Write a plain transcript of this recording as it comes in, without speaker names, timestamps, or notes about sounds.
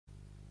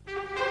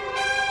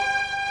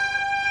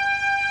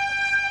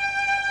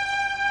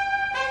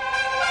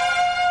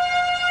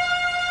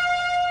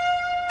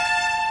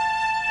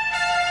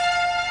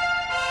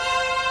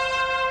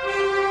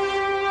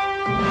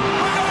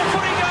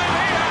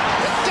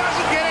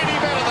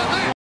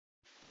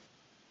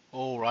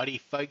Alrighty,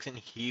 folks, and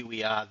here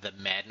we are. The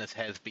madness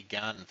has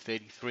begun.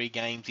 33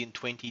 games in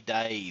 20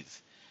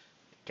 days.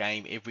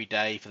 Game every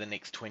day for the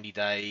next 20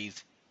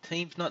 days.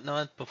 Teams not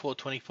known before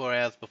 24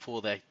 hours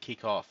before they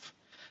kick off.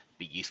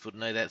 Be useful to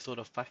know that sort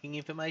of fucking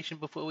information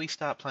before we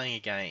start playing a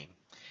game.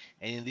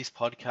 And in this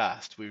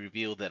podcast, we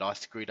revealed that I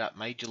screwed up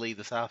majorly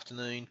this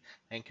afternoon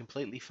and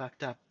completely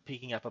fucked up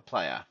picking up a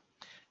player.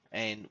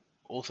 And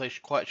also,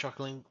 quite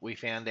shockingly, we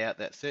found out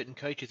that certain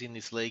coaches in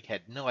this league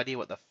had no idea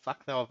what the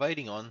fuck they were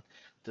voting on,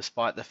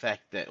 despite the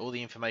fact that all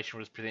the information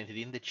was presented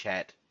in the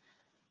chat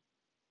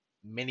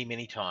many,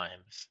 many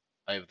times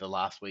over the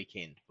last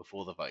weekend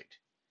before the vote.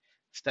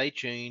 Stay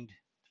tuned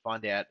to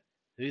find out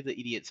who the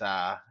idiots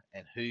are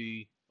and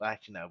who, well,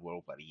 actually, no, we're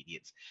all bloody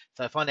idiots.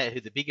 So find out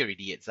who the bigger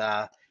idiots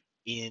are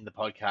in the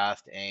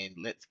podcast, and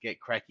let's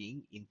get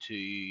cracking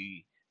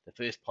into the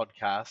first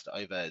podcast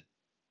over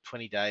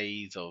 20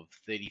 days of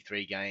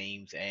 33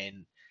 games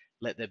and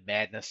let the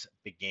madness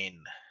begin.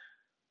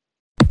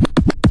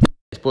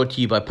 It's brought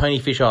to you by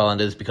Ponyfish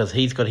Islanders, because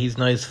he's got his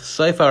nose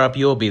so far up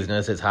your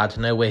business it's hard to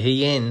know where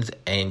he ends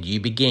and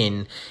you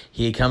begin.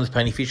 Here comes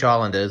Ponyfish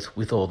Islanders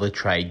with all the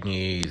trade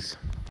news.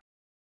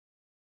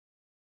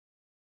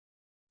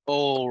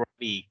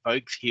 Alrighty,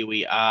 folks, here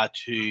we are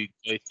to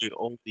go through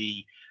all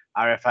the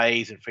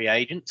RFAs and free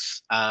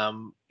agents.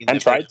 And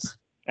trades.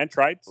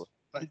 Trades?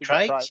 Where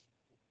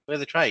are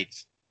the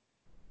trades?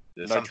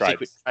 There's no some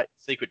trades.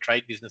 secret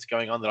trade business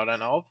going on that I don't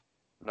know of.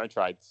 No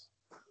trades.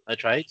 No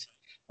trades.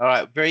 All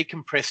right, very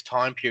compressed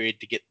time period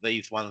to get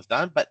these ones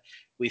done, but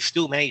we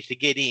still managed to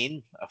get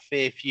in a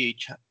fair few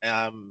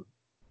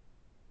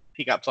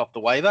pickups off the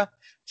waiver.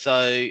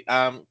 So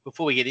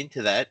before we get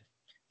into that,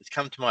 it's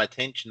come to my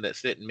attention that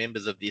certain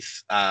members of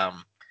this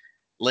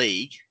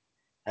league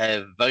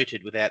have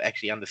voted without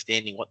actually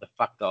understanding what the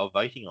fuck they were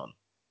voting on.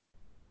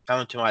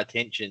 Come to my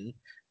attention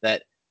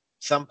that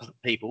some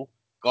people,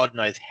 God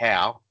knows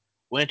how,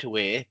 weren't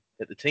aware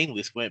that the team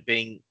list weren't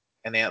being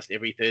announced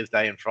every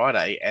Thursday and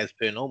Friday as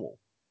per normal.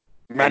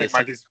 Manic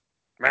monkeys.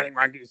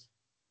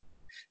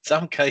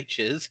 Some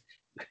coaches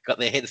got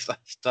their heads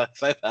so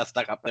far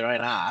stuck up their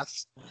own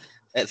ass.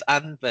 It's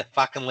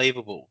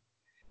unfucking-believable.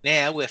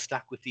 Now we're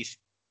stuck with this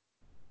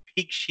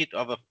pig shit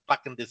of a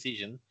fucking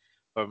decision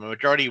from a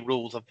majority of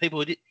rules of people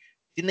who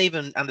didn't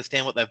even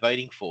understand what they're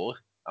voting for.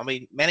 I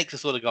mean, Manic's the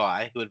sort of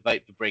guy who would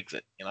vote for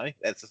Brexit, you know?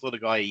 That's the sort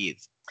of guy he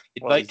is.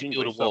 He'd vote to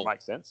build a wall.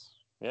 Makes sense.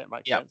 Yeah, it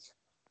makes sense.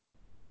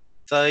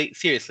 So,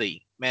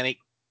 seriously, Manic,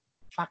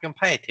 fucking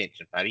pay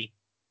attention, buddy.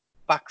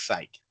 Fuck's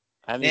sake.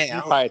 And if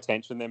you pay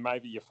attention, then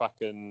maybe your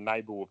fucking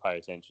neighbour will pay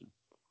attention.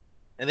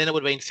 And then it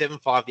would have been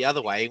 7-5 the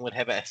other way and would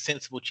have a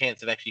sensible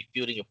chance of actually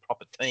fielding a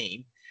proper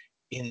team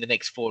in the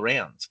next 4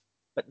 rounds.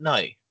 But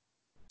no,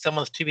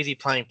 someone's too busy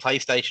playing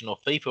PlayStation or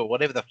FIFA or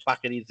whatever the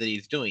fuck it is that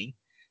he's doing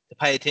to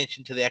pay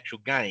attention to the actual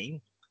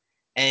game,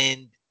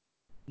 and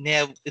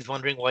now is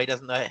wondering why he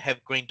doesn't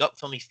have green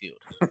dots on his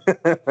field.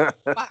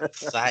 Fuck's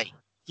sake.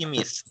 Give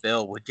me a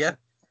spell, would you?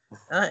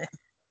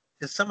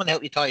 Does someone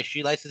help you tie your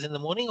shoelaces in the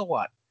morning or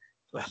what?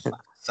 For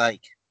fuck's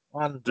sake.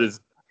 Is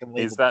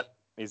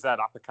that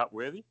uppercut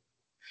worthy?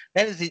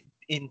 That is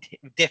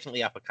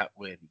definitely uppercut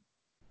worthy.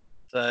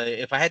 So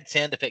if I had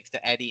sound effects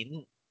to add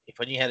in, if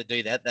I knew how to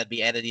do that, they'd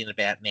be added in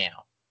about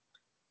now.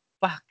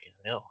 Fucking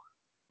hell.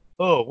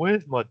 Oh,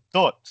 where's my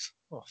dots?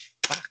 Oh,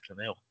 fucking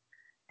hell.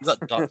 You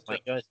got dots,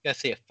 mate. Go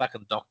see a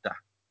fucking doctor.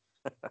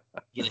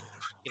 Get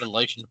a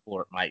lotion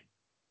for it, mate.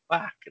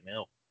 Fucking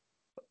hell.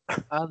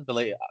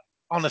 Unbelievable.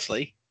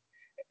 Honestly,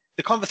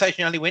 the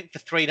conversation only went for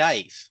 3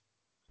 days.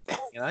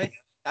 You know?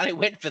 Only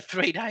went for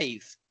 3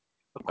 days.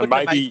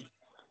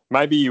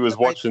 Maybe he was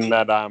watching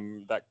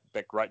that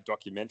great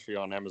documentary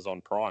on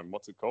Amazon Prime.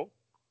 What's it called?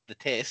 The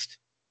Test.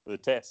 The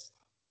Test.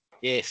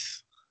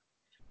 Yes.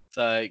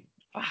 So,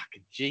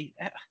 fucking gee.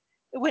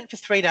 It went for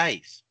 3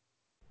 days.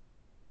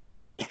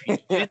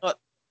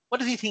 What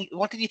did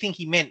you think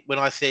he meant when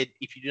I said,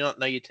 if you do not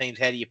know your teams,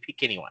 how do you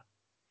pick anyone?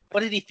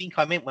 What did he think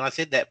I meant when I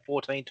said that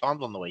 14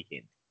 times on the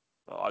weekend?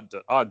 I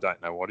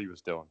don't know what he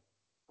was doing.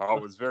 I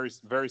was very,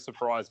 very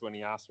surprised when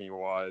he asked me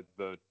why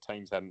the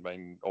teams hadn't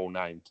been all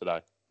named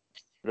today.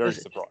 Very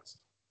surprised.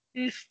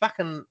 It's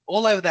fucking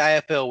all over the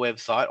AFL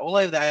website, all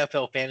over the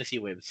AFL fantasy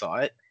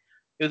website.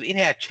 It was in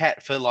our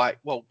chat for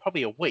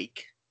probably a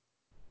week.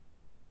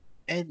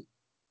 And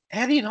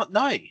how do you not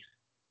know?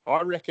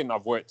 I reckon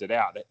I've worked it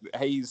out.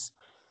 He's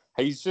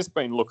just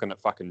been looking at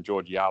fucking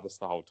Georgiades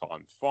the whole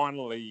time.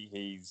 Finally,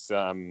 he's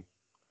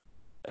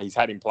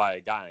had him play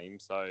a game,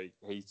 so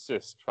he's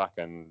just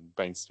fucking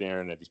been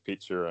staring at his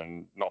picture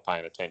and not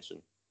paying attention.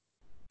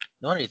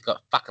 Not only he's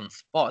got fucking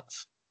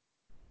spots,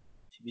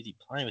 too busy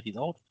playing with his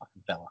old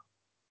fucking fella.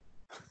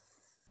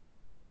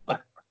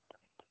 But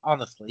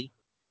honestly,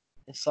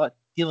 it's like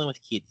dealing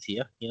with kids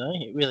here, you know?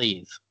 It really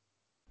is.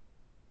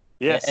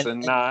 Yes,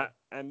 and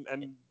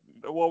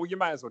well, you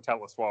may as well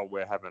tell us while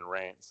we're having a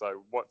rant.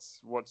 So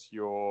what's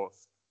your...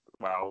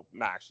 Well,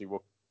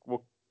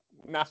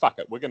 fuck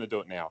it. We're going to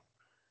do it now.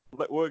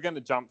 We're going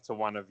to jump to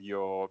one of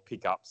your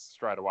pickups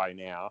straight away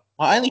now.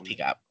 My only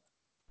pickup.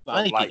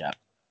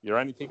 Your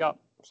only pickup?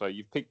 So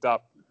you've picked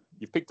up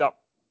You've picked up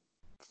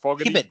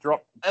Fogarty, Hibbert.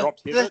 dropped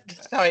Hibbert.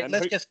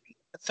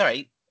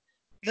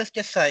 Let's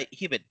just say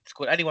Hibbert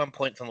scored 81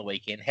 points on the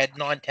weekend, had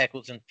 9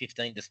 tackles and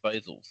 15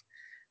 disposals.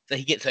 So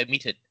he gets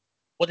omitted.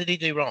 What did he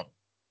do wrong?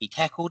 He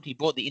tackled, he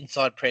brought the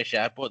inside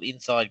pressure, brought the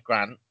inside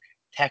grunt,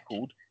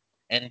 tackled,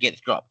 and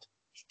gets dropped.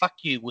 Fuck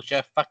you,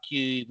 Woosha. Fuck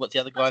you. What's the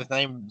other guy's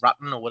name?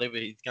 Rutten or whatever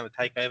he's going to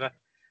take over.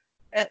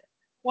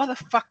 Why the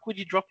fuck would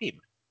you drop him?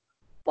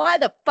 Why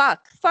the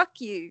fuck? Fuck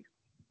you.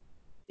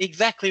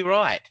 Exactly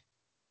right.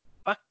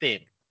 Fuck them.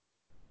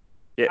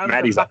 Yeah,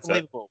 Maddie's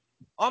upset.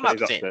 I'm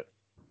Maddie's upset.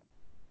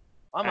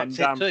 I'm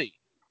upset too.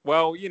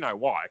 Well, you know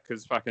why?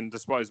 Because fucking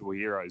Disposable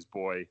Heroes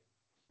boy,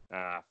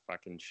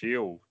 fucking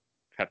Shield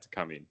had to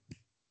come in.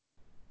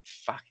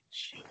 Fucking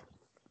shit.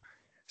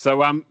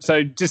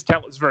 So just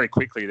tell us very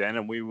quickly then,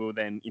 and we will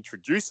then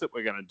introduce that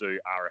we're going to do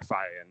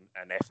RFA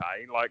and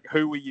FA. Like,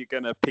 who were you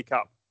going to pick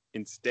up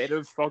instead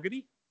of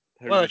Fogarty?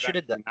 Well, I should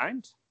have done.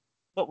 Named?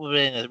 What would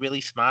have been a really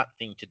smart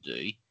thing to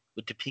do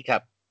would to pick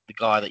up the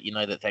guy that you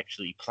know that's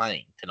actually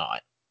playing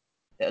tonight.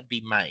 That would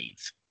be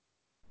Mays.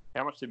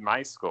 How much did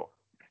Mays score?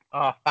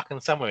 Oh,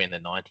 fucking somewhere in the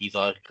 90s.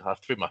 I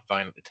threw my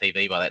phone at the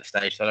TV by that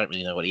stage, so I don't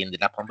really know what he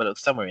ended up on, but it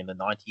was somewhere in the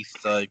 90s,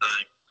 so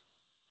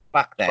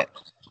fuck that.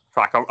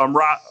 Fuck,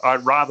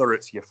 I'd rather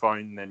it's your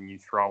phone than you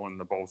throwing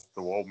the balls to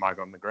the wall mug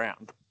on the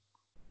ground.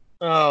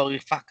 Oh, you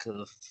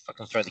fucking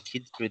throw the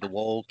kids through the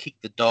wall, kick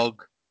the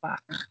dog.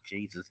 Fuck,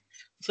 Jesus.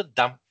 What sort of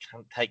dumb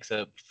cunt takes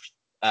a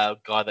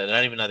guy that they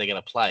don't even know they're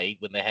going to play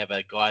when they have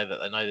a guy that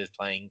they know they're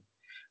playing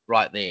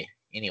right there?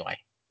 Anyway.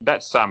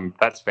 That's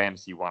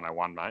fantasy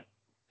 101, mate.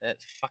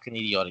 That's fucking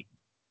idiotic.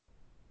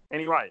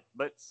 Anyway,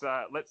 let's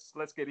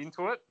get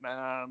into it.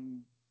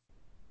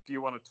 Do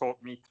you want to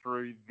talk me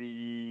through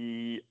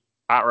the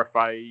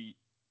RFA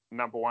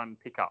number 1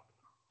 pickup?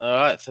 All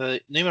right, so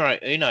numero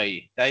uno,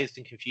 Dazed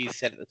and Confused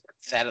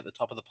sat at the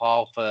top of the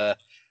pile for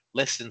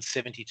less than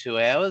 72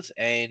 hours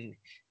and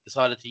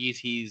decided to use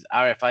his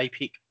RFA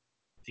pick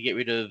to get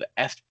rid of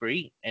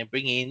Astbury and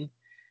bring in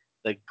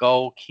the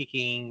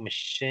goal-kicking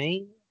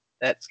machine.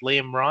 That's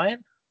Liam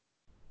Ryan.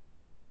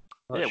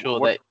 What do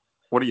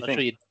you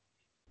think?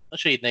 Not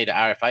sure you'd need an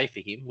RFA for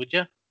him, would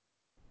you?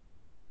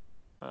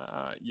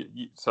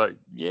 So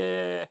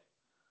you're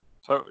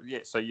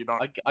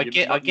not. I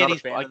get a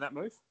his fan of that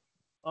move.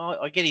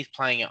 I get he's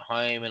playing at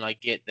home, and I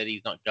get that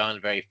he's not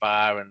going very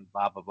far, and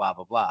blah blah blah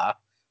blah blah.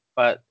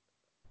 But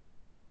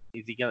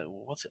is he going?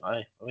 What's it?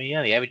 I mean, he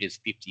only averages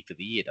 50 for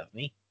the year, doesn't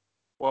he?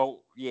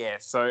 Well, yeah.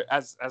 So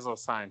as I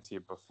was saying to you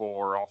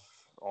before,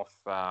 off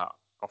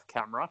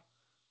camera,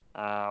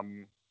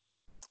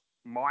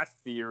 my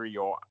theory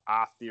or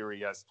our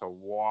theory as to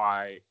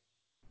why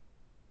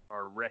I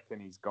reckon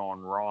he's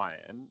gone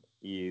Ryan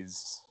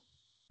is,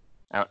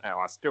 and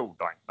I still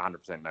don't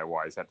 100% know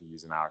why he's had to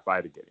use an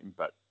RFA to get him.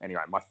 But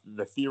anyway,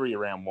 the theory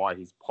around why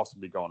he's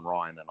possibly gone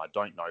Ryan, and I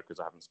don't know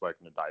because I haven't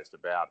spoken to Dazed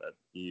about it,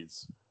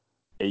 is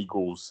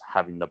Eagles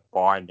having the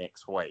bye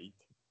next week.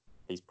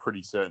 He's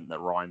pretty certain that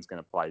Ryan's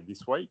going to play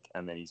this week,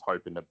 and then he's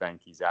hoping to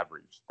bank his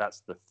average.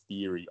 That's the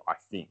theory, I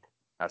think,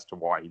 as to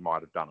why he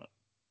might have done it.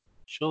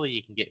 Surely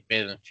you can get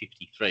better than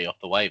 53 off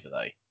the waiver,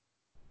 though.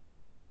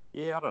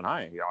 Yeah, I don't know.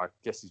 I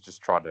guess he's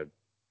just tried to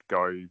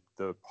go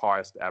the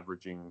highest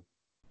averaging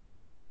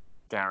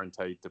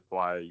guaranteed to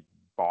play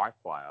bye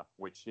player,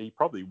 which he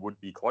probably would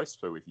be close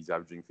to if he's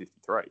averaging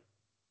 53.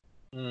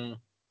 But,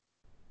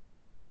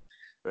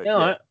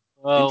 yeah,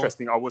 well,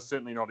 interesting. I was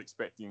certainly not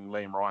expecting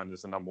Liam Ryan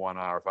as the number 1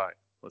 RFA.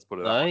 Let's put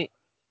it that way.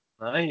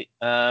 No.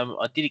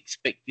 I did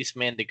expect this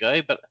man to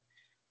go, but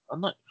I'm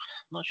not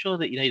sure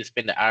that you need to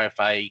spend an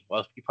RFA.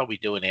 Well, you probably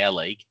do in our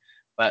league,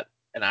 but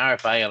an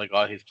RFA on a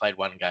guy who's played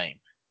 1 game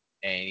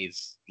and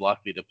is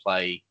likely to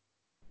play,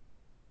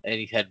 and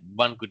he's had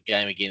 1 good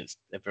game against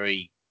a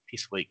very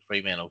piss-weak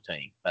Fremantle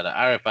team. But an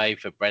RFA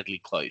for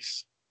Bradley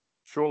Close.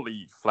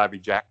 Surely Flabby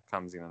Jack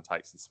comes in and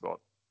takes his spot.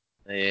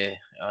 Yeah,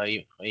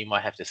 you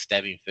might have to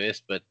stab him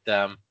first, but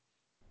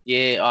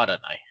yeah, I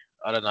don't know.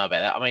 I don't know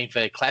about that. I mean,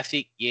 for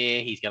Classic, yeah,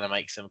 he's going to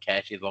make some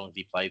cash as long as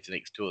he plays the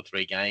next 2 or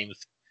 3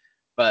 games.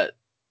 But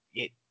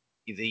yeah,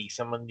 is he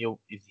someone is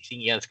he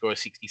thinking you're going to score a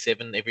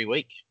 67 every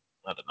week?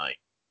 I don't know.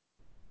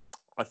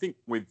 I think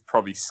with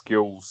probably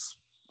skills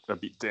a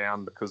bit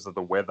down because of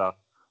the weather,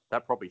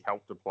 that probably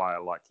helped a player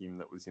like him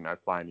that was,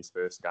 playing his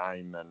first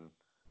game and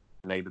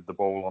needed the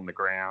ball on the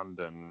ground,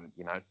 and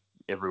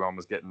everyone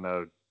was getting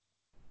a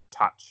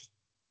touch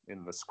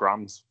in the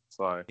scrums.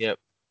 So yep.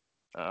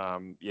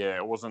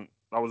 It wasn't.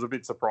 I was a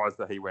bit surprised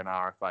that he went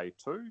RFA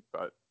too,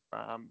 but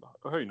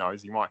who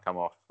knows? He might come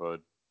off for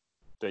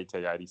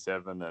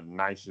DT87 and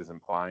Naish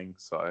isn't playing,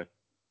 so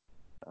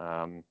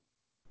I mean,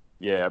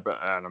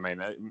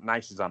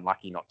 Naish is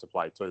unlucky not to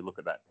play too. Look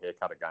at that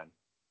haircut again.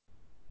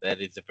 That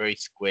is a very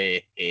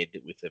square head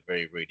with a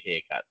very rude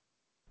haircut.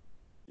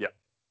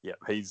 Yeah,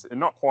 he's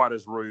not quite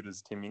as rude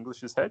as Tim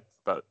English's head,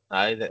 but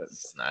no,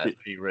 that's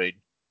pretty rude.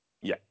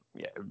 Yeah,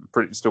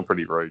 still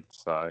pretty rude.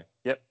 So,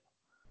 yep,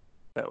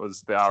 that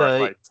was the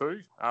RFA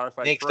 2.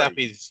 RFA next 3. up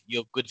is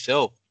your good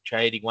self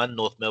trading 1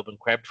 North Melbourne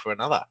crab for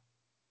another.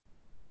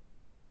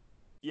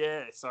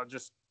 Yeah, so I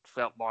just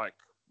felt like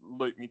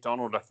Luke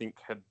McDonald, I think,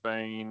 had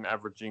been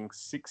averaging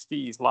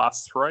 60 his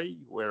last three,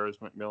 whereas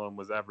McMillan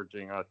was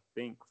averaging, I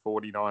think,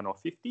 49 or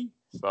 50.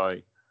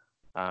 So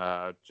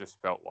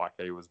just felt like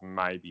he was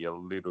maybe a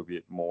little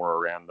bit more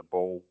around the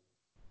ball,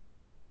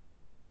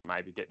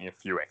 maybe getting a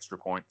few extra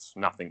points.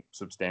 Nothing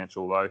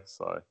substantial, though.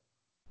 So,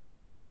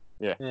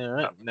 yeah,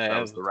 right. that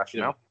was the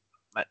rationale.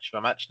 Match for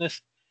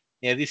muchness.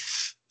 Yeah,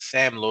 this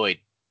Sam Lloyd,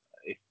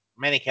 if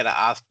Manic had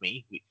asked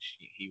me, which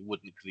he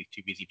wouldn't because he's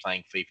too busy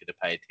playing FIFA to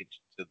pay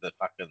attention to the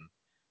fucking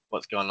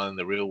what's going on in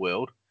the real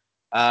world,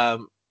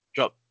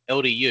 drop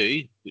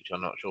LDU, which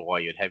I'm not sure why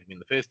you'd have him in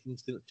the first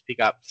instance, to pick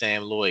up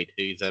Sam Lloyd,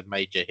 who's a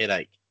major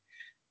headache.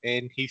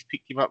 And he's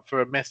picked him up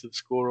for a massive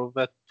score of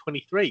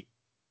 23.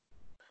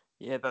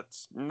 Yeah,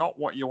 that's not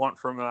what you want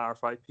from an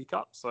RFA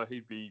pickup, so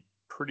he'd be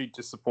pretty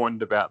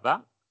disappointed about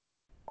that.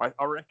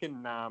 I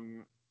reckon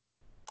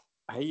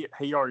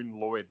he owned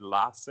Lloyd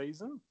last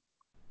season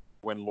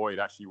when Lloyd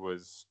actually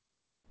was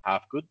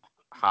Half good.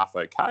 half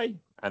okay,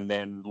 and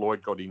then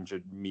Lloyd got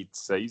injured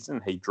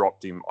mid-season. He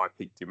dropped him. I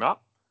picked him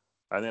up,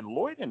 and then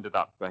Lloyd ended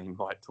up being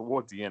like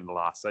towards the end of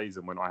last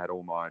season when I had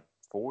all my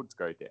forwards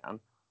go down.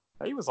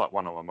 He was like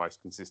one of my most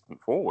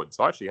consistent forwards.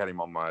 I actually had him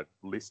on my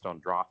list on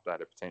draft day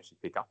to potentially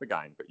pick up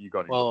again, but you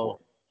got him before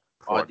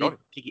I got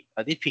him.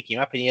 I did pick him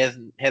up, and he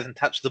hasn't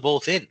touched the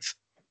ball since.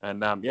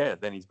 And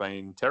then he's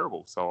been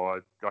terrible. So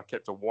I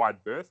kept a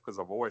wide berth because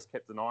I've always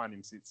kept an eye on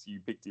him since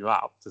you picked him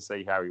up to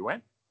see how he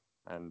went.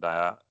 And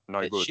no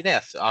good.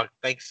 Shithouse.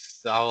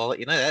 Thanks. I'll let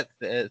you know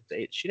that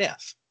it's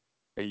shithouse.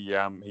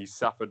 He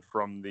suffered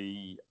from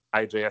the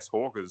AGS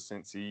Hawkers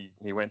since he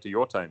went to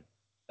your team.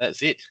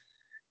 That's it.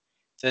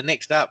 So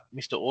next up,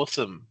 Mr.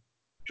 Awesome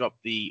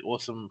dropped the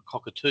Awesome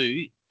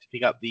Cockatoo to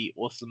pick up the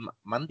Awesome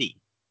Monday.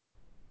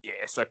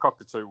 Yeah, so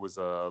Cockatoo was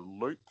a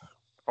loop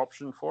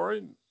option for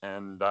him,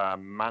 and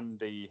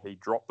Monday he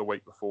dropped the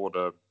week before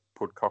to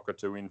put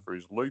Cockatoo in for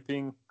his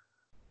looping.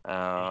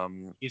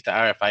 Used the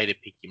RFA to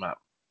pick him up.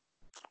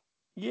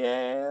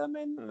 Yeah, I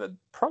mean,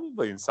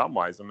 probably in some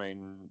ways. I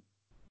mean,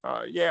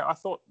 I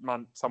thought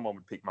someone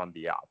would pick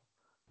Monday up.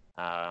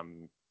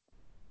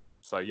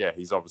 So, yeah,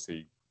 he's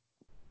obviously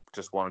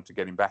just wanted to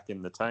get him back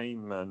in the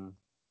team, and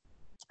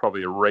it's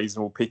probably a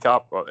reasonable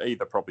pickup.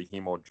 Either probably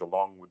him or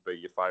Geelong would be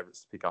your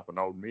favourites to pick up an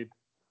old mid.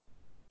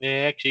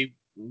 Yeah, actually,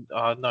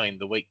 knowing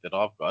the week that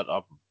I've got,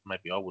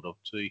 maybe I would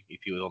have too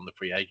if he was on the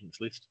free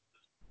agents list.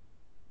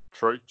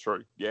 True.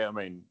 Yeah, I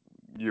mean,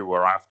 you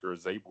were after a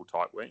Zeeble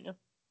type, weren't you?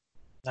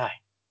 No,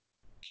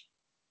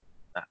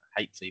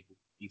 hate Zeeble.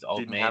 He's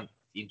old man.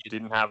 Injured.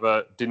 Didn't have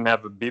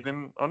a bid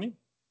in on him.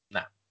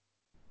 No.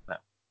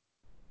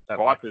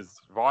 Vipers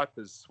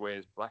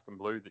swears black and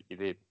blue that you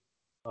did.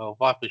 Oh,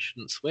 Vipers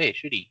shouldn't swear,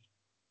 should he?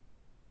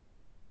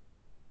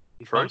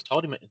 His mum's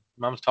told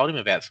him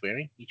about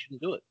swearing. He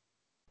shouldn't do it.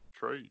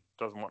 True.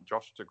 Doesn't want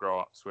Josh to grow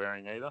up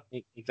swearing either.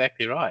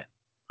 Exactly right.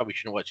 Probably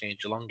shouldn't watch any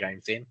Geelong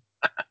games then.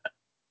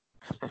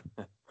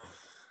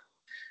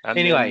 And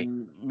anyway,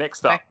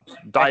 next up,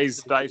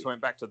 Days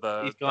went back to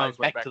the. He's gone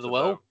back to the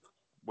well.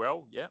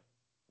 Well, yeah.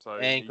 So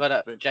and got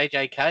a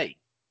JJK.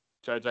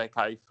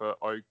 JJK for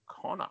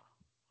O'Connor.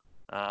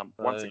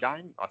 Once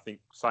again, I think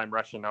same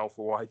rationale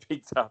for why he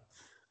picked up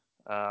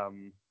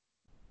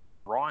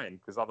Ryan,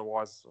 because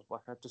otherwise,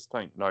 I just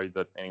don't know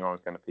that anyone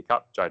was going to pick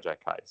up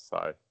JJK.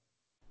 So,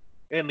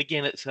 and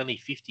again, it's only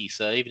 50.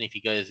 So even if he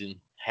goes and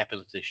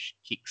happens to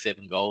kick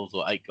 7 goals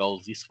or 8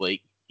 goals this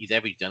week, his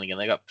average is only going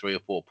to go up 3 or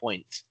 4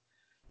 points.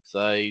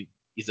 So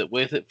is it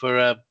worth it for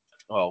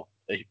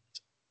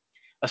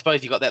I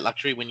suppose you got that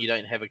luxury when you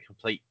don't have a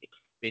complete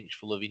bench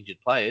full of injured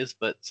players,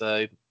 but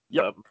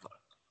yep.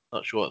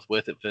 Not sure it's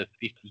worth it for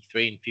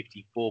 53 and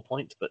 54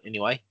 points, but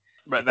anyway.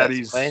 But that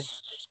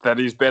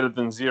is better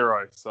than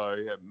 0. So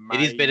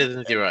it is better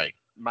than 0.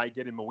 May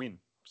get him a win.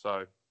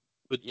 So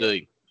good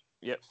do.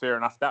 Yeah, fair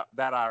enough. That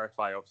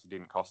RFA obviously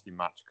didn't cost him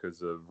much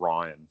because of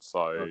Ryan.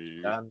 So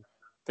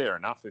fair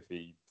enough if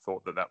he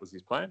thought that was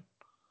his plan.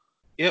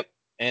 Yep.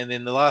 And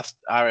then the last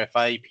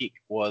RFA pick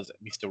was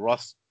Mr.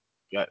 Ross.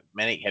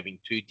 Manic having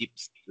 2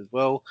 dips as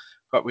well.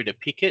 Got rid of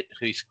Pickett,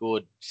 who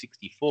scored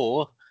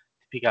 64, to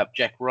pick up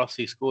Jack Ross,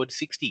 who scored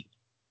 60.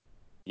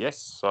 Yes,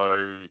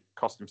 so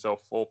cost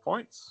himself 4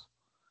 points.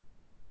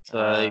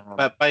 So,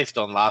 but based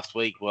on last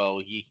week,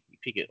 well,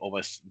 Pickett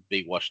almost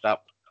be washed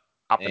up.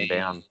 Up and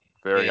down.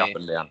 Very up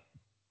and down.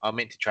 I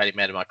meant to trade him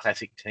out of my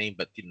classic team,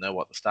 but didn't know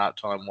what the start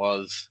time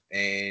was,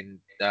 and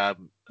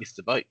missed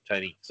the boat,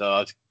 Tony.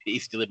 So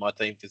he's still in my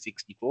team for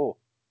 64.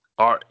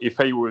 If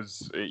I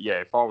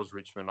was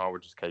Richmond, I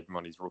would just keep him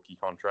on his rookie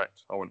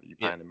contract. I wouldn't be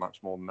paying him much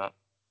more than that.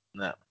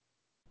 No.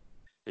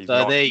 He's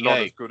so there you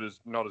go.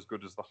 Not as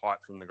good as the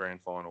hype from the grand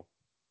final.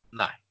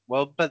 No.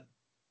 Well, but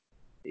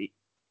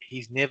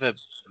he's never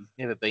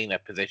been a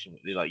possession.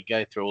 Like you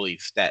go through all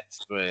these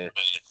stats for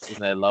in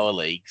the lower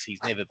leagues,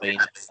 he's never been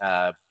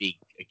a big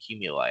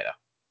accumulator.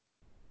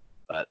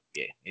 But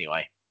yeah,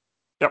 anyway.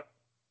 Yep.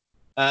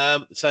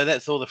 So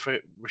that's all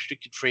the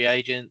restricted free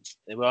agents.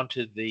 We're on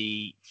to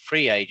the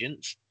free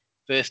agents.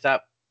 First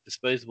up,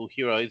 disposable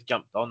heroes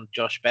jumped on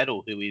Josh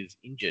Battle, who is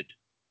injured.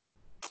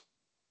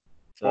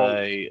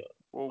 So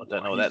Well, I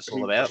don't know what that's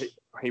all about.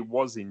 He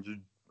was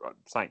injured.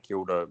 St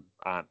Kilda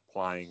aren't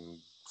playing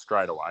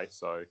straight away,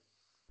 so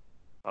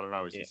I don't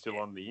know. Is he still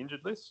on the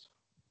injured list?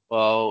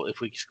 Well,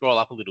 if we scroll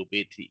up a little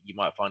bit, you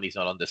might find he's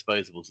not on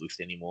disposables list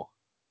anymore.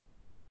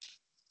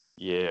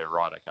 Yeah,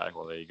 right. Okay.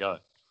 Well, there you go.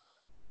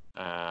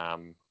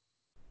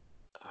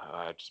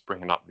 Just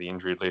bringing up the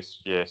injury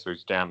list. Yeah, so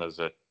he's down as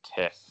a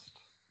test.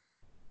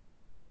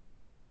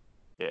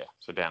 Yeah,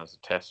 so down as a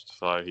test.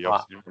 So he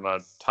obviously didn't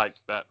want to take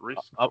that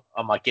risk.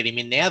 I might get him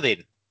in now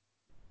then.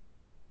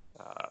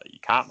 You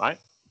can't, mate.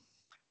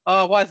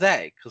 Oh, why is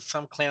that? Because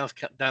some clowns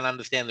don't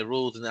understand the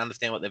rules and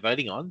understand what they're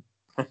voting on.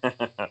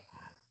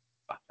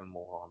 Fucking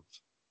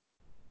morons.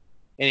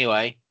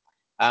 Anyway,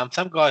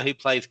 some guy who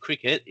plays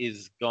cricket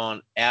is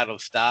gone out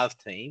of Stars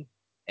team,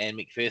 and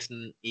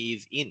McPherson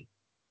is in.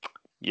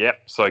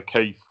 Yep. So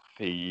Keith,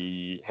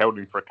 he held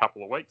him for a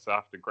couple of weeks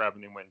after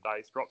grabbing him when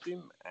Days dropped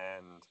him,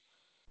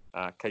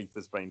 and Keith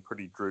has been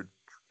pretty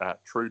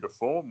true to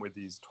form with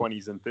his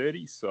 20s and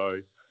 30s.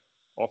 So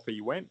off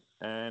he went,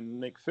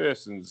 and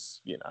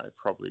McPherson's,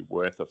 probably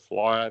worth a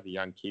flyer. The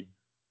young kid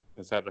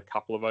has had a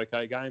couple of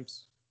okay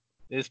games.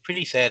 There's a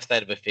pretty sad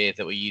state of affairs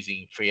that we're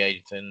using free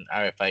agents and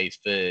RFAs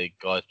for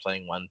guys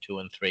playing 1, 2,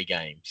 and 3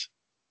 games.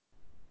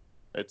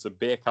 It's a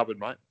bare cupboard,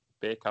 mate.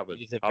 Bare cupboard.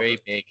 It's a very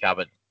bare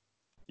cupboard.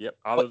 Yep.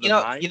 What would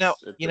help? You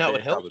know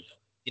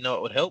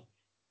what would help?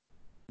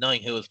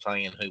 Knowing who was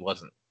playing and who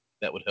wasn't.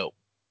 That would help.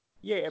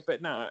 Yeah,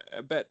 but no.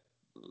 But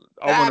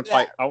I want to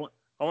play. I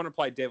want to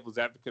play devil's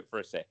advocate for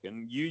a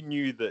second. You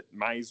knew that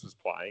Mays was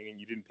playing and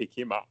you didn't pick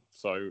him up.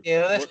 So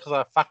yeah, that's because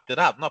I fucked it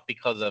up, not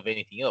because of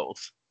anything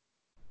else.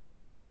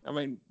 I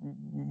mean,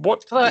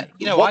 what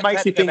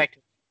makes you think?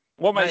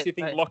 What makes you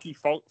think Lockie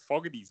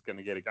Fogarty's going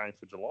to get a game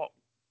for Geelong?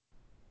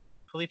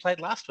 Well, he played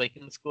last week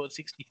and scored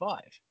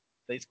 65.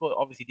 So he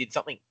obviously did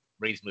something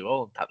reasonably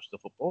well and touched the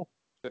football.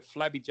 But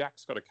Flabby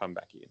Jack's got to come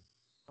back in.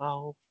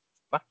 Oh,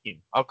 fuck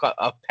him! I've got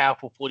a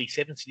powerful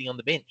 47 sitting on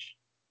the bench.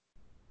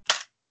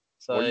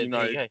 So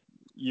well,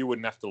 you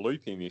wouldn't have to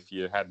loop him if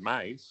you had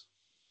Mays.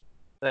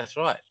 That's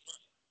right.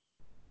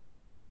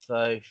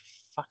 So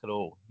fuck it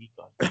all, you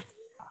guys.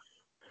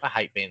 I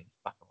hate being in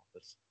the fucking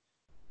office.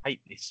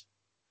 Hate this.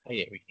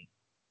 Hate everything.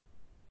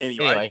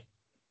 Anyway,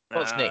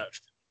 what's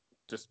next?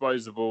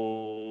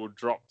 Disposable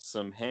dropped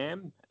some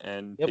ham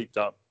and picked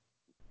up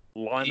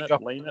Lean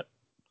It.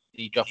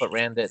 Did you drop it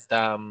round at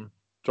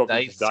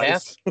Dave's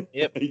house?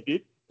 Yep. He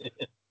did.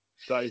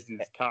 Dave's is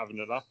carving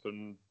it up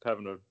and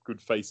having a good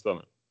feast on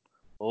it.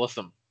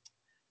 Awesome.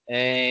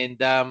 And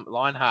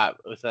Lionheart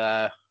with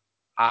a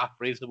half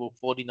reasonable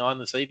 49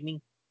 this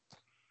evening.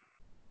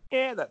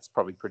 Yeah, that's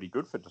probably pretty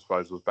good for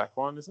Disposal's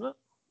backline, isn't it?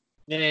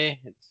 Yeah,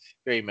 it's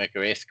very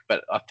Mercury-esque,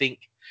 but I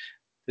think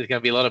there's going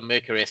to be a lot of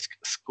Mercury-esque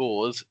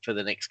scores for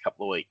the next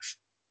couple of weeks.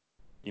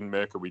 In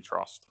Mercury we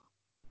trust.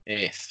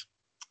 Yes.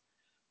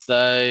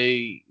 So,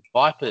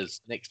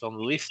 Vipers, next on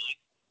the list,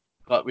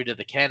 got rid of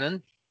the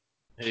Cannon,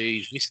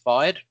 who's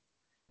misfired,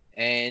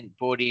 and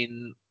brought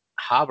in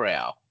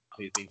Harbrow,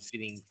 who's been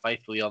sitting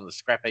faithfully on the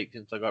scrap heap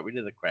since I got rid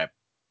of the crap.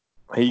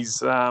 He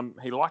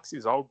likes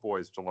his old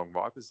boys, Geelong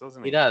Vipers,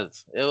 doesn't he? He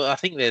does. I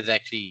think there's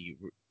actually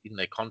in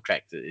the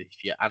contract that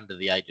if you're under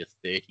the age of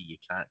 30, you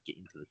can't get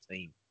into the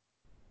team.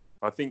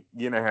 I think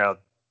you know how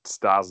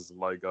Stars'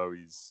 logo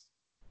is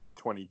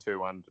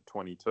 22 under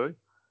 22.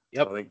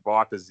 Yep. I think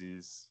Vipers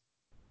is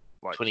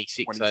like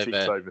 26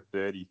 over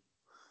 30.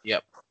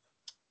 Yep.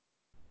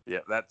 Yeah,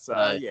 that's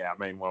yeah.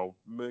 I mean, well,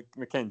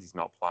 Mackenzie's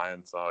not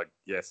playing, so I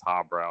guess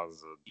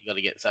Harbrow's. You got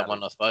to get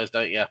someone, I suppose,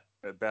 don't you?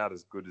 About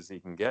as good as he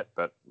can get,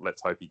 but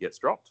let's hope he gets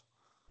dropped.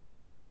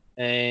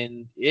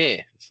 And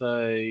yeah,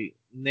 so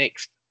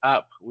next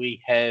up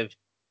we have.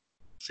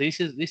 So this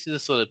is the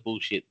sort of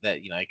bullshit that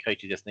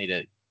coaches just need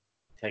to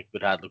take a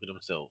good hard look at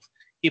themselves.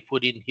 Hip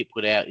put in, hip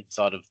put out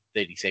inside of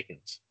 30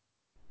 seconds.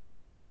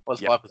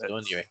 What's Vipers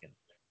doing? Do you reckon?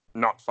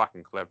 Not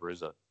fucking clever,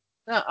 is it?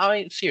 No, I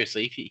mean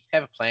seriously. If you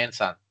have a plan,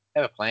 son,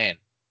 have a plan.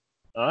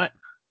 All right,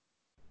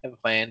 have a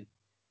plan.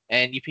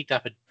 And you picked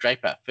up a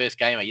Draper, first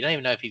gamer. You don't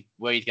even know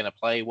where he's going to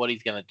play, what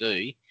he's going to do.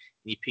 And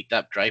you picked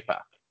up Draper.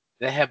 Is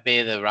that how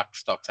bare the ruck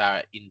stocks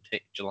are in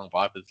Geelong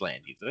Vipers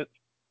land, is it?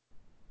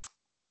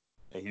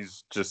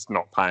 He's just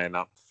not paying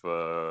up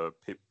for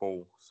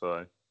Pitbull,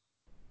 so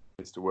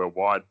Mr.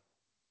 Worldwide.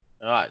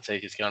 All right, so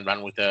he's just going to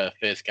run with the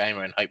first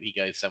gamer and hope he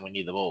goes somewhere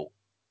near the ball.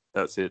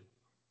 That's it.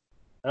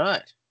 All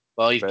right.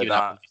 Well, he's given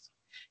up.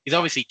 He's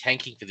obviously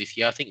tanking for this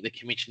year. I think the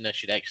commissioner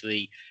should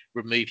actually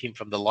remove him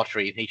from the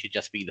lottery, and he should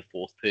just be the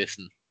fourth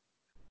person.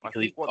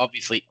 Because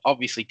he's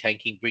obviously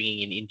tanking, bringing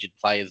in injured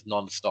players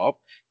non-stop,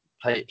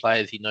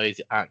 players he knows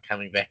aren't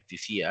coming back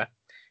this year.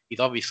 He's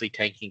obviously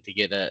tanking to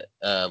get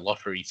a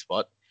lottery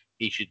spot.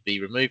 He should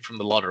be removed from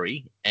the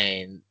lottery,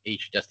 and he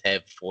should just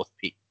have fourth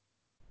pick.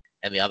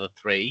 And the other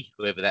three,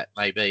 whoever that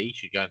may be,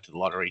 should go into the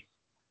lottery.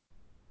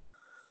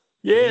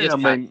 Yeah,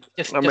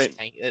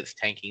 it's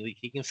tanking.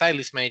 He can say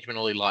list management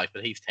all he likes,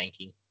 but he's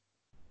tanking.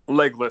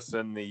 Legless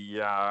and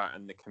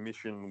the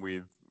commission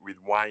with with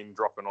Wayne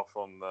dropping off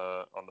on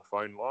the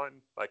phone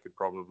line, they could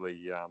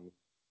probably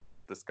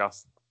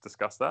discuss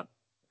that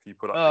if you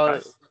put up the Oh,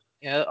 case.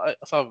 yeah,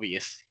 it's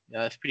obvious.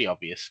 It's pretty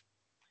obvious.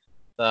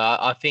 So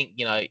I think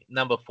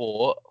number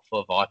 4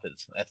 for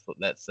Vipers.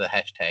 That's the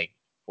hashtag.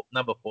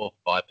 Number 4 for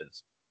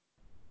Vipers.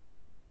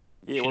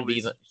 Yeah,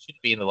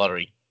 Should be in the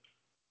lottery.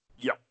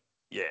 Yep.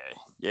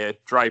 Yeah.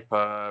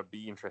 Draper,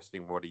 be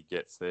interesting what he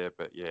gets there,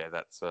 but yeah,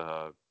 that's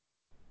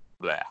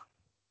blah.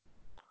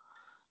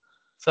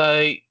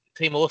 So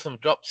Team Awesome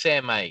dropped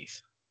Sam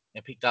Mays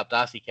and picked up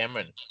Darcy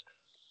Cameron.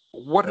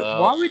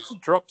 Why would you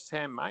drop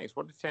Sam Mays?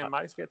 What did Sam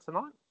Mays get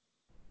tonight?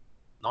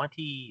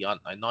 90, I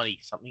don't know, 90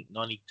 something,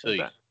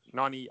 92.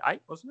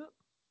 98, wasn't it?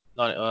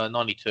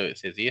 92 it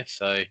says here,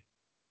 so you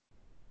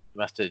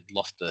must have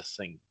lost a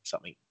thing,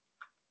 something.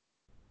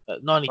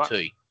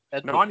 92.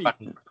 That'd look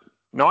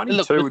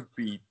 92 would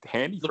be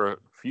handy for a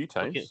few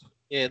teams.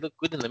 Look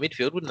good in the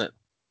midfield, wouldn't it?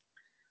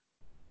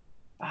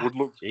 Would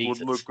look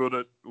good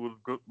at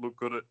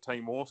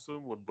Team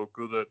Awesome. Would look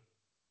good at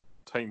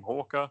Team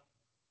Hawker.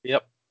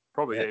 Yep.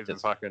 Probably even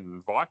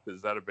fucking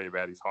Vipers. That'd be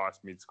about his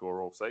highest mid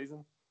score all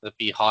season. That'd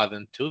be higher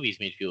than 2 of his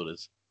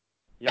midfielders.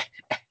 Yep.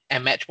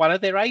 And match one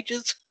of their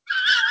ages.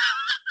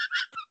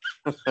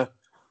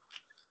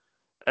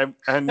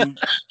 and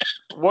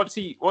what's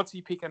he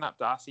picking up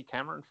Darcy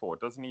Cameron for?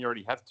 Doesn't he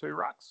already have 2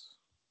 rucks?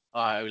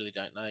 I really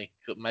don't know.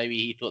 Maybe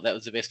he thought that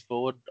was the best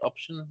forward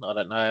option. I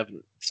don't know. I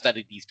haven't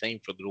studied his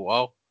team for a little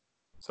while.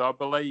 So I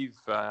believe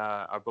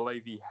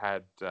he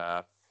had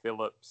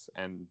Phillips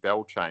and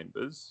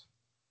Bellchambers,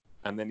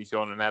 and then he's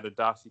gone and added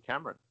Darcy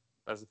Cameron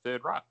as a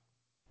 3rd ruck.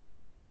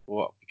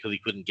 What? Because he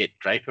couldn't get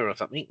Draper or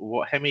something?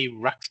 What? How many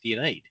rucks do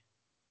you need?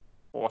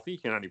 Well, I think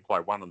you can only play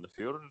 1 on the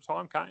field at a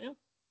time, can't you?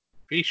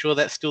 Pretty sure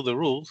that's still the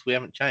rules. We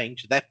haven't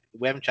changed that.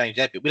 We haven't changed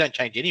that, but we don't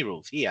change any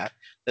rules here.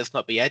 Let's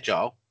not be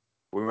agile.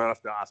 We might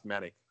have to ask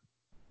Matic.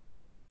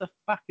 What the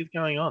fuck is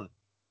going on?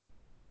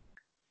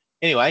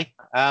 Anyway,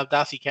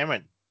 Darcy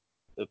Cameron,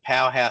 the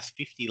powerhouse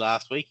 50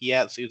 last week. He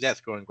was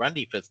outscoring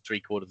Grundy for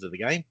 3/4 of the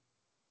game.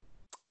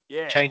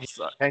 Yeah,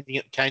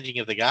 changing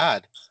of the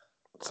guard.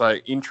 So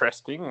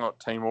interesting what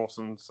Team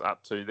Awesome's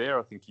up to there.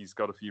 I think he's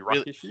got a few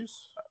ruck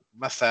issues.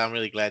 Must say I'm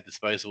really glad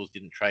Disposables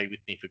didn't trade with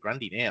me for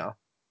Grundy now.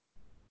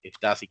 If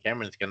Darcy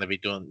Cameron's going to be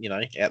doing,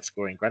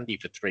 outscoring Grundy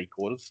for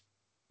 3/4.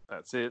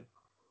 That's it.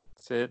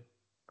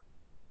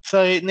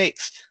 So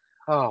next,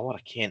 what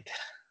a Kent.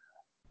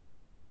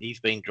 He's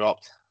been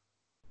dropped.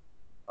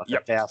 Like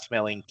a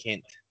foul-smelling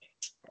Kent.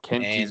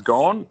 He's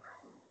gone.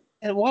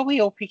 And why are we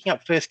all picking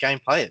up first-game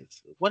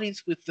players? What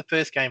is with the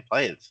first-game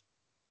players?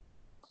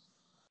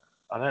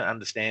 I don't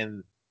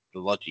understand the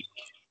logic.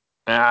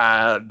 They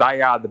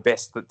are the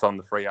best that's on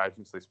the free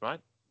agents list, mate.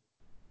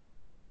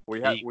 We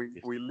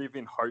live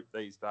in hope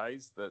these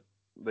days that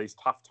these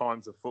tough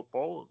times of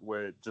football,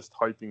 we're just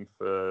hoping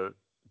for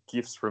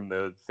gifts from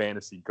the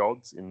fantasy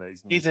gods in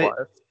these new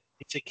players.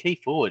 It's a key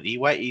forward.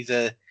 He's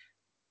a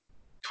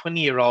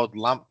 20-year-old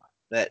lump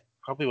that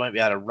probably won't be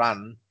able to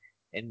run,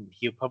 and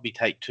he'll probably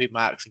take 2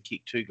 marks and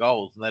kick 2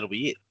 goals, and that'll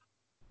be it.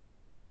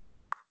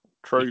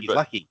 True, he's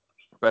lucky.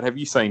 But have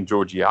you seen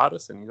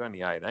Georgiades? And he's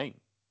only 18.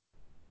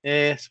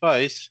 Yeah, I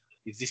suppose.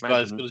 Is this guy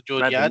as good as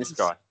Georgiades? This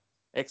guy.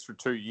 Extra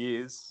 2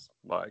 years,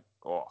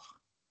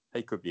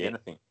 he could be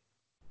anything.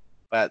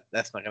 But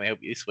that's not going to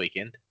help you this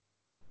weekend.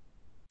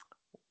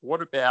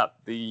 What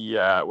about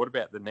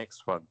the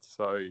next one?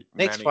 So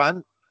next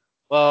one,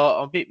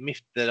 well, I'm a bit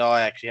miffed that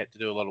I actually had to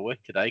do a lot of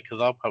work today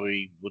because I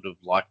probably would have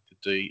liked to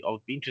do. I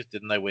would be interested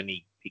to know when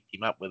he picked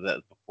him up, whether it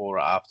was before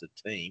or after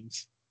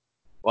teams.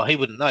 Well, he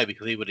wouldn't know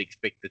because he would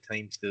expect the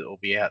teams to all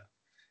be out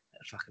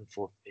at fucking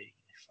 4:30.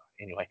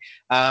 Anyway,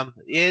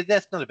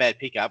 that's not a bad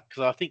pickup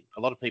because I think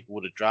a lot of people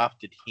would have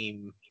drafted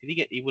him.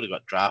 He would have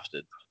got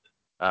drafted.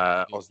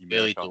 Aussie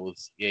early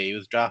doors. Yeah, he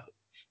was drafted.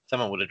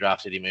 Someone would have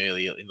drafted him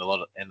earlier and a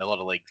lot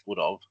of leagues would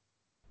have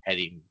had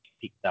him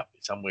picked up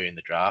somewhere in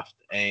the draft.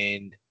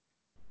 And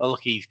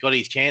look, he's got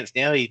his chance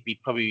now. He'd be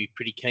probably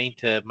pretty keen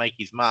to make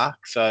his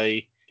mark. So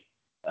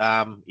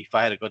if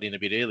I had got in a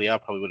bit earlier, I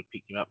probably would have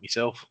picked him up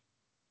myself.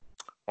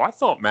 I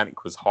thought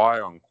Manic was high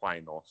on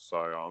Quaynor, so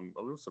I'm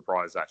a little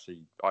surprised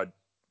actually. I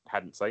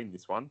hadn't seen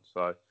this one,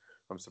 so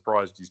I'm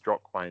surprised he's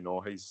dropped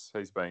Quaynor. He's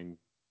been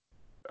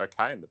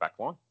okay in the back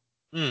line.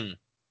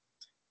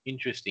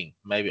 Interesting.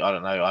 Maybe, I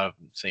don't know. I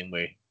haven't seen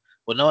where.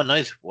 Well, no one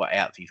knows what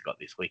outs he's got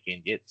this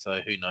weekend yet,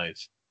 so who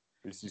knows?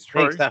 This is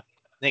true.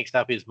 Next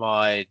up is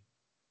my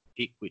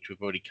pick, which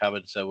we've already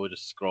covered, so we'll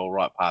just scroll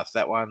right past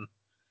that one.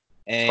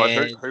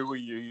 And so who were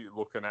you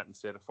looking at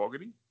instead of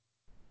Fogarty?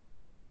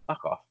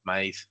 Fuck off,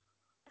 Mays.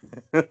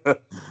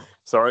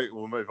 Sorry,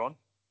 we'll move on.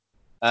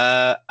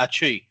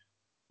 Achu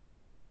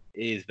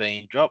is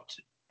being dropped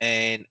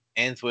and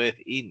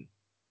Answorth in.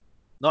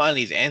 Not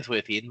only is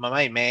Answorth in,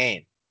 my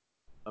main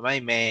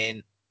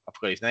man, I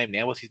forgot his name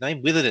now. What's his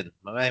name? Witherden.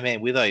 My main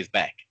man Witho is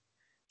back.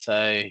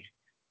 So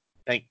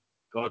thank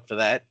God for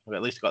that. We've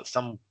at least got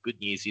some good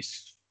news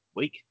this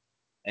week.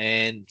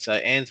 And so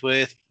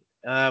Answorth,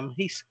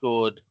 he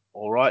scored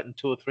all right in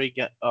 2 or 3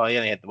 games. Oh, he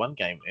only had the 1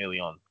 game early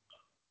on.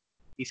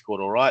 He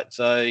scored all right,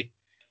 so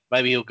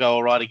maybe he'll go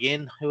all right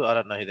again. I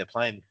don't know who they're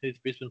playing. Who's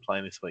Brisbane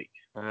playing this week?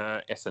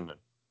 Essendon.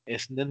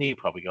 Essendon. He'll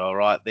probably go all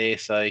right there.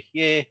 So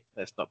yeah,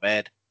 that's not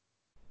bad.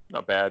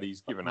 Not bad.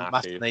 He's given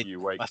Archie a few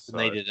weeks. Must have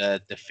needed a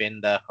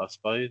defender, I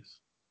suppose.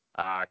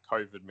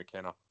 COVID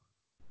McKenna.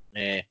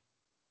 Yeah,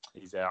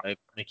 He's out.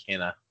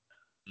 McKenna.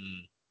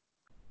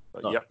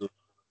 But yep. Good.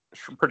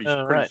 Pretty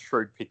right.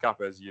 shrewd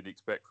pickup, as you'd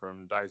expect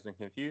from Dazed and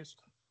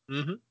Confused.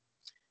 Mm-hmm.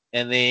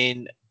 And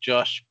then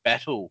Josh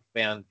Battle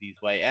found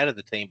his way out of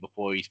the team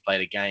before he's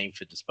played a game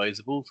for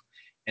disposables,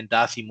 and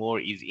Darcy Moore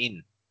is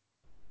in.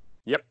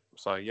 Yep.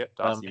 So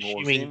Darcy I'm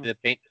Moore's assuming in.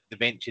 the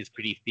bench is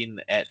pretty thin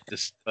at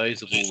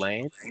disposable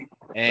land,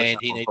 and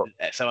he needed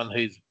someone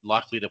who's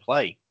likely to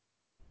play.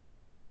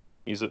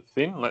 Is it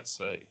thin? Let's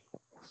see.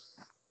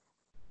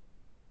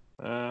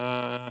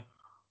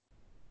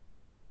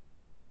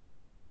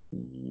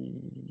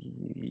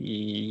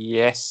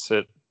 Yes,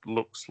 it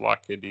looks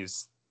like it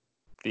is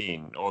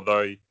thin,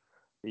 although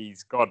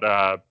he's got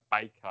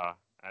Baker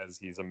as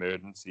his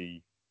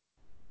emergency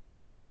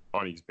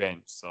on his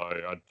bench, so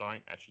I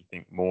don't actually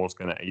think Moore's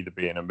going to either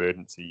be an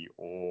emergency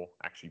or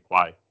actually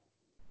play.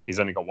 He's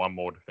only got one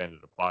more defender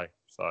to play,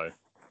 so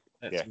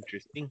that's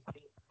interesting.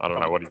 I don't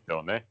know what he's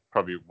doing there.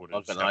 Probably would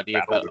have. I've got an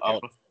idea, but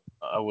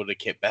I would have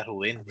kept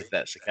Battle in if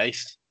that's the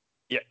case.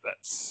 Yeah,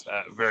 that's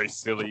a very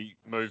silly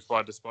move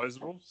by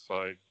Disposables.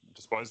 So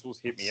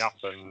Disposables, hit me up,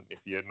 and if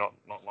you're not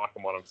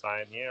liking what I'm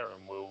saying here,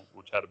 and we'll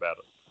chat about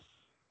it.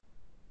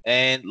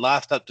 And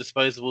last up,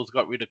 Disposables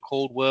got rid of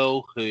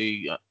Caldwell,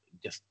 who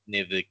just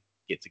never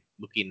gets a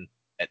look in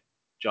at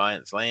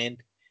Giants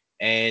land,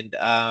 and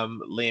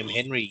Liam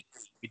Henry,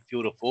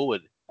 midfielder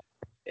forward.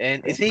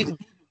 And is he even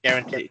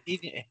guaranteed?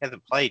 He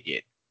hasn't played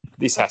yet.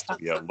 This has to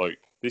be a loop.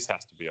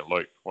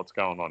 What's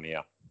going on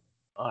here?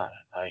 I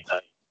don't know.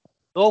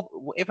 Well,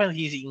 everyone's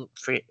using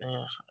free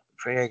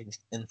agents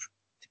to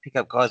pick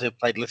up guys who have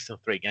played less than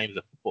 3 games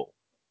of football.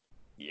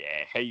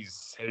 Yeah,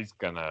 he's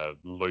gonna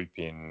loop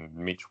in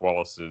Mitch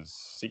Wallace's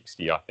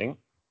 60, I think.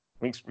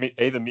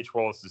 Either Mitch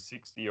Wallace's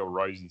 60 or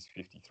Rosie's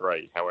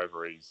 53.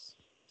 However, he's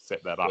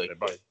set that up. They're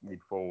both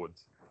mid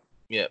forwards.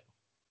 Yep.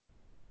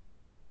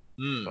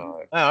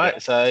 So, all right,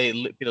 so a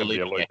bit of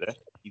loopy. There.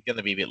 He's going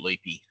to be a bit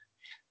loopy.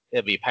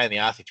 It'll be a pain in the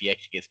ass if he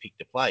actually gets picked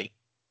to play.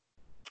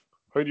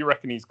 Who do you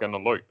reckon he's going to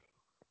loop?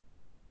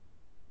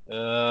 Hang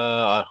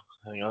on,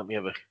 let me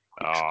have a.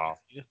 I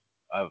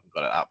haven't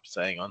got it up,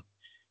 so hang on.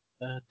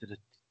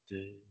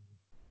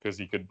 Because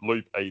he could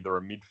loop either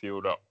a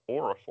midfielder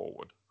or a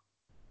forward.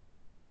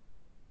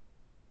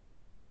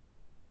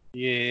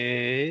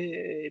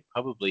 Yeah,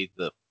 probably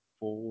the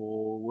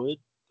forward.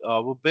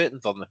 Oh, well,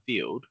 Burton's on the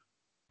field.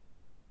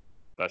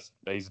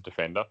 He's a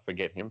defender.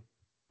 Forget him.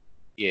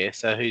 Yeah,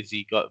 so who's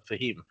he got for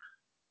him?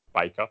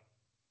 Baker.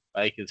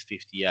 Baker's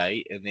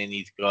 58, and then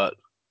he's got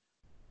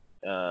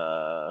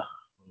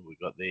what have we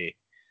got there?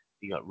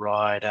 You got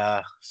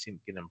Ryder,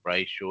 Simpkin, and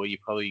Brayshaw. You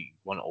probably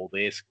want all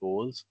their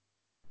scores.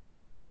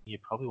 You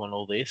probably want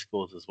all their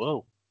scores as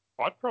well.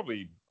 I'd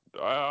probably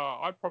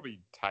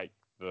take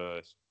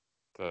the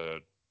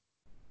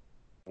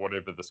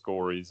whatever the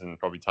score is, and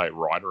probably take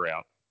Ryder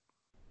out.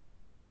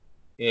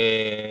 Yeah.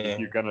 If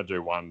you're going to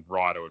do one,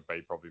 Ryder would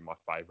be probably my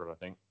favourite, I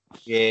think.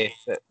 Yeah.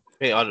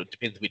 It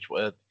depends which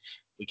one.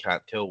 We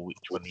can't tell which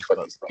one he's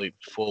got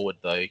looped forward,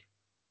 though.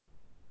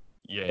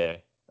 Yeah.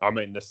 I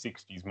mean, the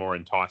 60 is more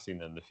enticing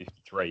than the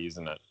 53,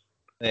 isn't it?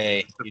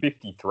 Yeah. The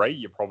 53,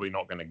 you're probably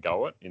not going to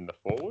go it in the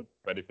forward,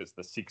 but if it's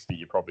the 60,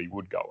 you probably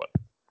would go it.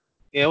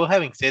 Yeah, well,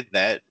 having said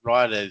that,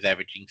 Ryder's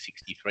averaging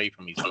 63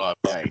 from his 5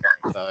 games,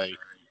 so,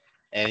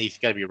 and he's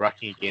going to be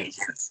rucking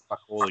against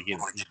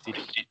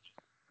City.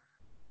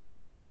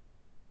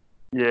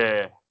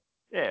 Yeah.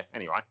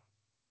 Anyway,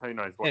 who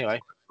knows what he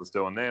was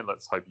doing there?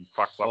 Let's hope he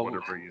fucks up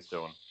whatever he is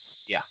doing.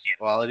 Yeah.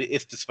 Well,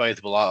 it's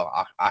disposable.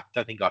 I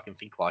don't think I can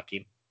think like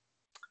him.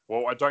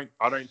 Well, I don't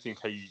think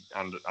he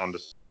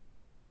understands.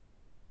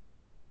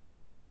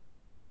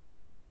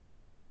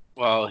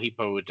 Well, he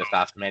probably would just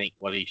ask Manic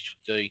what he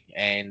should do,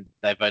 and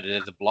they voted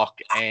as a block,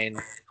 and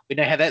we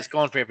know how that's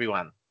gone for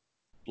everyone.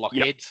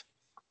 Blockheads.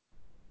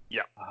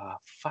 Yeah.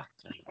 Fuck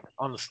me.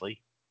 Honestly,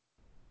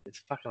 it's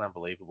fucking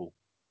unbelievable.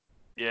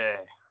 Yeah.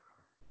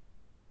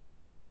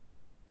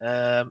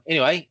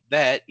 Anyway,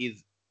 that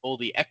is all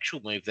the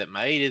actual moves that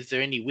made. Is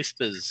there any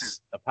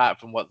whispers apart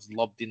from what's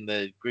lobbed in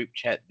the group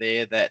chat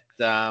there that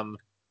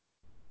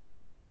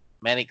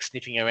Manic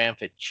sniffing around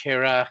for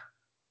Chera?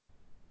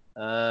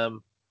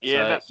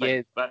 That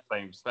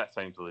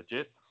seems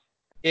legit.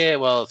 Yeah,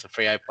 well, it's a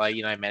Freo play.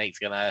 You know, Manic's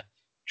gonna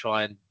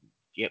try and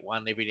get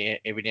one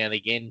every now and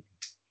again.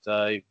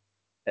 So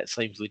that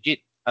seems legit.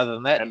 Other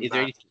than that, is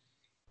there anything?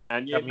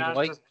 And yeah,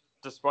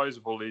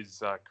 Disposable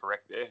is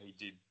correct there. He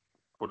did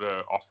put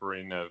an offer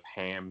in of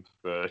ham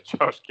for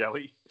Josh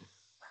Kelly.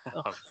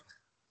 There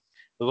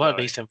might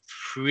be some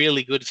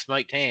really good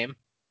smoked ham.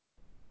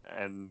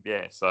 And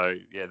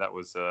that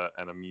was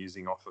an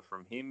amusing offer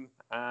from him.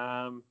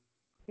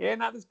 Yeah,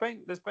 no, there's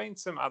been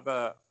some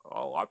other.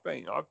 Oh, I've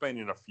been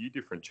in a few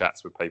different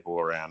chats with people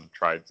around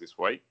trades this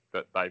week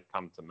that they've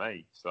come to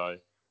me. So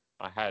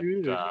I had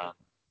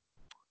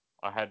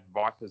I had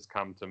Vipers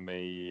come to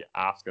me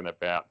asking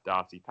about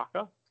Darcy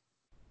Tucker.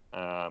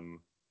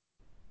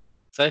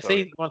 So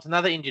see, he wants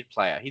another injured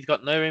player. He's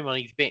got no room on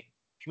his bench.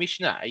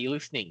 Commissioner, are you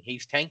listening?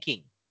 He's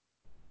tanking.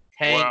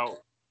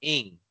 Well,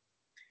 Tanking.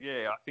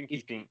 yeah, I think he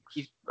thinks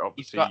He's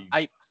obviously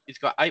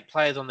got 8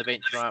 players on the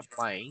bench who aren't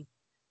playing,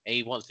 and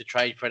he wants to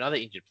trade for another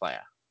injured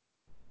player.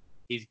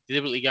 He's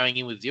deliberately going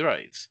in with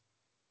zeros.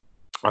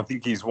 I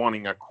think he's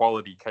wanting a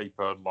quality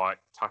keeper like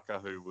Tucker,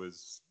 who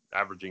was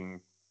averaging,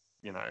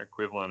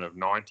 equivalent of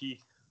 90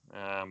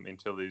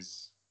 until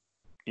his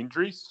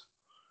injuries.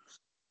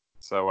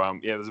 So,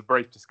 yeah, there's a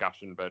brief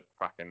discussion, but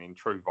fucking in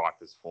true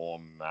Vipers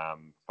form,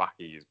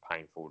 he is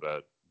painful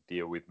to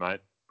deal with, mate.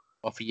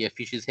 Offer you a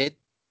Fisher's head?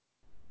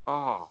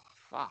 Oh,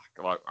 fuck.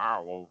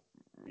 Well,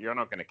 you're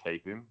not going to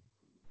keep him.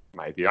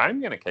 Maybe I am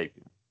going to keep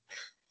him.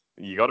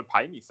 You got to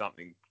pay me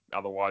something.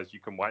 Otherwise, you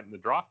can wait in the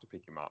draft to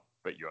pick him up.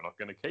 But you're not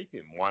going to keep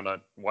him. Why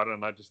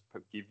don't I just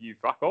give you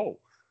fuck all?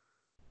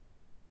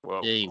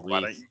 Well,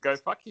 why don't you go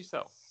fuck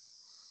yourself?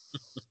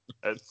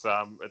 It's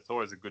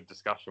always a good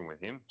discussion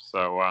with him.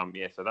 So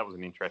yeah, so that was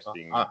an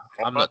interesting.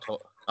 I'm not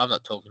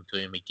talking to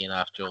him again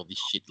after all this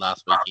shit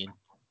last weekend.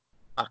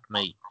 Fuck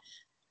me.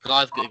 The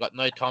guy's got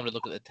no time to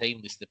look at the team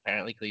list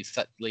apparently because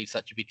he leads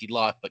such a busy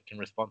life, but can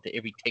respond to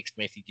every text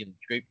message in the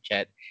group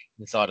chat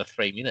inside of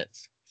 3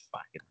 minutes.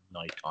 Fucking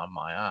no time,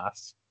 my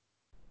ass.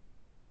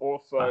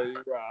 Also,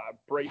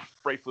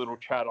 brief little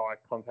chat. I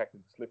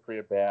contacted Slippery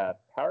about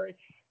Parrish.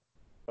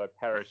 So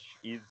Parrish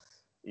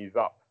is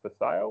up for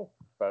sale,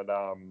 but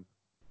I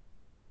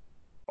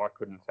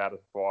couldn't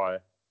satisfy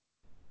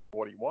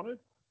what he wanted.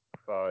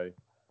 So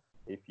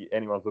if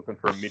anyone's looking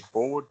for a mid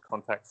forward,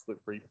 contact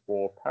Slippery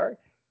for Parrish.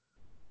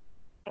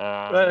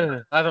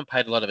 I haven't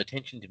paid a lot of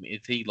attention to him.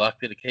 Is he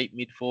likely to keep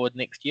mid forward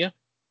next year?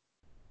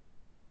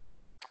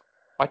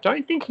 I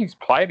don't think he's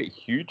played a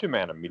huge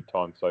amount of mid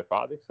time so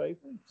far this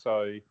season.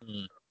 So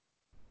I'm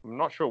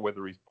not sure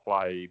whether he's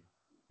played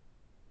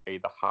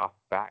either half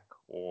back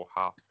or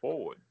half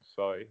forward.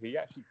 So he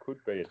actually could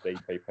be a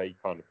DPP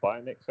kind of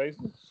player next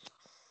season.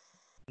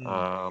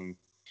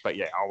 But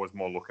yeah, I was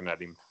more looking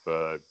at him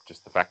for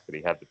just the fact that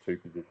he had the 2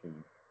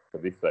 positions for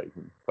this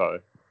season. So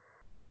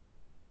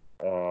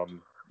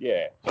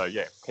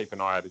yeah, keep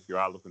an eye out if you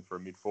are looking for a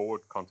mid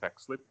forward.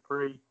 Contact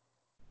Slippery.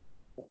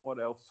 What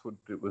else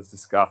was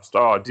discussed?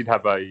 Oh, I did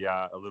have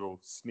a little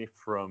sniff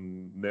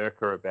from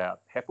Nurka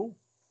about Heppel.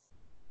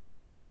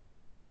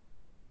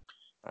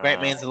 Great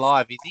man's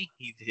alive, is he?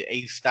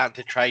 He's starting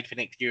to trade for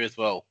next year as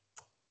well.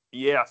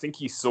 Yeah, I think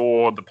he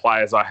saw the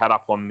players I had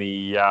up on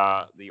the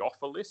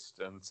offer list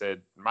and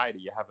said, "Mate, are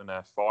you having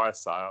a fire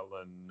sale?"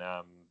 And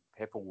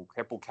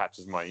Heppel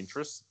catches my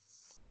interest.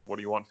 What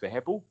do you want for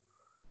Heppel?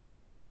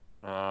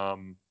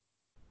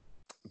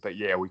 But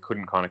yeah, we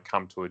couldn't kind of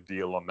come to a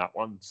deal on that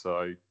one,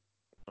 so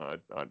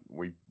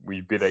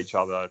we bid each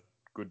other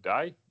good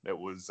day. It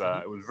was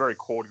a very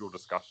cordial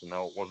discussion,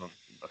 though it wasn't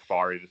a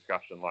fiery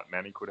discussion like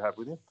Manny could have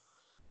with him.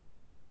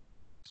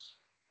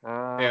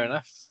 Fair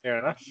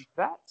enough.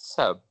 That's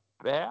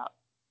about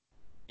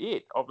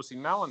it. Obviously,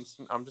 no one's.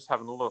 I'm just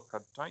having a look. I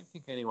don't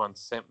think anyone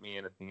sent me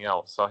anything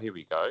else. So here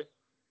we go.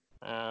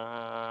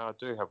 I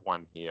do have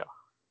one here.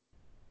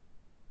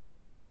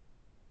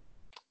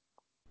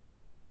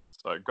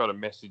 So got a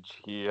message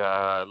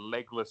here.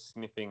 Legless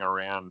sniffing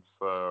around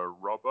for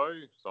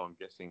Robbo. So I'm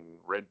guessing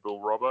Red Bull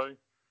Robbo,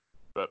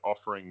 but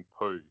offering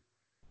poo.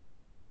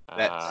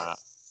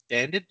 That's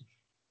standard.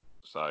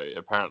 So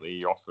apparently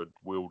he offered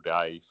Will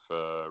Day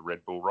for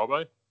Red Bull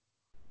Robbo.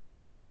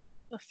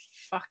 The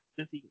fuck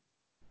does he?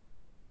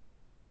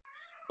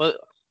 Well,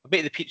 I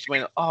bet the pitch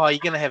went, "Oh, you're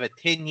going to have a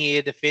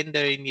 10-year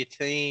defender in your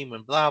team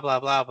and blah, blah,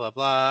 blah, blah,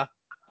 blah."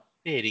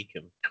 Fair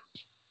income.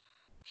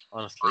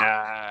 Honestly.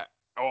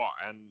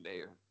 And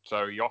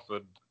so he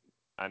offered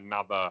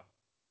another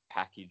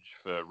package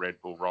for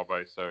Red Bull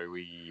Robbo. So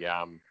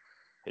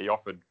he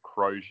offered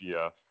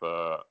Crozier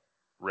for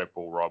Red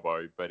Bull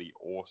Robbo, but he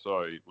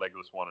also,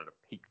 Legless wanted a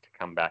pick to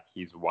come back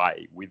his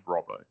way with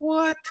Robbo.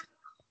 What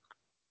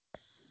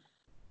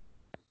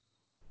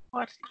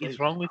is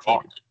wrong with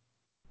him?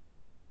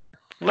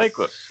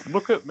 Legless,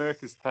 look at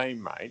Merker's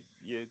team, mate.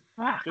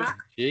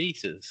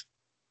 Jesus.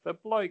 The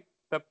bloke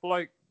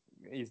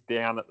is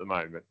down at the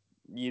moment.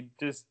 You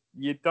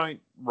don't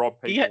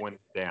rob people when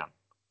it's down.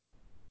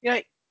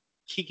 Yeah,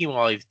 kick him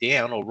while he's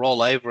down or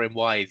roll over him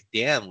while he's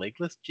down,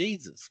 Legless.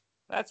 Jesus.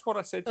 That's what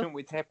I said to him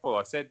with Heppel.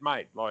 I said,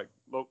 mate,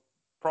 look,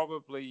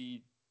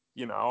 probably,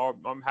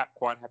 I'm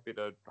quite happy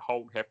to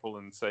hold Heppel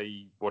and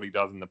see what he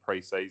does in the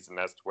pre-season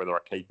as to whether I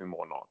keep him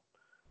or not.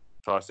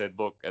 So I said,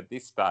 look, at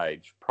this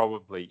stage,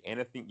 probably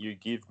anything you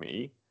give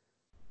me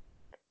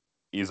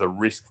is a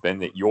risk then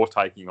that you're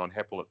taking on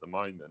Heppel at the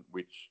moment,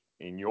 which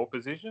in your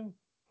position,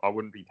 I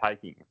wouldn't be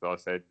taking. So I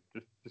said,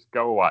 just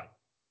go away.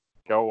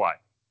 Go away.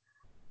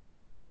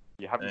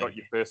 You haven't got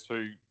your first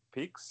 2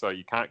 picks, so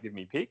you can't give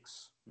me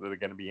picks that are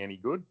going to be any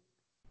good.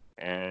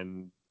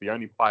 and the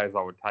only players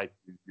I would take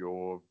is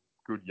your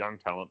good young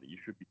talent that you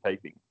should be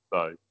keeping.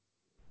 So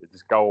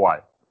just go away.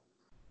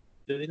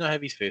 Did he not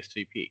have his first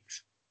 2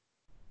 picks?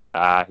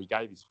 He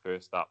gave his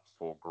first up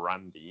for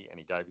Grundy, and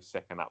he gave his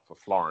second up for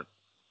Florent.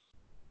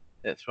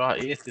 That's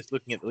right. Yes, just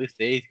looking at the list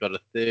there, he's got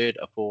a 3rd,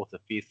 a 4th, a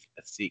 5th,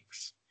 a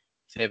 6th,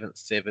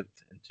 7th,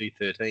 and 2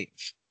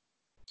 13ths.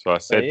 So I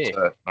said,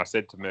 yeah. I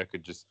said to Merker,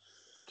 just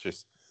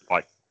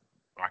like,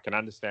 I can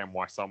understand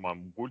why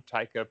someone would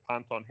take a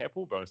punt on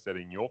Heppel, but I said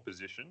in your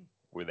position,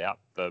 without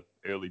the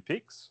early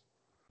picks,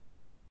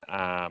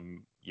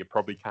 you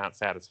probably can't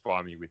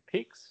satisfy me with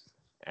picks.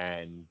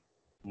 And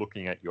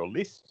looking at your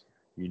list,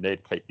 you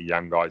need to keep the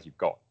young guys you've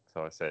got.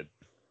 So I said,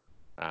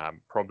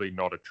 probably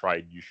not a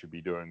trade you should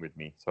be doing with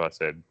me. So I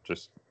said,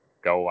 just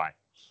go away.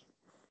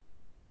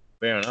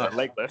 Fair enough.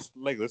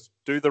 Legless,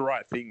 do the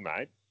right thing,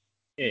 mate.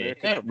 Yeah,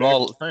 don't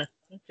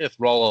just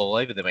roll all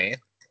over the man.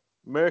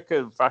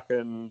 Merker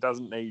fucking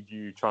doesn't need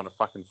you trying to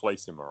fucking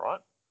fleece him, all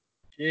right?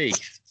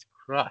 Jesus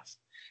Christ.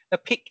 A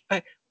pick.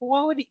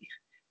 Why would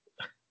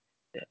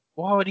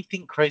he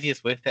think Crazy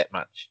is worth that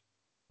much?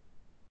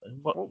 In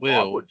what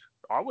world?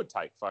 I would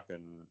take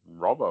fucking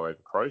Robbo over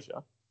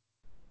Crozier.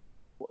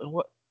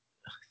 What?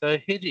 So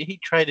he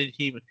traded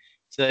him.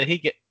 So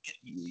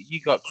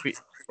you got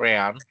Chris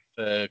Brown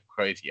for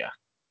Crozier.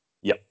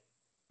 Yep.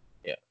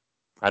 Yeah.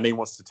 And he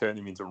wants to turn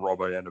him into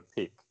Robbo and a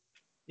pick.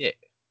 Yeah.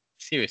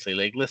 Seriously,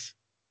 Legless.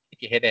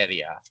 Get your head out of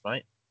your ass,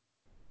 mate.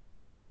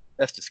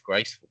 That's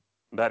disgraceful.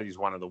 That is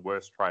one of the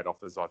worst trade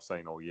offers I've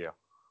seen all year.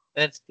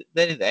 That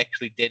is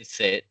actually dead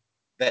set.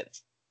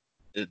 That's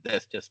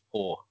just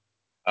poor.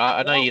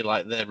 I know you're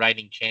like the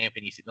reigning champ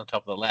and you're sitting on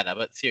top of the ladder,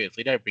 but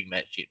seriously, don't bring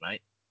that shit,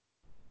 mate.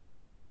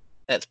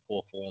 That's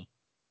poor form.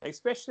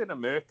 Especially to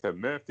Merker.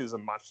 Merker's a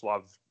much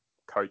loved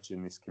coach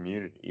in this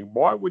community.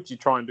 Why would you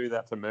try and do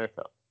that to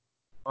Merker?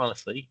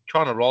 Honestly,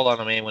 trying to roll on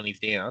a man when he's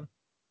down,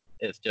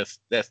 that's just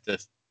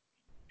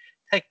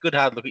take a good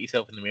hard look at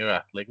yourself in the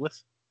mirror,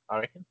 Legless, I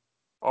reckon.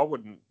 I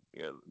wouldn't.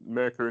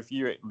 Merker, if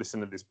you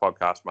listen to this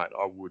podcast, mate,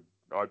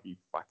 I'd be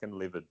fucking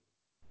livid.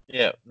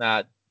 Yeah,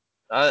 nah.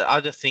 I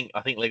think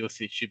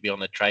Legless should be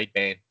on a trade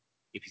ban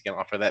if he's going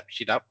to offer that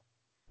shit up,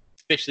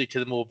 especially to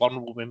the more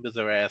vulnerable members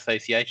of our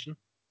association.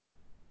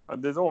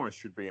 And there's almost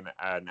should be an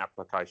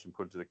application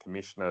put to the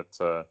commissioner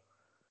to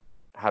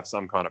have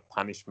some kind of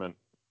punishment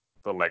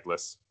for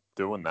Legless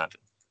doing that.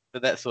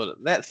 But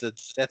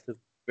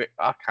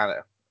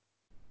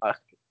I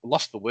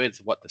lost for words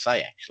of what to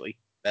say. Actually,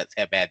 that's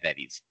how bad that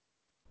is.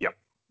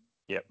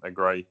 Yep,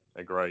 agree.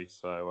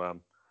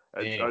 So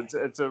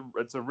it's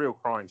a real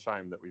crying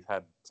shame that we've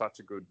had such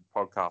a good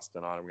podcast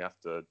tonight and we have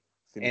to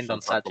finish end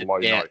on such a low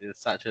note.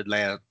 Such a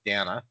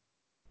downer.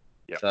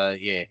 Yep. So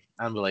yeah,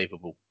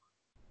 unbelievable.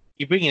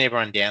 You're bringing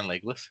everyone down,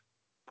 Legless.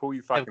 Pull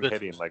your fucking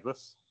head in,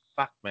 Legless.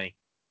 Fuck me,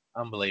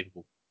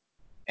 unbelievable.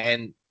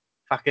 And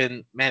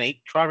fucking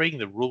Manic, try reading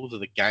the rules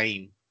of the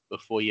game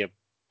before you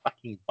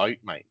fucking vote,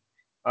 mate.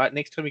 All right,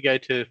 next time you go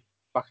to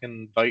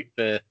fucking vote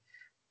for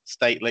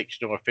state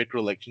election or a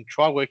federal election,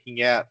 try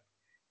working out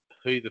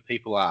who the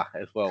people are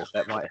as well.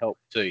 That might help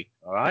too.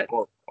 All right.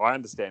 Well, I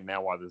understand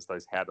now why there's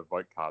those how to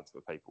vote cards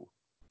for people.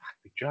 Fuck,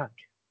 be drunk.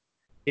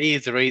 He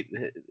is the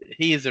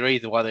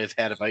reason why there's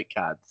how to vote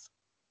cards.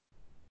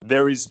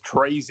 There is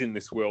trees in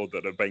this world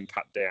that have been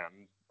cut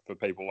down for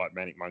people like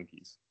Manic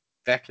Monkeys.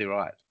 Exactly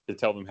right. To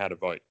tell them how to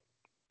vote.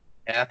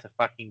 How to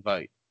fucking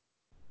vote.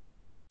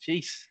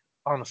 Jeez,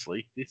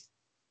 honestly, this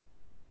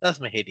does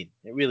my head in.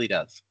 It really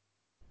does.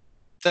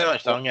 So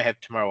much so I'm going to have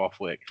tomorrow off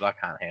work because I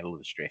can't handle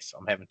the stress.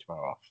 I'm having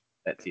tomorrow off.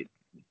 That's it.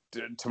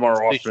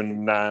 Tomorrow off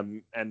and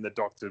the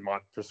doctor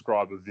might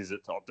prescribe a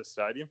visit to Optus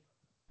Stadium?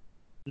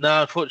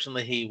 No,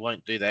 unfortunately he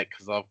won't do that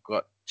because I've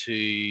got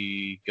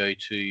we've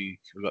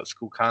got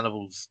school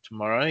carnivals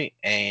tomorrow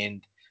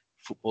and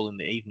football in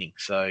the evening.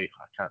 So I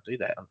can't do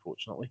that,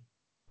 unfortunately.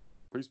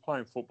 Who's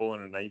playing football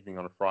in an evening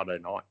on a Friday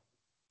night?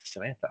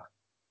 Samantha.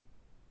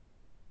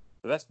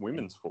 But that's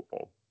women's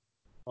football.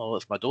 Well,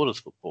 it's my daughter's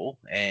football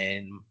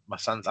and my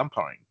son's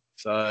umpiring.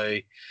 So,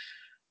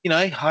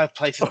 I have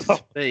places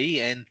to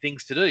be and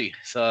things to do.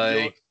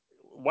 So,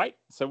 wait,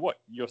 so what?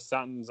 Your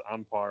son's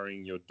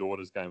umpiring your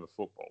daughter's game of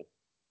football?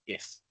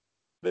 Yes.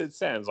 It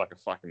sounds like a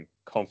fucking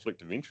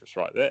conflict of interest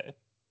right there.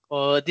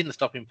 Well, it didn't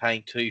stop him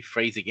paying 2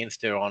 frees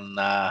against her on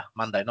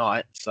Monday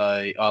night.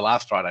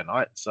 Last Friday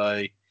night.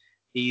 So,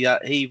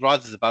 he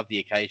rises above the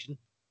occasion.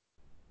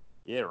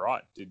 Yeah,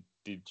 right.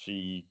 Did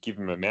she give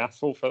him a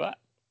mouthful for that?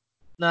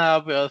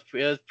 No, but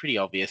it was pretty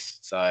obvious.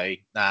 So,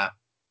 nah.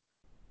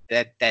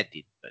 Dad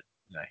did, but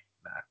no,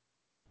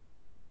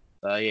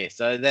 nah.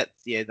 So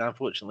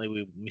unfortunately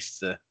we missed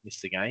the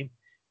game.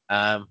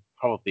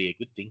 Probably a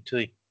good thing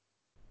too.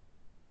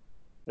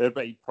 It'd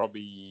be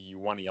probably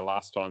one of your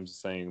last times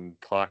seeing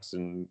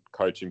Clarkson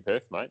coach in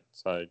Perth, mate.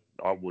 So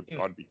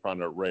I'd be trying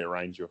to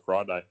rearrange your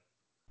Friday.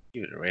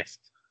 Give it a rest.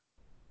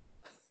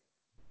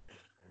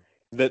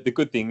 The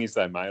good thing is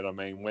though, mate, I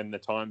mean, when the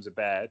times are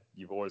bad,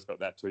 you've always got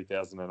that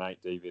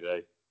 2008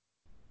 DVD.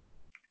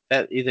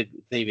 That is a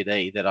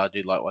DVD that I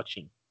do like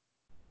watching.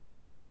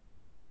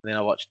 then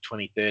I watched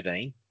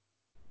 2013.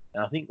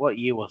 And I think, what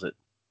year was it?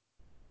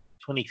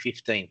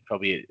 2015,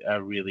 probably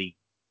a really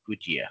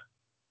good year.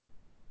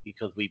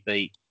 Because we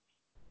beat,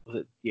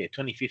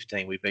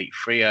 2015, we beat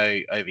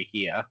Freo over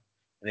here,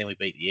 and then we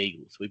beat the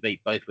Eagles. We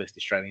beat both West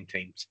Australian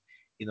teams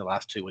in the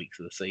last 2 weeks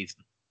of the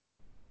season.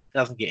 It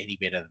doesn't get any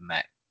better than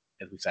that,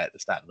 as we say at the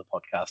start of the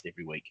podcast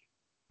every week.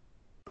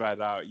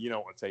 But you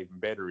know what's even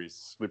better is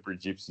Slippery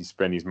Gypsy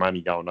spent his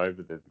money going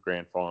over the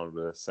grand final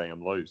to see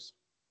him lose.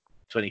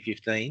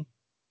 2015?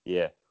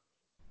 Yeah.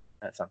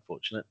 That's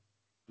unfortunate.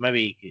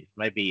 Maybe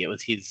it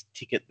was his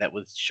ticket that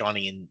was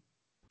shining in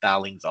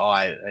Darling's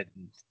eye and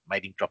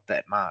made him drop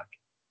that mark.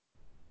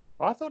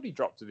 I thought he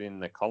dropped it in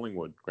the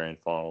Collingwood grand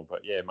final,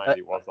 but yeah,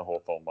 maybe it was the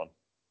Hawthorn one.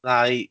 No,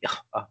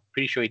 I'm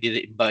pretty sure he did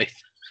it in both.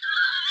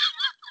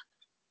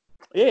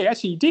 Yeah,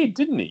 actually he did,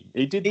 didn't he?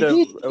 It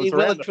was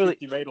around the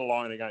 50-metre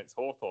line against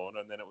Hawthorn,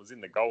 and then it was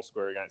in the goal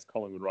square against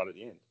Collingwood right at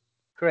the end.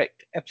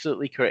 Correct.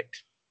 Absolutely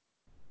correct.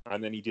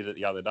 And then he did it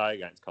the other day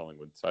against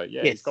Collingwood. So,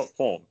 yeah, yes. He's got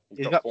form.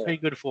 He's got pretty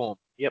good form.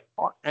 Yep.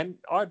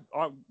 I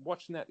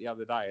watching that the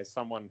other day as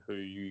someone who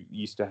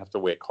used to have to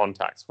wear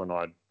contacts when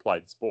I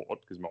played sport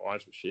because my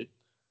eyes were shit.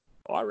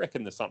 I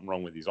reckon there's something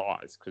wrong with his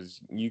eyes because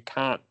you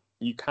can't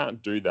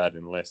do that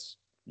unless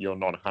you're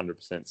not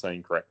 100%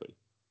 seeing correctly.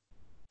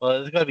 Well,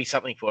 there's got to be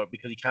something for it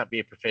because you can't be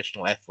a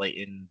professional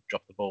athlete and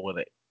drop the ball when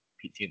it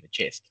hits you in the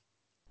chest.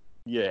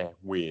 Yeah,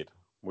 weird.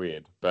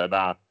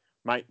 But,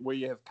 mate,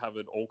 we have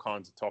covered all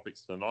kinds of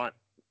topics tonight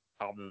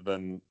other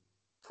than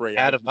free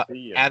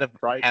agency out of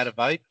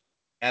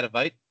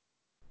vote.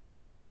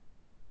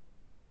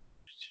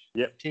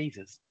 Yep.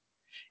 Jesus.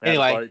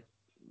 Anyway.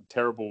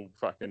 Terrible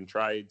fucking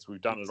trades.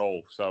 We've done it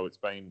all. So it's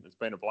been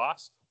a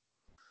blast.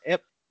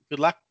 Yep. Good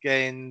luck.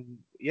 And,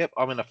 yep,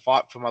 I'm in a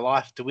fight for my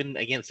life to win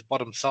against the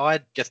bottom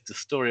side. Just the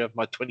story of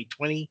my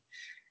 2020.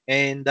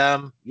 And,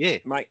 yeah.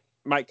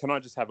 Mate, can I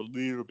just have a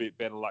little bit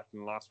better luck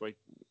than last week?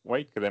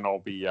 Because then I'll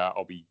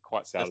be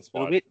quite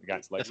satisfied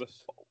against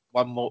Legless.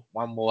 One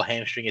more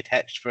hamstring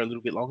attached for a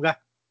little bit longer.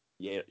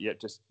 Yeah,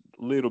 just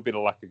a little bit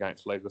of luck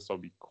against Legless. I'll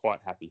be quite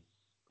happy.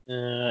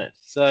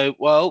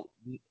 Well,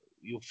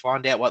 you'll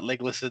find out what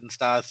Legless and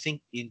Stars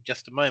think in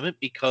just a moment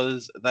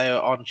because they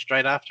are on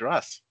straight after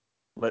us.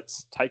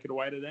 Let's take it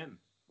away to them.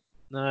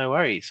 No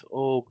worries.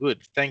 All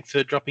good. Thanks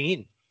for dropping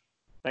in.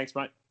 Thanks,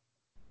 mate.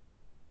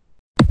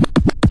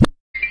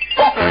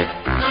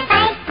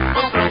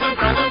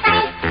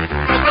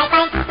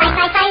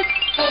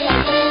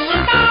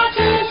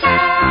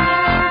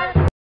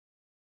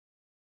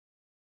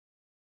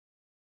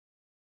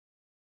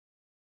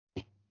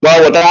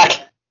 Well, we're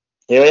back.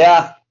 Here we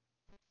are.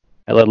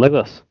 Hello,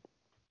 Legless.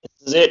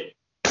 This is it.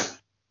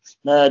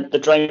 The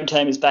dream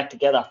team is back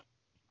together.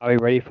 Are we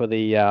ready for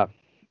the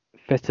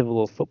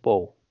Festival of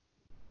Football?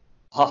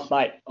 Oh,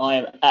 mate, I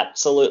am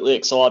absolutely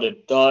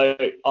excited. Though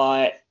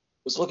I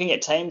was looking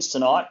at teams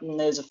tonight, and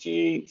there's a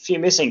few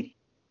missing.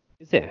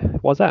 Is there?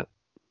 Why's that?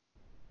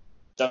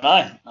 Don't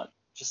know.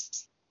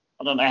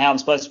 I don't know how I'm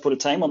supposed to put a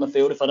team on the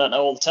field if I don't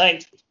know all the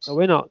teams. So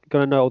we're not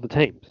going to know all the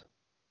teams.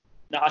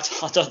 No, I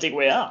don't think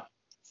we are.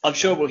 I'm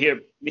sure we'll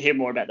hear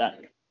more about that.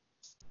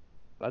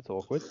 That's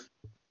awkward.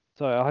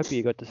 So I hope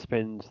you got to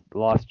spend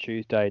last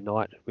Tuesday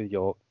night with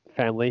your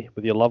family,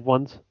 with your loved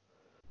ones.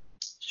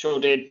 Sure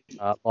did.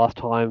 Last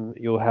time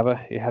you have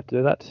to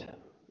do that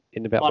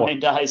in about 19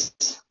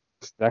 days.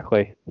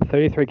 Exactly.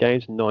 33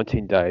 games in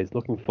 19 days.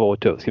 Looking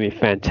forward to it. It's going to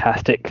be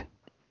fantastic.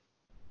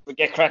 We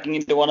get cracking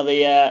into one of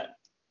the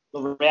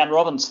round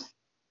robins.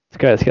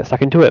 Let's get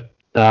stuck into it.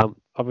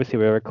 Obviously,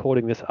 we're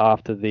recording this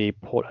after the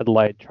Port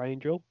Adelaide training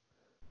drill.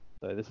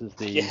 So this is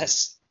the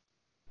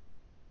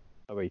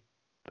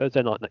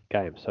Thursday night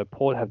game. So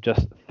Port have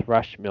just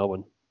thrashed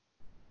Melbourne.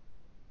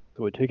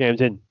 So we're 2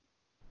 games in.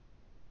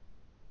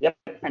 Yep,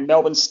 and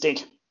Melbourne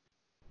stink.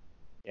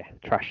 Yeah,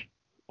 trash.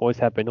 Always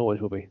have been,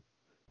 always will be.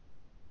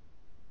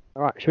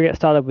 All right, should we get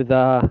started with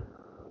the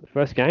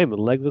first game,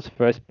 Legless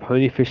versus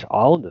Ponyfish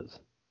Islanders?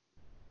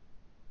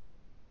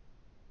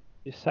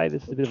 You say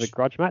this is a bit of a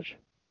grudge match?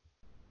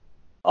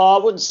 I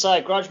wouldn't say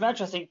a grudge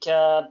match. I think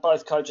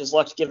both coaches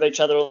like to give each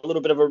other a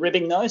little bit of a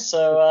ribbing, though.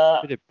 So a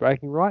bit of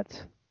breaking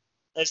rights.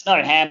 There's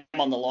no ham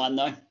on the line,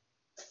 though.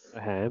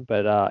 No ham,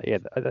 but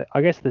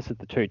I guess this is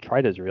the 2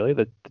 traders, really.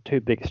 The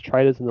 2 biggest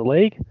traders in the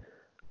league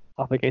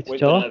up against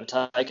each other. We've been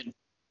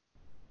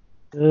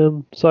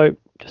overtaken. So,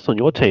 just on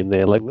your team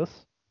there,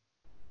 Legless,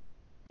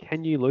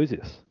 can you lose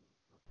this?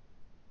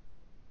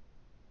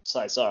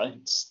 So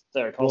it's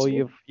very possible.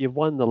 Well, you've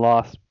won the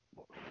last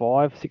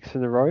 5, 6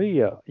 in a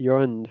row.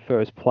 You're in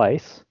first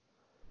place.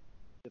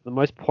 The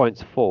most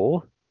points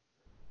for.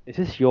 Is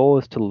this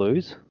yours to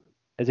lose,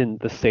 as in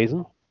the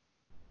season?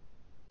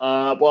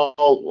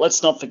 Well,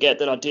 let's not forget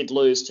that I did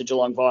lose to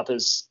Geelong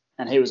Vipers,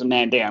 and he was a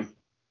man down.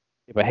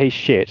 Yeah, but he's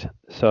shit.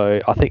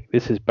 So I think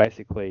this is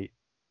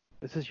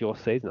your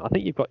season. I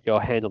think you've got your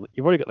hand on.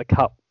 You've already got the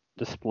cup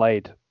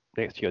displayed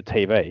next to your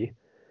TV.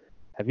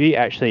 Have you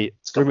actually?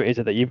 Rumor is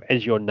it that you've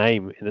edged your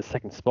name in the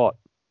second spot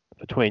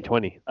for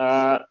 2020?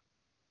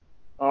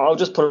 I'll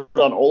just put it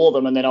on all of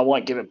them, and then I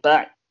won't give it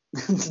back.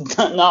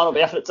 No one will be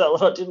able to tell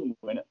that I didn't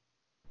win it.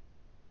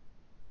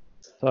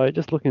 So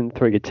just looking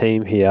through your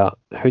team here,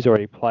 who's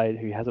already played,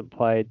 who hasn't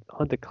played.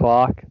 Hunter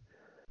Clark,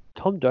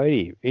 Tom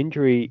Doty,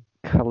 injury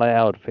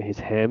cloud for his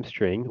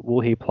hamstring.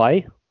 Will he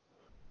play?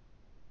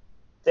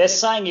 They're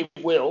saying he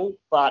will,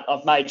 but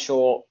I've made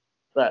sure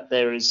that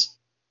there is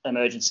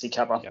emergency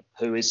cover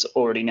who is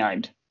already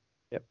named.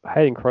 Yep.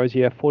 Hayden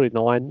Crozier,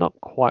 49, not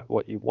quite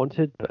what you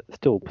wanted, but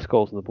still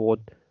scores on the board.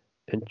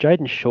 And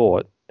Jaden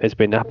Short has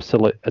been an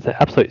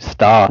absolute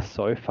star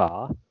so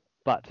far,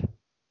 but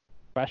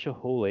Basher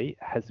Hooley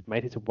has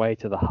made his way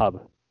to the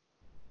hub.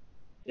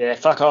 Yeah,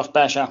 fuck off,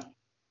 Basher.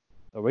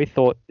 So we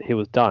thought he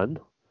was done.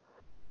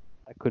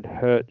 That could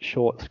hurt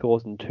Short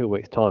scores in 2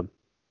 weeks' time.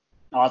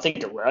 I think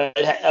it will.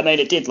 I mean,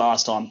 it did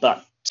last time,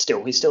 but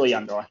still, he's still a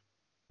young guy.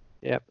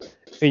 Yep.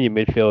 In your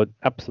midfield,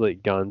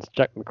 absolute guns.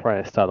 Jack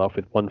McRae start off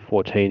with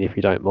 114 if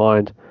you don't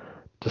mind.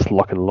 Just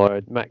lock and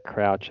load. Matt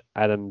Crouch,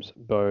 Adams,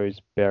 Bowes,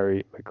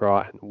 Berry,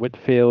 McGrath, and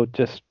Whitfield.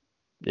 Just,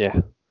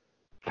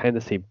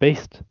 fantasy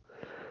beast.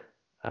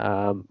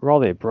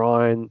 Riley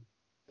O'Brien,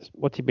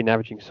 what's he been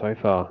averaging so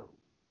far?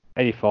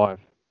 85.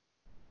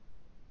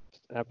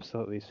 Just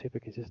absolutely super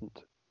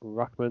consistent.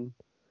 Ruckman.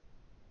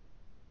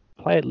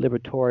 Played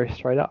Liberatore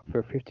straight up for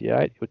a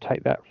 58. You'll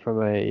take that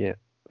from a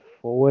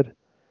forward.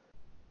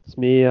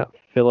 Smear,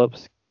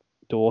 Phillips,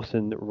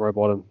 Dawson,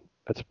 Rowbottom.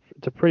 It's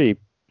a pretty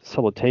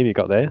solid team you've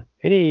got there.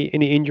 Any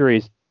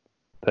injuries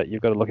that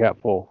you've got to look out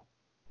for?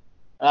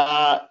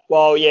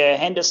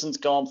 Henderson's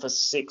gone for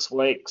 6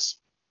 weeks.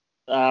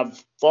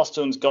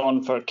 Boston's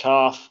gone for a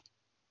calf.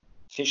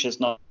 Fisher's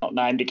not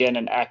named again,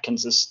 and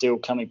Atkins is still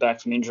coming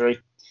back from injury.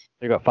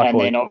 You've got fuck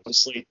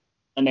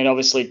and then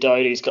obviously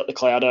Doty's got the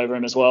cloud over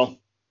him as well.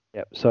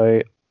 Yep.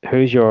 So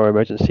who's your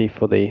emergency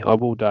for the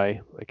Will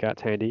Day? Okay,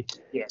 it's handy.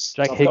 Yes.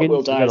 Jake Higgins,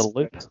 you got a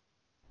loop?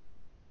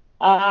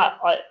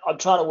 I'm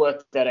trying to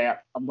work that out.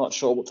 I'm not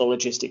sure what the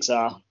logistics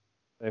are.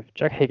 So if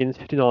Jack Higgins,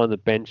 59 on the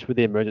bench with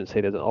the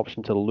emergency, there's an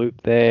option to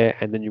loop there,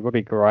 and then your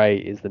Robbie Gray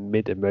is the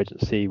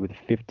mid-emergency with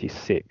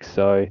 56.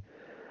 So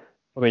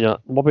probably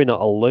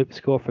not a loop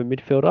score for a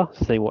midfielder,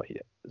 seeing what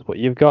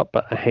you've got,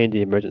 but a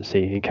handy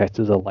emergency in case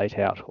there's a late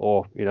out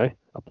or,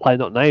 a player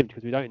not named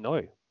because we don't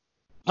know.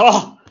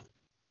 Oh,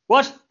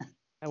 what?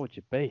 How would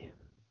you be?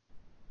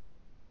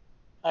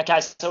 Okay,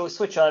 so we'll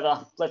switch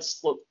over.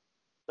 Let's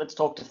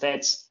talk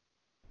defence.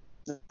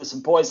 There's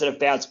some boys that have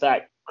bounced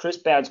back. Chris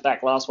bounced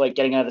back last week,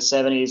 getting over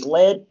 70s.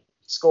 Laird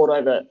scored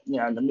over,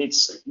 in the mid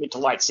to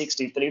late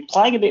 60s, but he was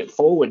playing a bit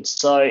forward.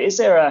 So is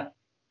there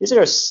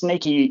a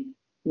sneaky,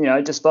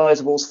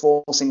 disposables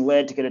forcing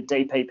Laird to get a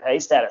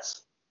DPP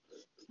status?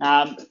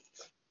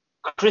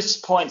 Chris'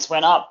 points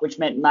went up, which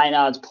meant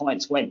Maynard's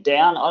points went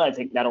down. I don't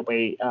think that'll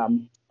be. I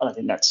don't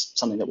think that's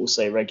something that we'll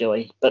see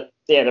regularly. But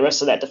yeah, the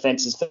rest of that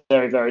defence is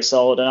very, very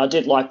solid. And I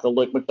did like the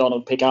Luke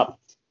McDonald pickup.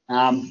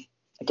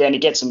 Again, he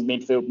gets some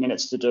midfield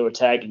minutes to do a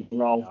tagging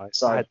role.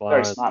 So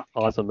very smart.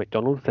 Eyes on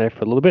McDonald there for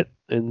a little bit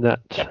in that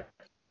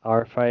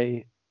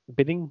RFA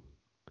bidding.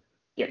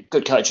 Yeah,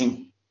 good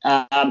coaching.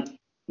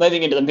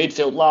 Moving into the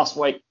midfield last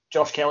week,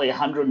 Josh Kelly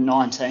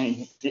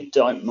 119, if you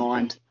don't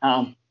mind.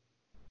 And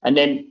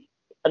then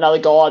another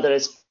guy that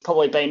has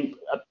probably been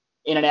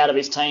in and out of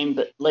his team,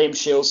 but Liam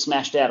Shields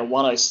smashed out a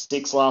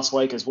 106 last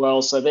week as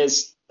well. So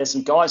there's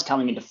some guys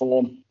coming into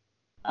form.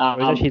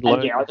 Actually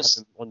learned to have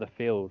them on the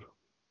field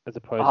as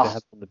opposed to have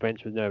them on the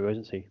bench with no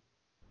emergency.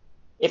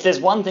 If there's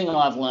one thing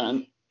I've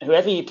learned,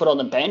 whoever you put on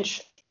the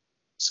bench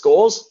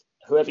scores,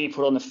 whoever you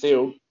put on the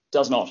field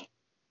does not.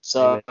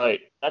 So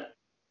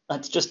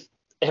that's just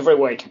every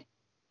week.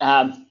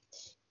 But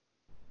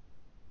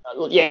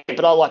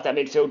I like that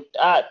midfield.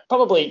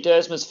 Probably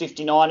Dersma's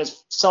 59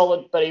 is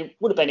solid, but he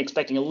would have been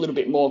expecting a little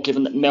bit more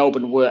given that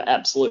Melbourne were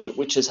absolute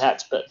witches'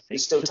 hats, but you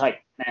still take,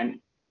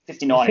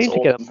 59 is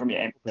awesome from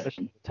your end.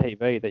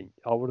 TV that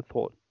I would have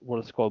thought would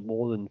have scored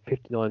more than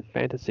 59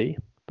 fantasy,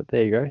 but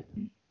there you go.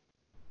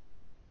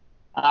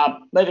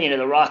 Moving into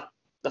the ruck,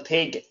 the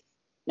pig.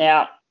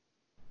 Now,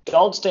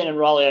 Goldstein and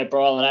Riley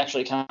O'Brien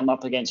actually come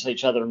up against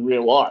each other in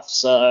real life,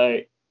 so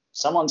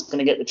someone's going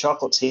to get the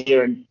chocolates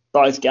here in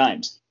both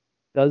games.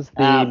 Does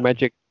the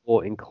Magic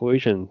or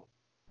inclusion,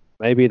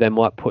 maybe they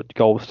might put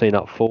Goldstein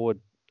up forward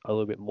a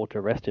little bit more to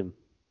arrest him?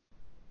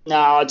 No,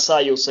 I'd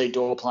say you'll see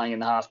Dorr playing in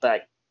the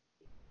halfback.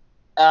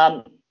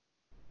 But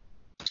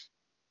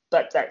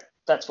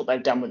that's what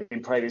they've done with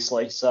him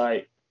previously,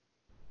 so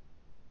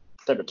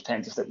but it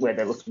depends where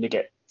they're looking to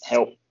get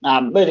help.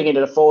 Moving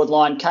into the forward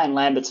line, Kane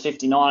Lambert's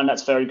 59,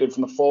 that's very good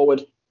from a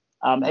forward.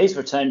 He's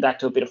returned back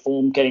to a bit of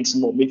form, getting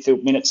some more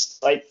midfield minutes.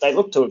 They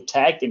look to have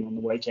tagged him on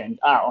the weekend,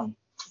 on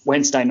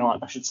Wednesday night,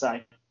 I should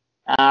say.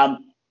 The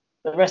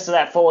rest of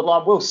that forward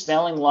line, Will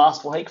Snelling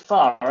last week,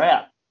 far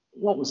out.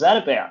 What was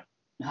that about?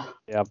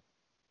 Yeah,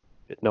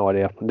 no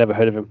idea. I've never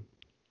heard of him.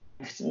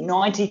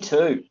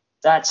 92.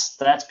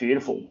 That's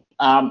beautiful.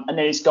 And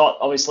then he's got,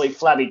 obviously,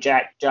 Flabby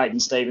Jack,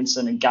 Jaden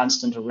Stevenson and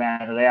Gunston to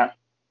round it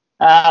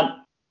out.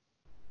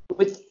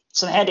 With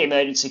some handy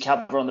emergency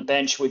cover on the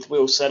bench with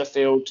Will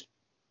Setterfield.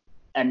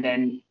 And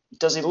then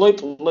does he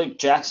loop Luke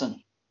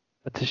Jackson?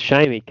 It's a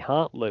shame he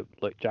can't loop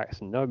Luke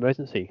Jackson. No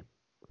emergency.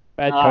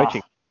 Bad Ah.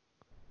 coaching.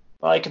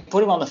 Well, you could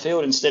put him on the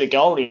field instead of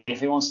Goldie if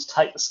he wants to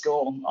take the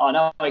score. Oh,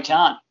 no, he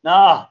can't.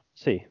 No.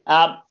 See,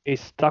 Um,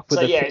 he's stuck with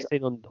So, the yeah.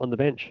 16 on the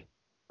bench.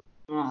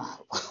 oh,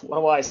 what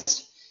a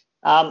waste.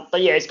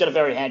 But yeah, he's got a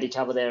very handy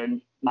cover there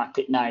in Mark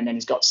Pitney, and then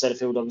he's got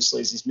Setterfield,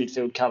 obviously, as his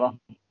midfield cover.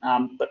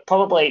 But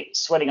probably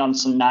sweating on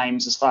some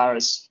names as far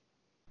as,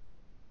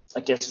 I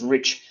guess,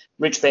 Rich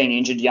being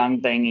injured, Young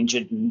being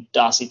injured, and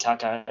Darcy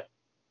Tucker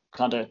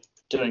kind of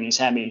doing his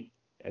hammy.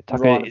 Yeah,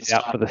 Tucker Right at is the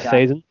out start for the of the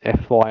season,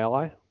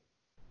 FYI.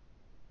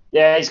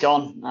 Yeah, he's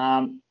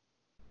gone,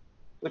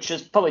 which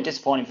is probably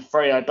disappointing for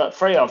Freo. But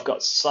Freo have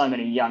got so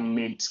many young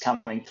mids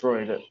coming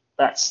through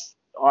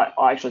I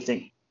actually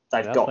think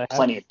they've What else got they have?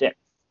 plenty of depth.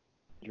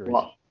 Injuries.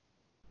 What?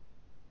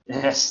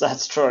 Yes,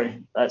 that's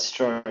true. That's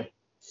true.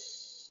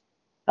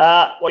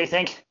 What do you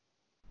think?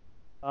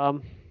 I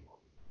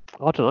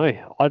don't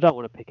know. I don't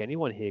want to pick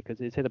anyone here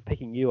because it's either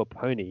picking you or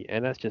Pony,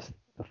 and that's just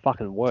the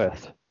fucking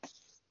worst.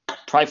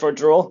 Pray for a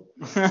draw.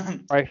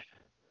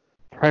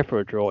 Pray for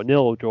a draw. Nil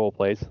or draw,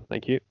 please.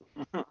 Thank you.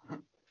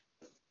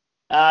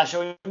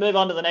 Shall we move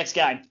on to the next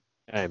game?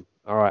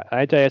 All right.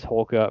 AJS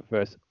Hawker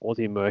versus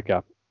Aussie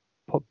Merker.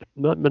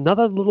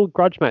 Another little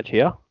grudge match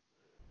here.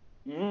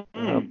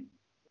 Mm.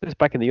 Who's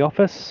back in the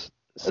office?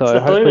 So It's the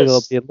hopefully Boomers.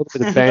 there'll be a little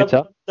bit of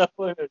banter. The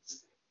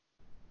Boomers.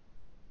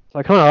 So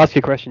I kind of ask you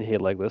a question here,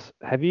 Legless.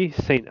 Have you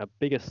seen a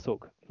bigger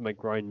sook from a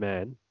grown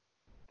man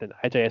than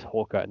AJS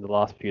Hawker in the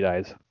last few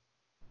days?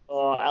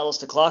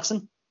 Alistair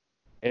Clarkson.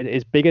 It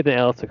is bigger than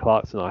Alistair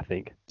Clarkson, I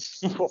think.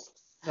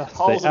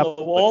 Holes in the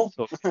wall.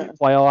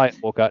 FYI,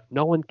 Hawker,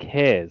 no one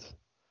cares.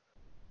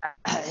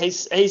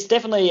 He's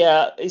definitely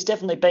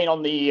been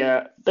on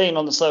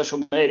the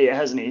social media,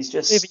 hasn't he? He's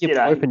just Even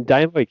your open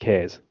Damo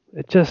cares.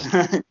 It just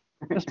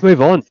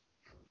move on.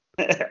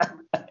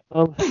 I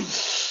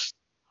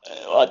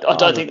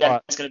don't think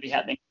that's going to be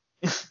happening.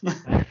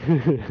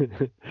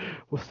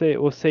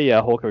 We'll see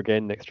Hawker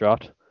again next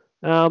draft.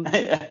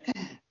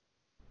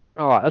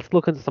 All right, let's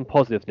look into some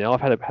positives now.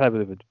 I've had a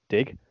bit of a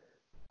dig.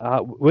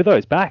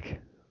 Withow's back.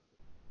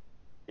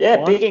 Yeah,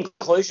 What? big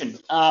inclusion.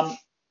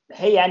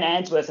 He and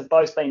Answorth have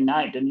both been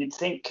named, and you'd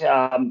think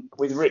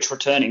with Rich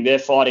returning, they're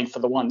fighting for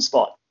the one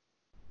spot.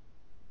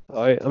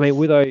 So, I mean,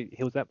 Withow,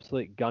 he was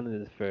absolute gun in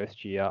his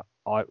first year.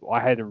 I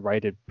had him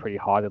rated pretty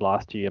highly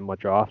last year in my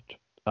draft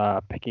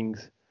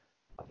pickings.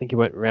 I think he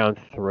went round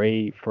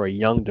 3 for a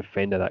young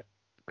defender that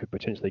could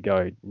potentially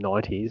go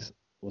 90s.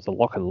 It was a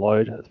lock and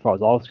load as far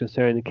as I was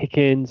concerned. The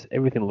kick-ins,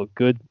 everything looked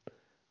good.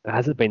 It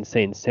hasn't been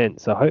seen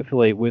since. So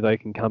hopefully Withow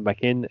can come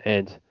back in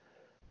and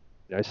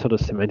sort of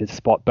cement his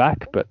spot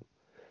back. But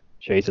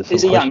Jesus,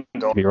 He's some a young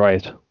questions guy. to be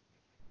raised.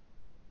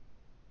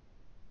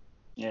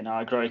 Yeah, no,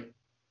 I agree.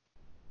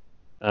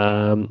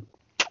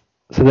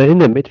 So then in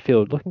the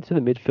midfield, looking to the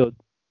midfield,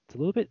 it's a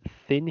little bit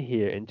thin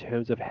here in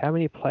terms of how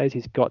many players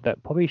he's got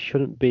that probably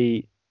shouldn't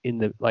be in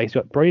the. Like he's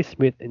got Brody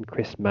Smith and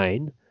Chris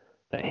Main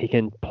that he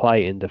can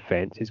play in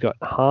defence. He's got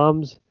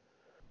Harms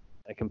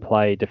that can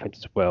play defence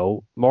as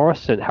well.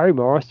 Harry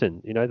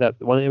Morrison, that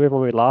one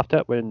everyone we laughed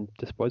at when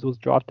Disposals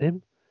drafted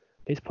him.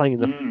 He's playing in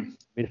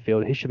the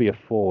midfield. He should be a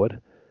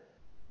forward.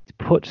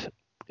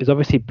 He's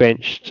obviously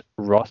benched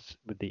Ross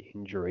with the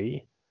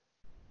injury.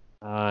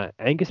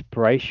 Angus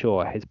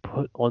Brayshaw has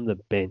put on the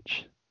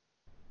bench.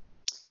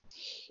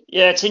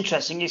 Yeah, it's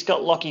interesting. He's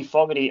got Lockie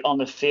Fogarty on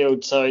the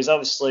field, so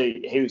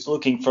he was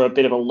looking for a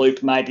bit of a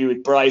loop maybe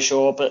with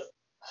Brayshaw, but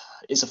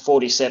is a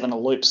 47 a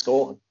loop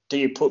score? Do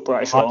you put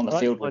Brayshaw on the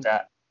field with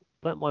that?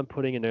 Don't mind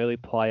putting an early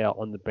player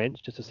on the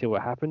bench just to see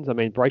what happens. I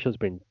mean, Brayshaw's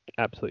been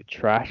absolute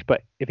trash,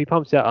 but if he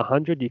pumps out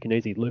 100, you can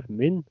easily loop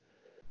him in.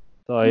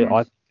 So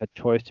I think a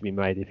choice to be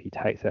made if he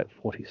takes that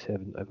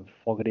 47 over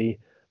Fogarty.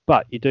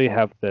 But you do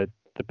have the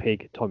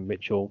pig, Tom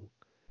Mitchell,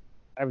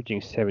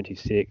 averaging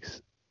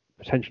 76,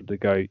 potential to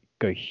go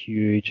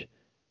huge.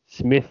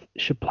 Smith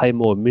should play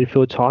more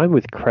midfield time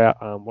with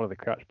one of the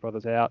Crouch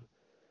brothers out.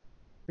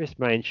 Chris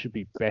Main should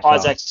be better.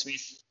 Isaac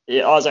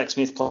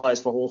Smith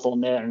plays for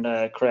Hawthorn there,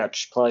 and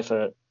Crouch play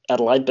for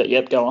Adelaide. But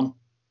yep, go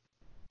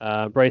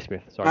on. Bray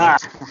Smith, sorry.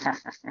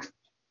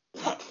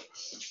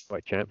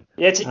 Wait, champ.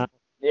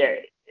 Yeah,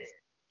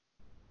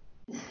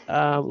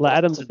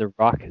 Adams in the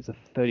ruck is a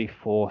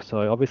 34,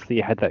 so obviously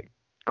you had that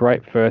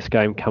great first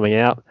game coming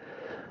out,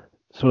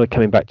 sort of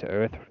coming back to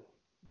earth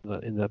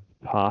in the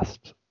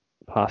past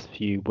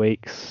few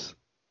weeks.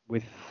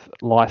 With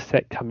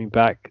Lysette coming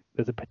back,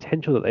 there's a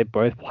potential that they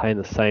both play in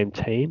the same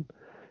team,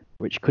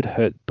 which could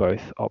hurt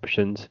both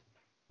options.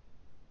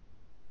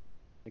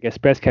 I guess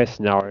best case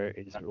scenario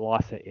is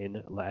Lysette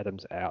in,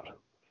 Adams out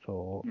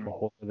for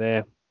Hawker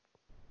there.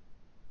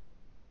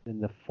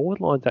 And the forward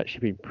line's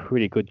actually been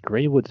pretty good.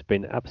 Greenwood's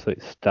been an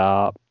absolute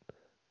star.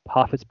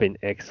 Parfitt's been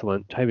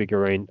excellent. Toby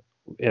Green,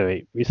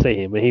 we see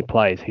him when he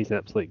plays, he's an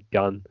absolute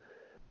gun.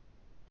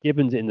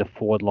 Gibbons in the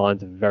forward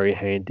lines are very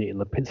handy, and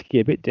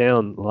Lipinski a bit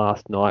down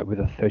last night with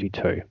a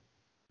 32.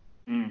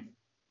 Yeah,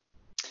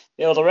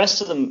 well, the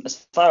rest of them,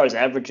 as far as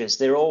averages,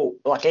 they're all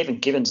like even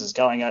Gibbons is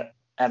going at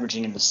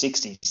averaging in the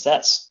 60s.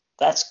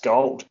 That's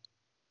gold.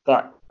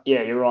 But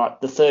yeah, you're right.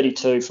 The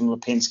 32 from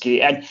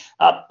Lipinski. And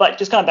but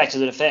just going back to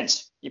the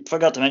defence, you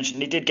forgot to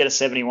mention he did get a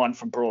 71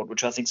 from Broad,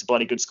 which I think is a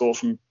bloody good score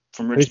from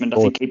Richmond. I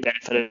think he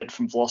benefited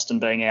from Vlosten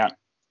being out.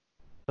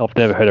 I've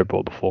never heard of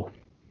Broad before.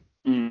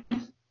 Mm.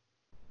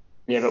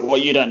 Yeah, but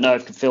what you don't know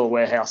could fill a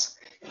warehouse.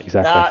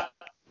 Exactly.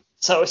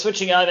 So we're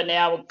switching over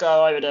now. We'll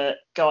go over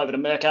to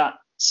Merker.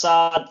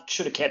 Sard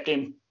should have kept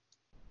him.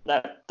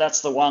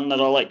 That's the one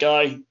that I'll let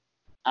go.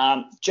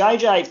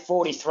 JJ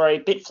 43,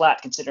 bit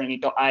flat considering he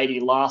got 80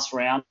 last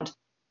round.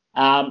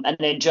 And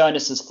then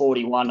Jonas is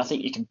 41. I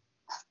think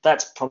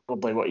that's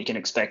probably what you can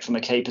expect from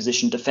a key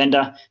position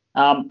defender.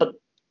 But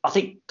I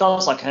think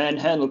guys like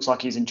Hearn looks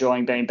like he's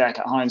enjoying being back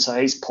at home, so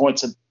his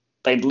points have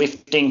been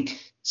lifting.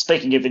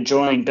 Speaking of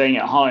enjoying being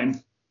at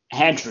home,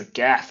 Andrew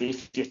Gaff,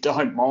 if you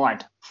don't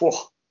mind. Whew.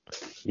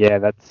 Yeah,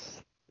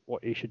 that's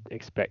what you should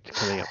expect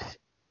coming up.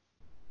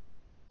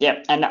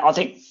 Yeah, and I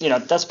think,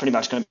 that's pretty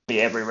much going to be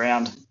every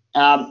round.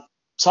 Tom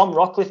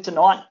Rockcliffe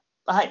tonight,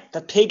 hey, the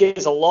pig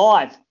is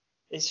alive.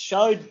 It's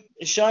shown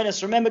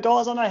us. Remember,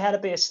 guys, I know how to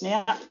be a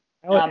snout.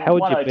 How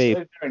would you be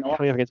very nice.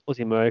 coming up against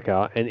Aussie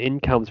Merker and in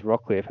comes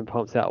Rockcliffe and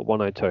pumps out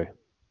 102?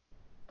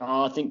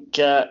 I think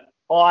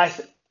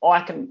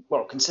I can,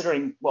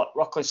 considering what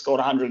Rockcliffe scored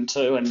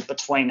 102 and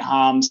between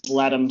Harms,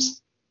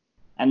 Laddams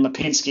and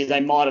Lipinski,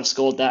 they might have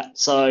scored that.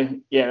 So,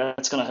 yeah,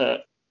 that's going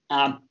to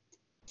hurt.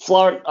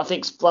 Florent, I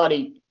think,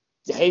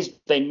 he's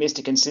been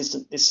Mr.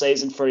 Consistent this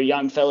season for a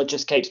young fella,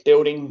 just keeps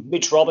building.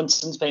 Mitch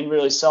Robinson's been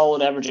really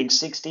solid, averaging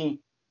 60.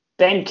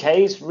 Ben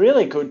Keys,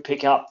 really good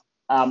pickup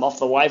off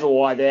the waiver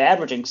wire there,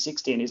 averaging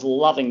 60, and he's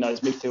loving those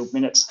midfield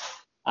minutes.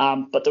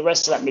 But the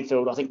rest of that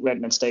midfield, I think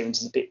Redmond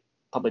Stevens has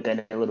probably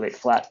been a little bit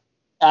flat.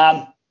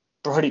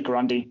 Brodie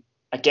Grundy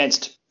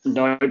against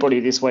nobody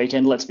this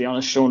weekend, let's be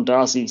honest. Sean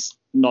Darcy's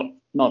not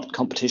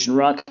competition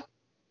ruck.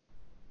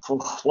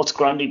 What's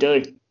Grundy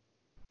do?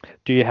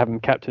 Do you have him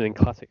captain in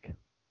Classic?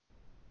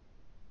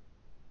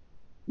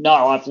 No,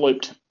 I've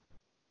looped.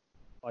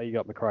 Oh, you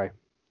got McRae.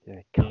 Yeah.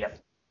 Yep.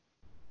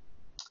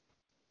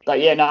 But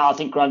yeah, no, I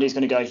think Grundy's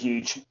going to go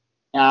huge.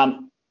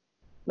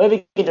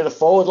 Moving into the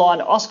forward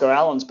line, Oscar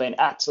Allen's been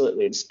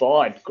absolutely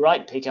inspired.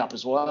 Great pickup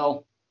as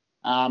well.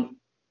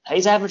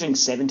 He's averaging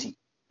 70.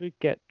 Could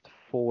get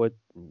forward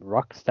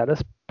ruck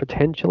status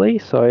potentially,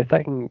 so if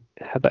they can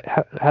have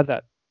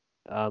that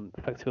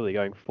flexibility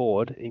going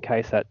forward in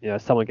case that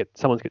someone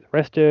gets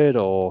arrested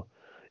or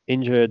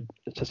injured,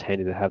 it's just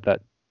handy to have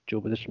that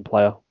dual position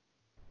player.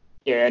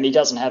 Yeah, and he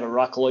doesn't have a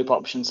ruck loop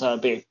option, so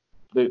it'd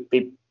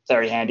be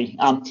very handy.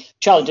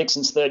 Charlie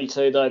Dixon's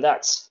 32 though,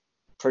 that's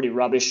pretty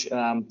rubbish.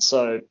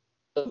 So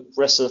the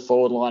rest of the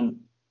forward line,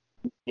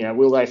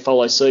 will they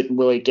follow suit and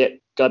will he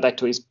go back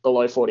to his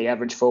below 40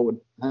 average forward?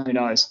 Who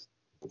knows?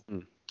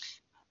 Mm.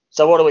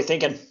 So what are we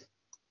thinking?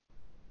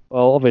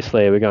 Well,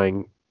 obviously we're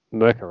going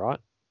Merker, right?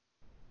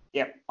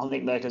 Yep, I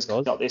think Merker's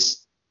got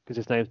this. Because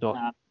his name's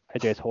not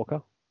AJS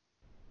Hawker?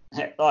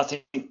 I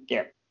think,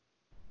 yeah.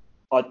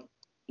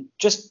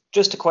 Just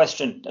a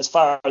question, as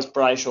far as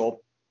Brayshaw,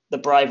 the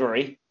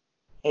bravery,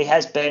 he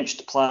has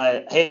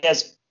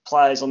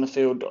players on the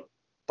field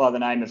by the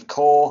name of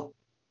Core,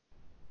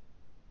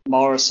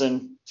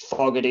 Morrison,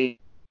 Fogarty.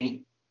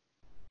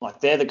 Like,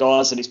 they're the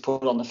guys that he's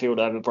put on the field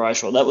over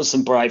Brayshaw. That was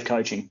some brave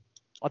coaching.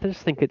 I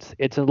just think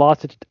it's a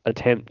last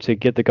attempt to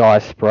get the guy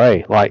a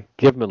spray. Like,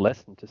 give him a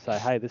lesson to say,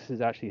 hey, this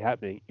is actually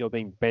happening. You're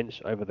being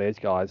benched over these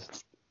guys.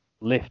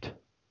 Lift.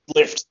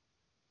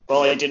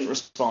 Well, he didn't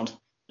respond.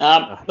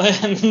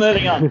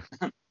 Moving on.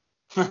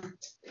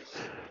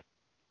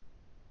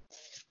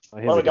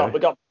 What we got? We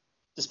got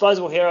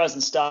disposable heroes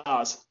and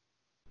stars.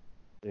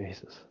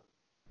 Jesus.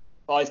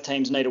 Both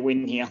teams need a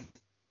win here.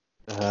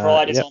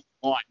 Pride is on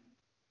the line.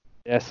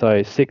 Yeah,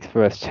 so 6th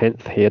versus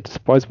 10th here.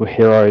 Disposable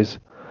heroes.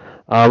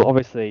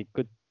 Obviously,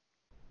 good.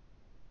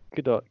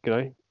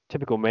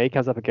 Typical me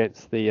comes up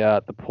against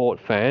the Port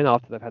fan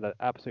after they've had an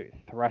absolute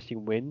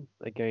thrashing win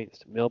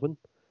against Melbourne.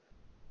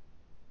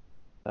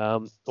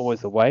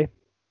 Always the way.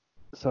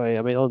 So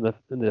in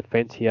the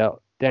defence here,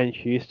 Dan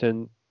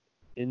Houston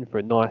in for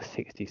a nice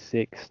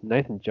 66.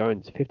 Nathan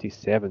Jones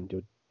 57.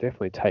 You'll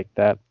definitely take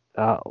that.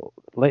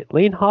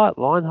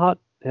 Lienhart,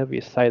 however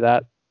you say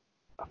that,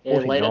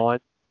 49.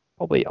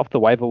 Probably off the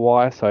waiver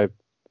wire, so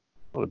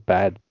not a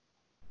bad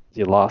as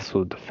your last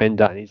sort of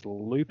defender. And he's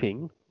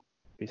looping.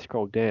 If you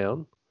scroll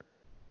down,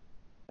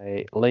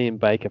 a Liam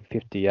Baker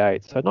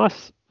 58. So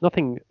nice,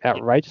 nothing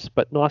outrageous,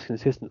 but nice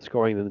consistent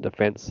scoring in the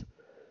defence.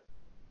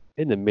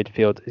 In the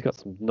midfield, he's got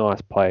some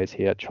nice players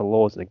here.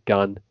 Trelaws and a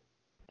gun.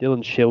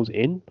 Dylan Shills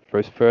in for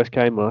his first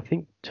game in, I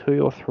think,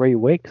 2 or 3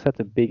 weeks. That's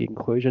a big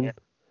inclusion. Yeah.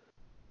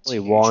 Ollie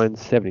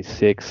Wines,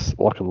 76,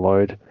 lock and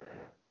load.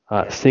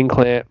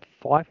 Sinclair,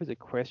 Fife is a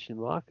question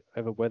mark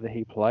over whether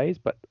he plays,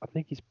 but I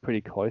think he's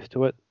pretty close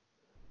to it.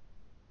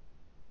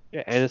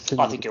 Yeah, Anderson.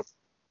 I think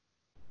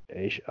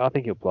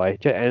he'll play.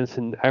 Jet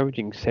Anderson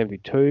averaging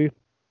 72.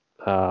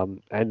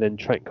 And then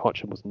Trent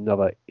Cotchin was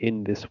another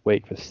in this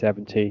week for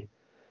 70.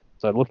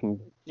 So looking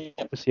to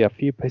see a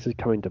few pieces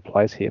coming into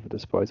place here for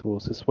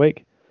disposables this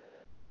week.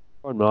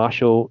 Ron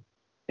Marshall,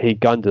 he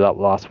gunned it up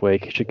last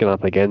week. He should gun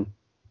up again.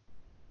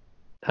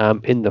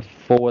 In the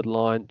forward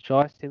line,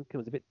 Jai Simpkin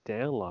was a bit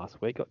down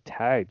last week. Got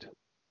tagged.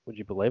 Would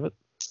you believe it?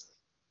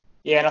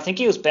 Yeah, and I think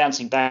he was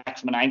bouncing back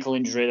from an ankle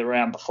injury the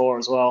round before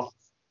as well.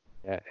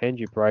 Yeah,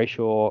 Andrew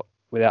Brayshaw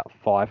without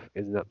Fife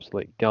is an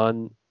absolute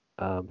gun.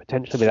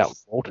 Potentially without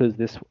Walters,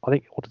 I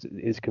think Walters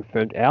is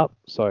confirmed out,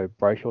 so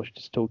Brayshaw should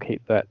still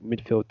keep that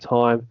midfield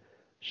time.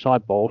 Shai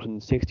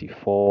Bolton,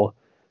 64.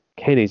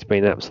 Kenny's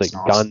been an absolute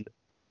gun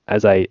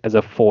as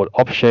a forward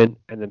option,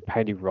 and then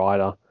Paddy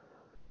Ryder.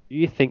 Do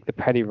you think the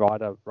Paddy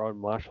Ryder Rowan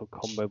Marshall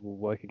combo will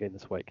work again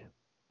this week?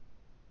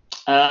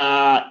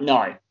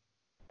 No.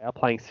 They are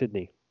playing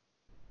Sydney.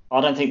 I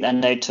don't think they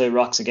need 2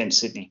 rucks against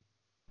Sydney.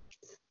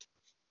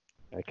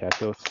 Okay,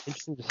 so it's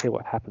interesting to see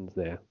what happens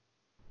there.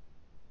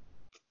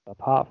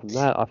 Apart from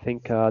that, I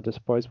think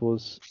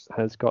Disposables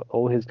has got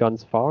all his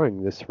guns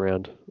firing this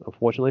round,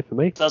 unfortunately for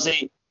me. Does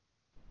he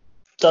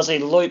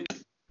loop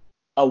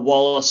a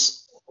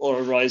Wallace or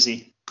a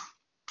Rosie?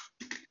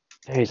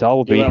 Jeez,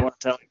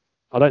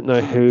 I don't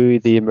know who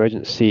the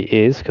emergency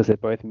is because they're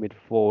both mid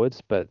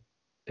forwards, but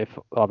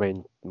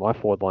my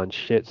forward line's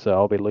shit, so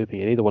I'll be looping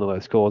in either one of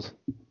those scores.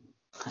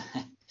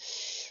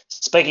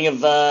 Speaking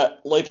of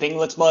looping,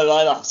 let's move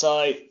over.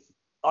 So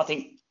I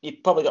think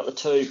you've probably got the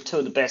two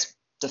of the best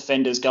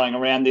defenders going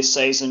around this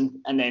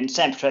season, and then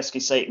Sam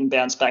Petreski-Seaton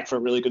bounced back for a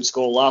really good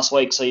score last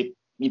week, so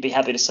you'd be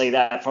happy to see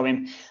that from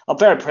him. I'm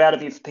very proud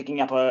of you for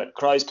picking up a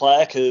Crows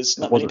player because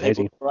not many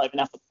people are brave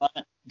enough at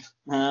the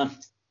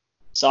moment.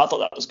 So I thought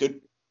that was good.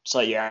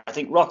 So yeah, I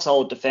think rock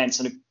solid defence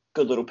and a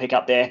good little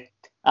pickup there.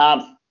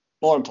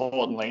 More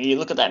importantly, you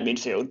look at that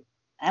midfield.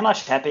 How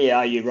much happier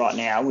are you right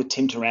now with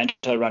Tim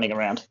Taranto running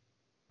around?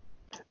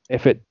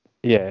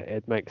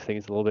 It makes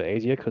things a little bit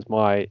easier because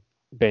my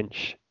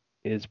bench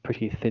is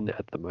pretty thin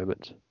at the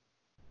moment.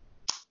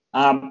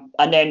 And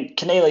then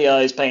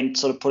Canelio's been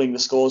sort of putting the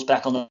scores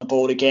back on the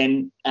board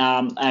again,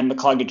 and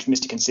McCluggage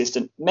Mr.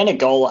 Consistent.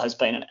 Menegola has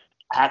been an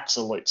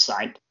absolute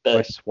saint. But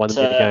West won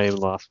the game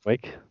last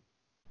week.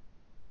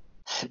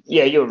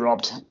 Yeah, you were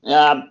robbed.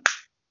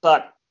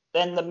 But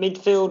then the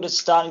midfield is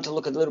starting to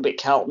look a little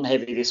bit Carlton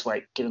heavy this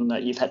week, given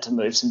that you've had to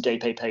move some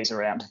DPPs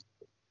around.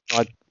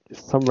 For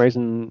some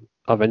reason,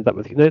 I've ended up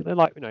with you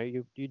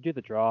do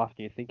the draft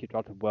and you think you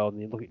drafted well,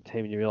 and you look at your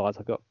team and you realise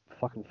I've got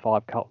fucking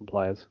 5 Carlton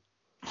players.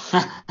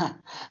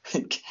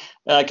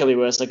 That could be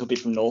worse. They could be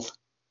from North.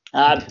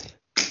 Tim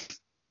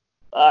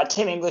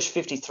English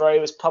 53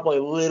 was probably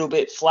a little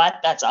bit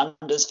flat. That's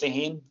unders for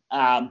him.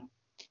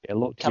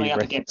 Coming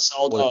up against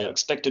Soldo, I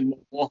expected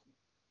more.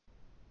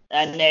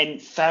 And then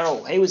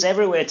Farrell, he was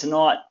everywhere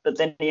tonight, but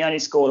then he only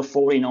scored a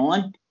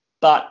 49.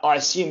 But I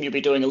assume you'll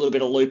be doing a little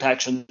bit of loop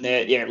action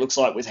there. Yeah, it looks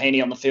like with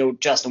Heaney on the field,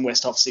 Justin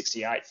Westhoff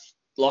 68.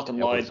 Lock and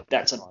load.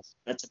 That's a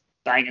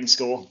banging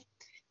score.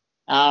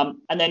 And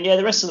then,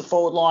 the rest of the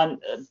forward line,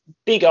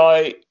 Big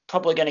O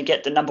probably going to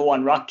get the number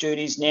 1 ruck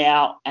duties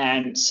now,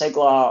 and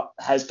Segler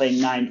has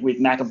been named with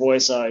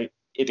McAvoy, so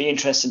it'd be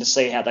interesting to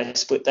see how they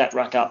split that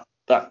ruck up.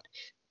 But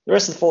the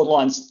rest of the forward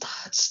lines,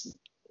 it's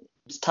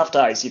tough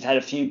days. You've had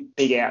a few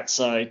big outs,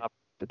 so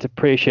it's a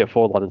pretty shit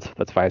forward line.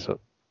 Let's face it.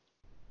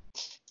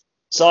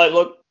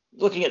 So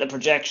looking at the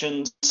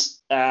projections,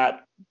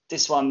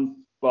 this one,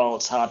 well,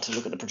 it's hard to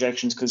look at the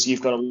projections because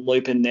you've got a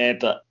loop in there,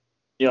 but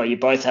you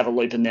both have a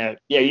loop in there.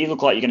 Yeah, you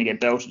look like you're going to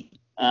get belted.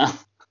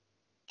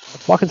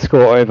 If I can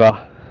score over,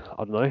 I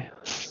don't know,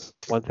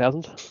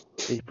 1,000,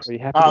 be pretty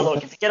happy.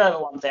 Look, if you get over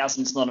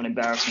 1,000, it's not an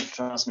embarrassment,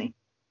 trust me.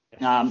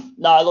 No,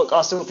 look,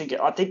 I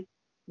think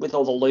with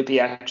all the loopy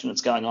action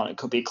that's going on, it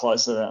could be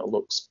closer than it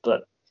looks,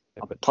 but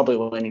I'm probably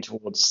leaning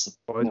towards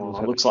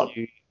it looks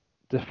like.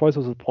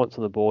 Disposals of points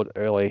on the board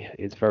early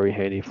is very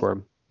handy for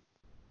him.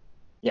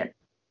 Yeah.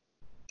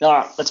 All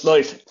right, let's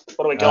move.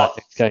 What do we got?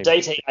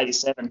 DT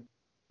 87.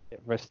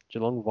 Rest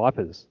Geelong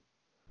Vipers.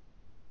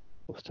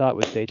 We'll start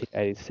with DT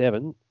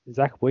 87.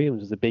 Zach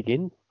Williams is a big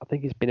in. I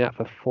think he's been out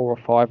for 4 or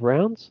 5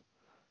 rounds.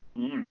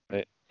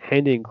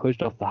 Handy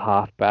inclusion off the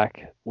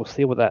halfback. We'll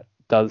see what that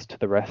does to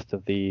the rest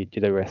of the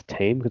GWS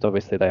team, because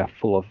obviously they are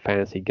full of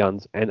fantasy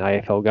guns and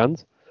AFL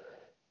guns.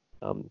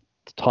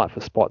 It's tight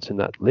for spots in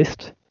that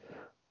list.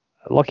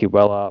 Lockie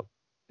Weller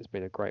has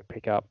been a great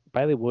pickup.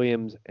 Bailey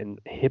Williams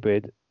and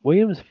Hibberd.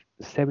 Williams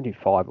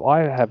 75.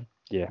 I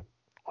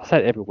say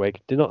it every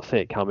week. Did not see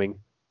it coming.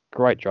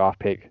 Great draft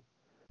pick.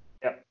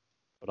 Yep.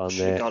 But on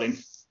there. Got him.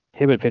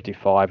 Hibberd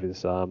 55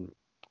 is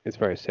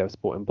very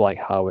serviceable, and Blake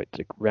Harwitt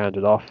to round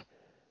it off.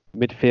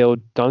 Midfield,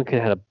 Duncan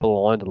had a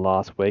blinder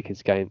last week.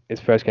 His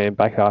first game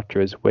back after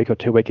his week or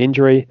 2 week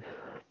injury.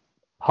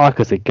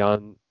 Harker's a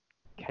gun.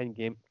 Can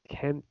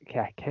Cam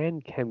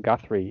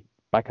Guthrie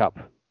back up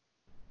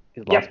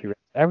his last few rounds,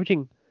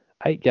 averaging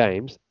 8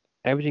 games,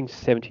 averaging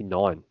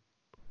 79.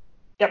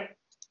 Yep.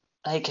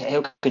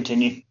 He'll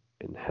continue.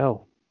 In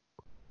hell.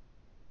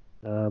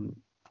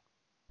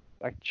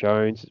 Zach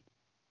Jones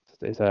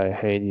is a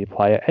handy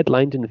player. Ed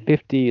Langdon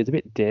 50 is a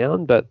bit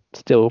down, but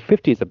still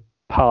 50 is a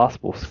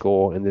passable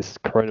score in this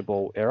Corona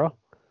Ball era.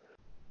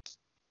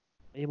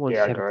 Anyone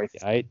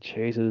 78,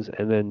 Jesus,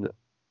 and then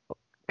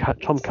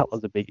Tom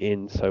Cutler's a big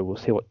in, so we'll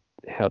see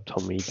how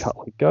Tommy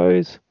Cutler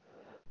goes.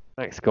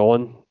 Max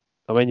Gawn.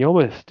 I mean, you're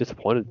almost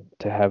disappointed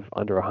to have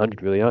under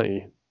 100, really, aren't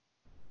you?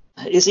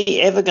 Is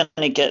he ever going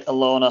to get a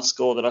low enough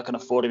score that I can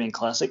afford him in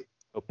Classic?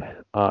 Nope.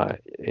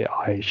 Yeah,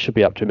 I should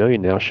be up to $1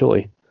 million now,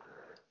 surely.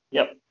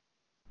 Yep.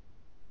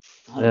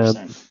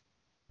 100%.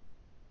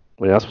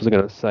 What else was I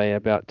going to say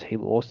about Team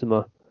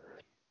Awesomer?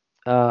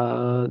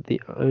 The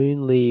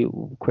only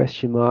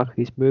question mark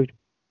he's moved.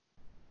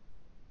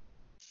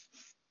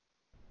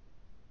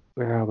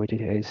 Where are we?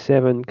 GTA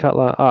 7,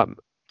 Cutler.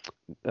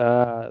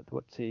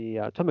 What's he?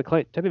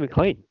 Toby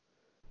McLean,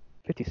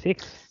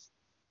 56.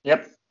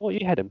 Yep. Oh,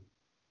 you had him.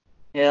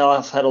 Yeah,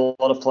 I've had a lot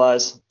of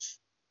players.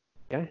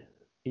 Okay.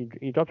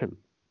 You dropped him.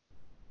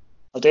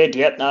 I did.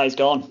 Yep. No, he's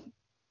gone.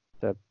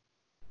 It's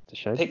a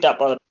shame. Picked up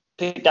by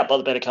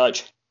the better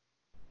coach.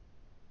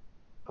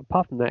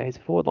 Apart from that, his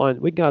forward line,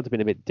 Wingard's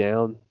been a bit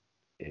down.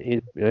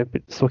 He's a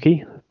bit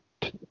sooky.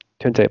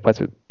 Turns out he plays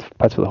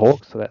for the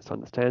Hawks, so that's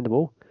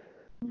understandable.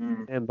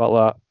 And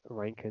Butler,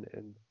 Rankin,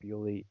 and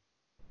Bewley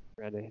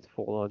around his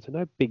forward line. So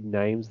no big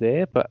names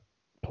there, but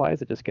players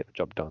that just get the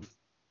job done.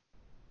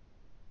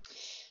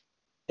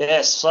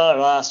 Yes,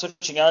 so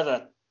switching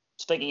over,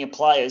 speaking of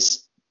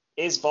players,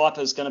 is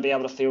Vipers going to be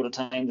able to field a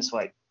team this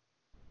week?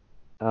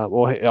 We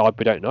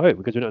don't know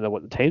because we don't know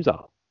what the teams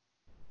are.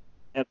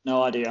 Yep,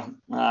 no idea.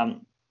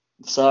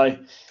 So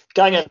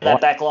going into that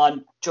back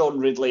line,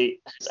 Jordan Ridley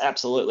has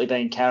absolutely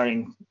been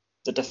carrying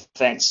the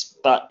defence.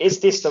 But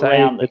is this the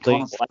round that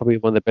kind of probably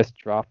one of the best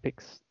draft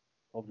picks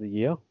of the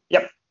year?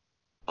 Yep,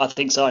 I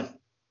think so.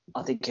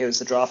 I think he was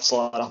the draft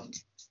slider.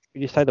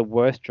 Would you say the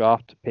worst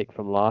draft pick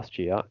from last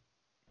year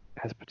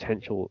has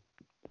potential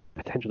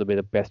to be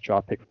the best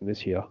draft pick from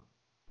this year?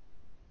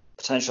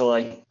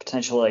 Potentially.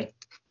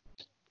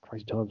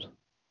 Crazy times.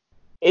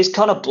 Is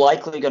Connor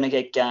Blakely going to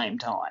get game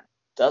time?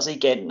 Does he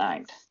get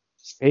named?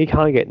 He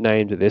can't get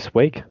named this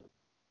week.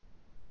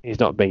 He's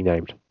not being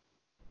named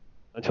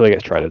until he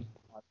gets traded.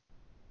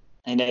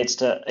 He needs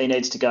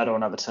to go to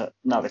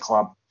another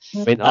club.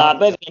 I mean,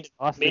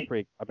 ask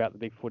Slippery about the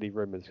big footy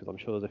rumours because I'm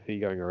sure there's a few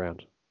going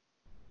around.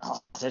 Oh,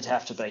 there'd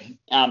have to be.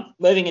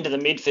 Moving into the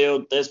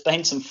midfield, there's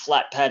been some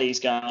flat patties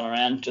going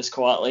around just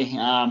quietly.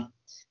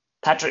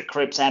 Patrick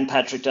Cripps and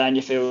Patrick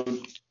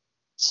Dangerfield,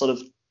 sort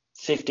of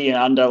 50 and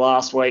under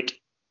last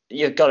week.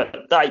 They've got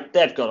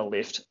a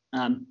lift.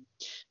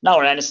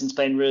 Noah Anderson's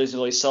been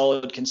reasonably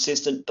solid,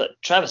 consistent, but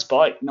Travis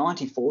Boak,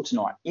 94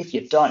 tonight, if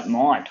you don't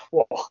mind.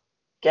 Whoa,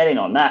 get in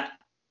on that.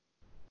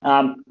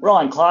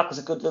 Ryan Clark was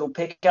a good little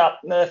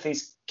pickup.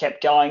 Murphy's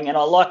kept going, and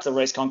I like the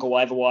Reece Conker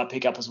waiver wire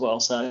pickup as well.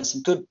 So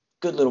some good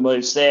little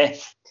moves there.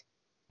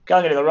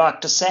 Going into the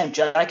ruck, does Sam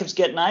Jacobs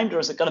get named, or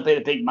is it going to be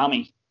the big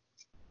mummy?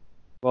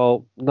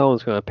 Well, no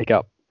one's going to pick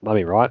up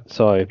mummy, right?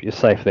 So you're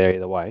safe there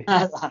either way.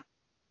 That's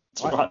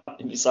right,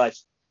 you're safe.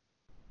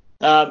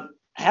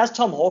 How's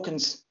Tom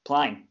Hawkins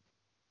playing?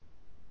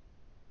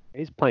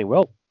 He's playing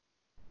well.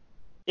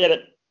 Yeah,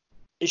 but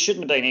he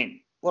shouldn't have been in.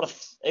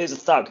 He was a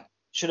thug.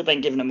 Should have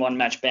been given him 1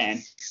 match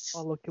ban.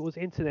 Oh, look, it was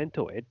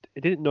incidental. It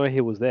didn't know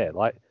he was there.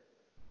 Like,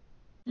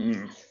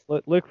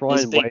 Luke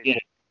Ryan weighed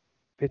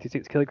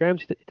 56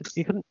 kilograms.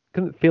 You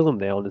couldn't feel him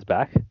there on his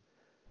back.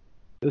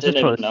 He was just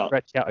trying to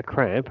stretch out a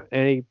cramp,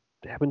 and he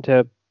happened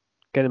to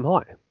get him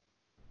high.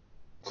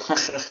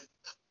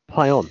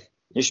 Play on.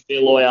 You should be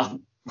a lawyer.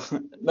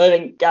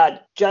 Moving,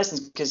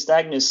 Jason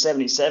Castagna's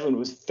 77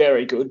 was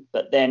very good,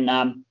 but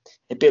then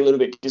he'd be a little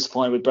bit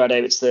disappointed with Brad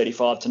Everett's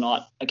 35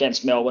 tonight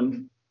against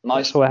Melbourne.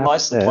 Most of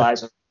the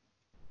players.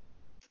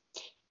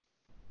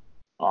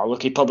 Oh,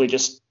 look, he probably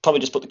just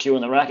put the cue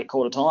in the rack at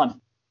quarter time.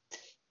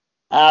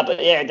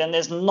 But yeah, then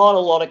there's not a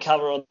lot of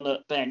cover on the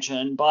bench,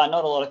 and by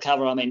not a lot of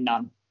cover, I mean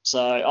none.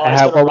 So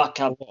he's got a ruck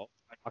cover.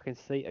 I can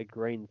see a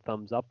green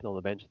thumbs up on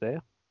the bench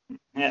there.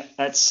 Yeah,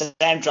 that's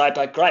Sam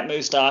Draper. Great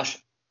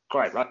moustache,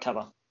 great ruck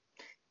cover.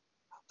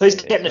 Who's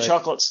getting the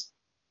chocolates?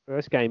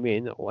 First game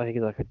in, I think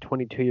he's like a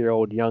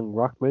 22-year-old young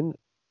ruckman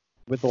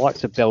with the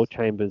likes of Bell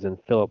Chambers and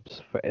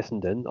Phillips for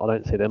Essendon. I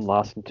don't see them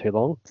lasting too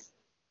long.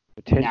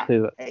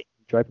 Potentially,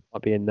 Draper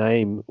might be a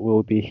name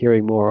we'll be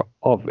hearing more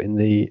of in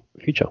the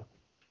future.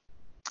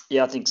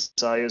 Yeah, I think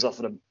so. He was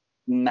offered a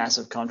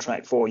massive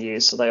contract, 4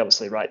 years, so they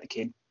obviously rate the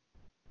kid.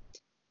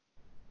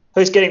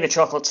 Who's getting the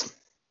chocolates?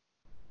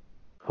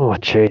 Oh,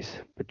 jeez.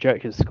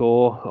 Projected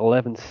score,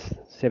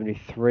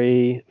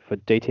 11.73 for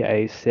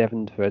DTA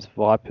 7 versus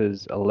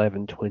Vipers,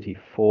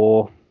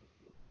 11.24.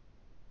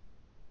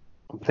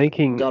 I'm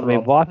thinking,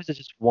 Vipers is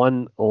just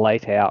one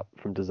late out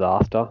from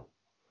disaster.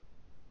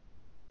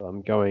 So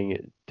I'm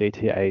going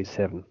DTA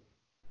 7.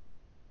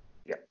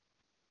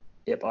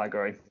 Yep, I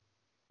agree.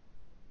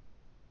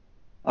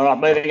 All right,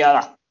 moving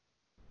over.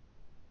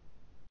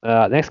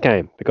 Next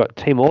game, we've got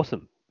Team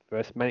Awesome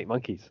versus Manic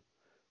Monkeys.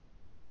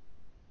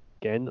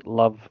 Again,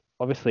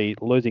 obviously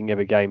losing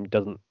every game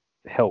doesn't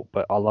help,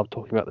 but I love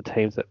talking about the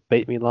teams that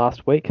beat me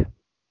last week.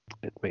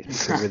 It makes me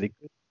feel really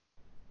good.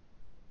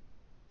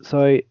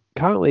 So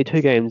currently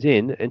 2 games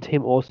in, and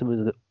Team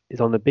Awesome is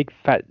on the big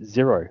fat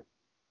 0.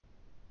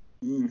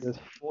 There's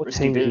 4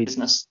 Risky teams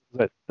business.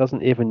 that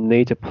doesn't even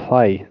need to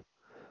play.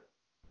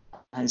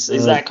 He's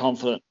that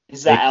confident.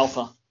 He's that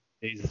alpha.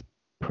 He's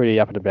pretty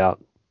up and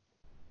about.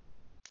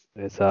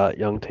 There's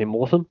young Team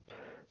Awesome.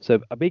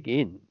 So a big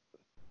in.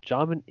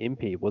 Jarman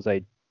Impey was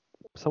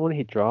someone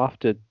he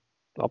drafted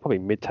probably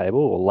mid-table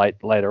or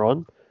later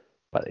on,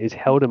 but he's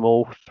held him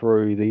all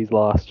through these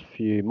last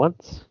few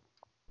months.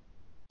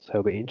 So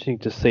it'll be interesting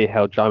to see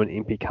how Jarman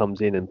Impey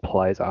comes in and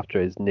plays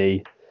after his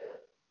knee.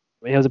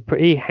 I mean, he was a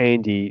pretty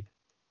handy,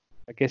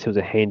 I guess he was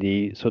a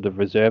handy sort of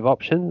reserve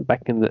option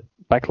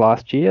back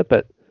last year,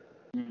 but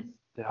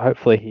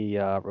hopefully he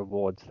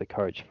rewards the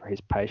coach for his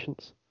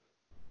patience.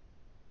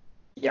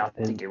 Yeah, I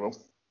think he will.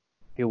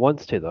 He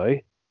wants to, though.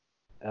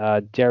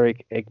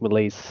 Derek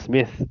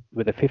Egmalees-Smith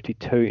with a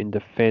 52 in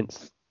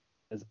defence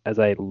as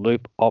a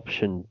loop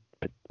option.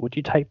 But would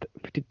you take the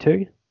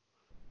 52?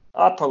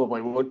 I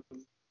probably would.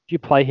 Would you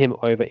play him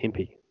over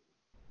Impey?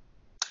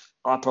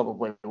 I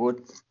probably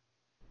would.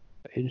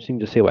 Interesting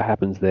to see what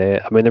happens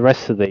there. I mean, the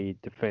rest of the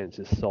defence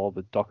is solved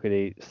with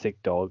Doherty,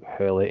 Sick Dog,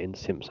 Hurley, and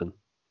Simpson.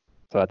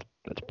 So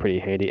that's pretty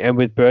handy. And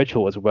with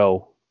Birchall as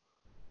well.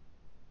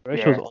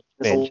 Birchall's on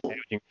the bench,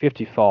 averaging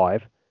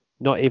 55,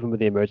 not even with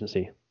the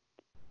emergency.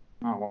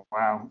 Oh,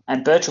 wow.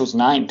 And Birchall's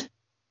named. Is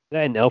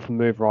that an alpha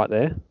move right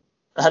there?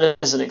 That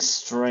is an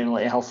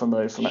extremely alpha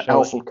move from an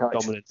alpha coach.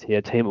 Dominance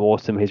here. Team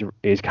Awesome.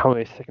 He's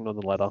currently second on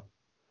the ladder.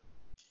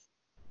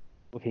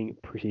 Looking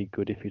pretty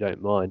good if you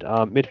don't mind.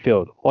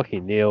 Midfield, Lockie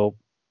Neal,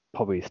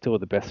 probably still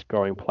the best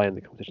scoring player in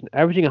the competition,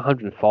 averaging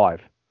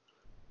 105.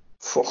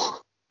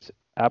 It's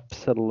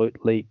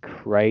absolutely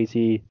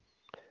crazy.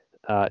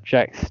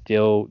 Jack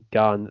Still,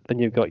 Gunn. Then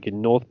you've got your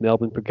North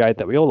Melbourne brigade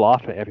that we all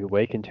laugh at every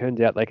week, and turns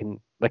out they can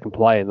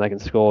play and they can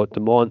score.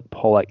 Demont,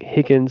 Pollack,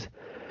 Higgins.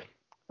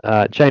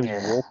 James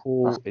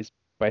Walpole is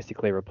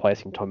basically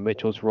replacing Tom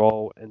Mitchell's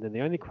role, and then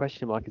the only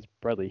question mark is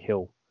Bradley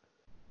Hill,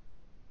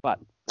 but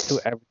still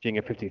averaging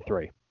a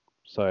 53.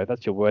 So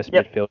that's your worst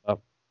midfielder.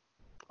 Well,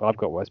 I've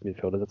got worst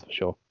midfielders, that's for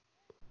sure.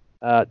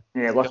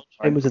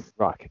 Emerson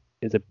Ruck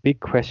is a big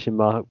question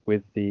mark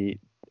with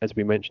as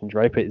we mentioned,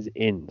 Draper is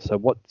in. So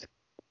what's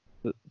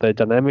the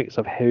dynamics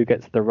of who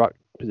gets the ruck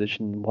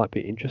position might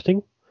be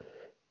interesting.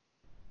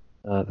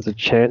 There's a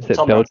chance that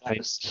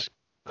Beltane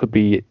could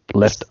be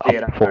left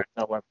up for.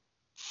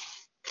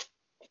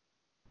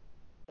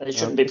 He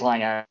shouldn't be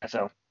playing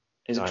AFL.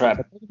 He's a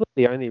trap.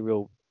 The only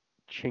real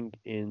chink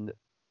in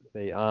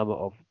the armour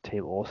of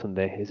Team Awesome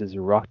there is his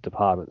ruck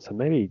department. So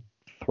maybe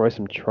throw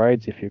some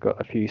trades if you've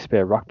got a few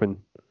spare ruckmen.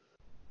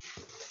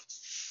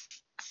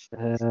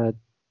 He's got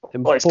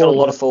a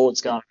lot of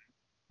forwards going.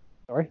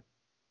 Sorry?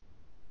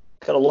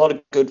 Got a lot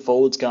of good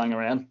forwards going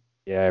around.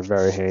 Yeah,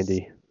 very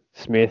handy.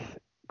 Smith,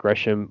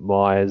 Gresham,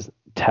 Myers,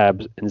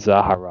 Tabs, and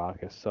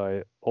Zaharakis.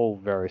 So all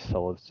very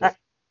solid.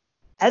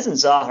 Hasn't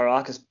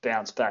Zaharakis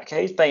bounced back?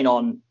 He's been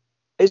on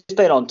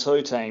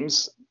 2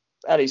 teams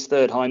at his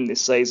third home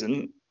this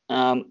season.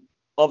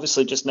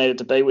 Obviously just needed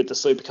to be with the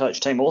Supercoach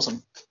Team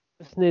Awesome.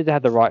 Just needed to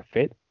have the right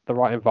fit, the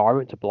right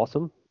environment to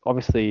blossom.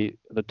 Obviously,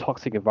 the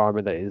toxic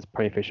environment that is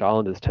Ponyfish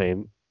Islanders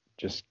team,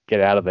 just get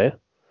out of there.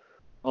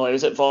 Well, he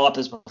was at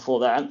Vipers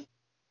before that.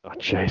 Oh,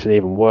 jeez,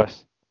 even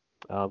worse.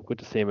 Good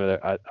to see him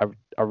at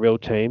a real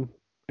team,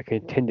 a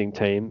contending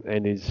team,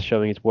 and he's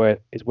showing his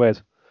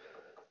wares.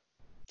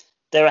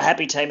 They're a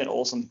happy team at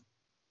Awesome.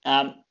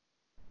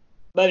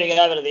 Moving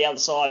over to the other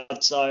side,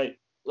 so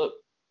look,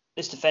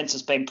 this defence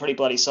has been pretty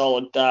bloody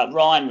solid.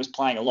 Ryan was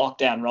playing a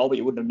lockdown role, but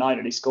you wouldn't have known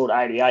it. He scored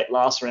 88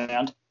 last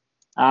round.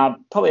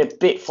 Probably a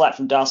bit flat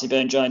from Darcy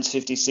Byrne-Jones,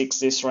 56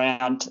 this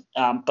round,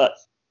 but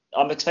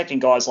I'm expecting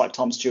guys like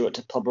Tom Stewart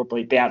to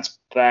probably bounce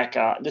back.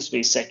 This will be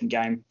his second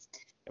game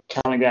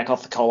coming back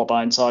off the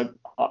collarbone, so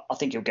I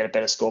think you'll get a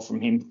better score from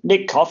him.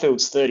 Nick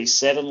Caulfield's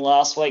 37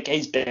 last week.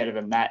 He's better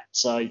than that,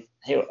 so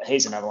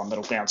he's another one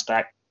that'll bounce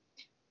back.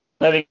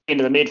 Moving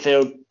into the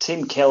midfield,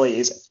 Tim Kelly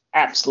is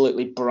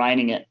absolutely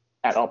braining it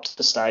at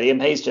Optus Stadium.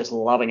 He's just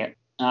loving it.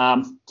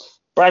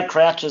 Brad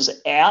Crouch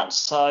is out,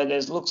 so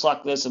looks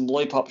like there's some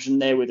loop option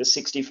there with a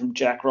 60 from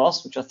Jack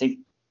Ross, which I think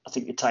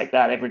you take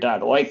that every day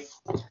of the week.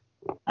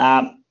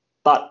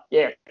 But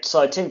yeah,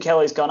 so Tim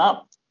Kelly's gone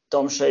up.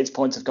 Dom Sheed's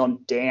points have gone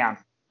down.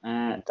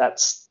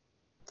 That's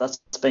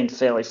been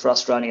fairly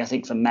frustrating, I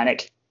think, for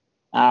Manic.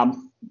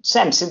 Sam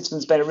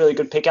Simpson's been a really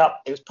good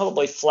pickup. He was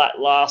probably flat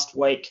last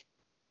week,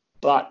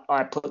 but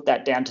I put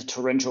that down to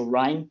torrential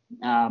rain.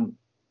 And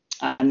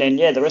then,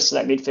 the rest of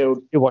that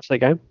midfield. You watched that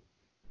game?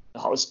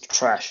 Oh, it was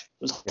trash.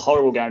 It was a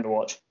horrible game to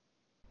watch.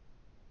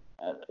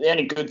 The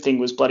only good thing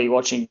was bloody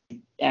watching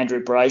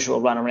Andrew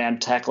Brayshaw run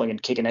around tackling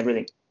and kicking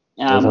everything.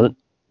 There's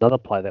another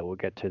play that we'll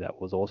get to that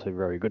was also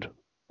very good.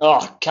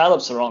 Oh,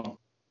 Caleb Sarong.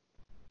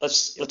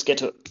 Let's get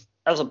to it.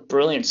 That was a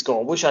brilliant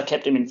score. Wish I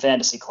kept him in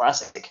Fantasy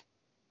Classic.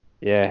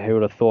 Yeah, who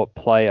would have thought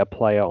play a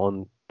player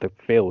on the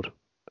field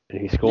and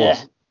he scores?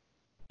 Yeah,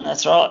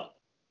 that's right.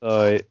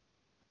 So,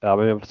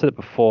 I've said it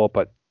before,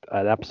 but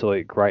an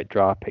absolute great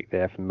draft pick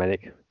there from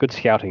Manic. Good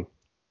scouting.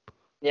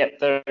 Yeah,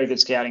 very good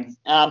scouting.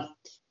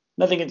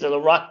 Moving into the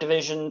ruck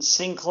division,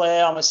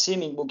 Sinclair, I'm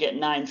assuming will get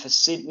named for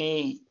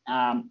Sydney.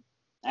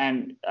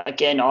 And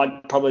again,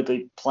 I'd probably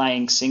be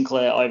playing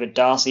Sinclair over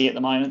Darcy at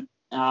the moment.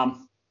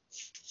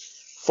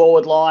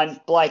 Forward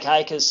line, Blake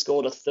Acres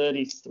scored a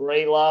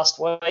 33 last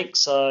week,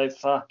 so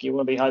fuck, you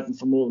want to be hoping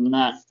for more than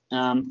that.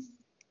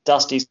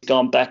 Dusty's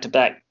gone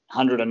back-to-back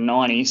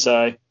 190,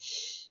 so...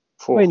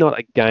 Probably not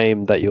a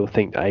game that you'll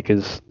think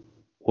Akers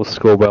will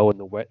score well in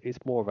the wet. He's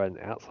more of an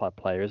outside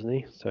player, isn't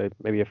he? So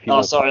maybe a few.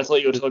 Oh, sorry, I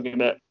thought you were talking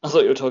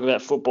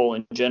about football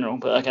in general,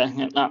 but okay,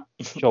 yeah, no,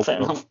 Sure, fair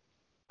enough.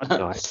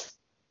 Nice.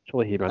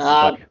 Surely he'd run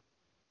some back.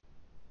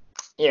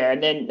 Yeah,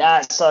 and then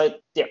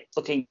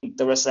looking at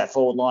the rest of that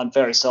forward line,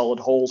 very solid.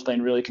 Hall's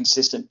been really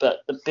consistent, but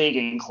the big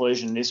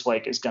inclusion this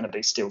week is going to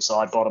be still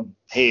side bottom.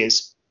 He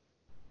is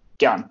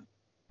gun,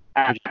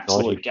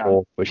 absolute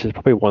gun, which is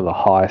probably one of the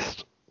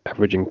highest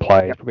averaging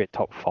players, probably a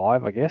top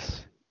 5, I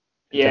guess.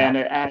 Yeah,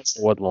 and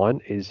forward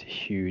line is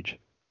huge.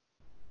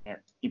 Yeah,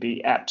 you'd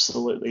be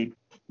absolutely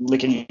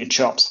licking your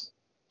chops.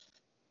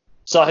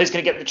 So who's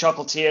going to get the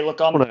chocolates here? Look,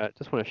 I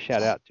just want to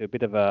shout out to a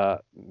bit of a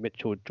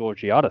Mitchell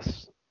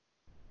Georgiadis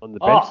on the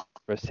bench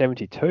for a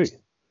 72.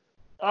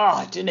 Oh,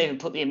 I didn't even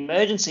put the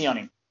emergency on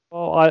him.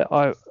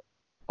 Well,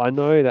 I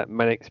know that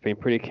Manic's been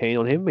pretty keen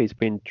on him. He's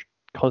been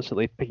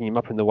constantly picking him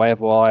up in the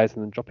waiver wires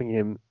and then dropping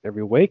him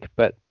every week.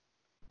 But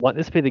might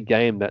this be the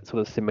game that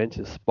sort of cements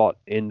his spot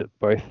in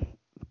both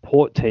the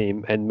Port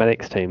team and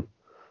Manic's team?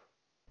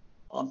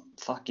 Oh,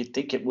 fuck, you'd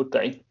think it would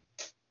be.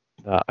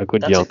 A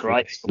good That's young. A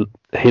great.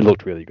 He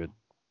looked really good.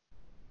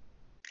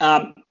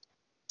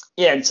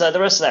 Yeah, and so the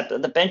rest of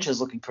that, the bench is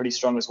looking pretty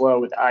strong as well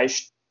with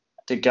Aish,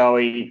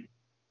 DeGoey,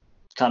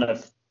 kind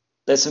of.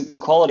 There's some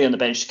quality on the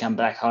bench to come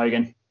back,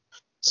 Hogan.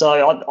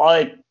 So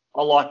I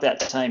like that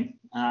team,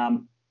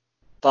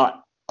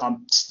 but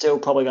I'm still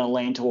probably going to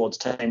lean towards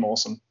Team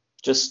Awesome.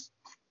 Just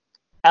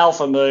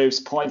alpha moves,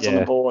 points on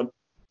the board.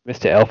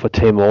 Mr. Alpha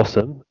Team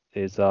Awesome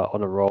is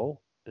on a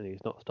roll, and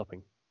he's not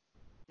stopping.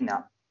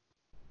 No.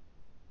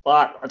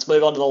 But let's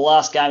move on to the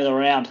last game of the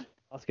round.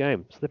 Last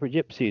game, Slippery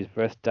Gypsies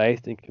versus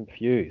Dazed and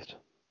Confused.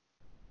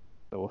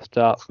 So we'll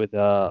start with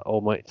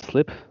old mate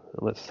Slip,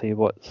 and let's see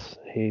what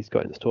he's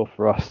got in store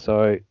for us.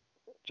 So,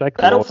 Jake.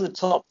 Battle for the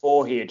top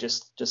 4 here,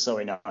 just so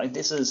we know.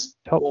 This is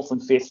top 4th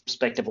and 5th,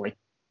 respectively.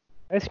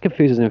 Dazed and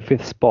Confused is in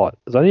 5th spot. It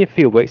was only a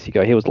few weeks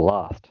ago he was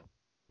last.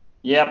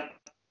 Yep.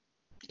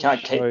 You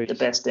can't keep the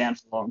best down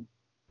for long.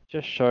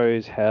 Just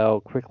shows how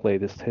quickly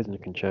this season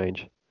can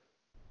change.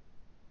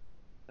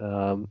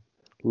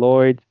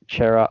 Lloyd,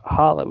 Chera,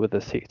 Hartlett with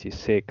a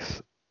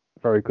 66.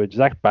 Very good.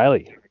 Zach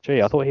Bailey.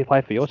 Gee, I thought he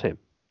played for your team.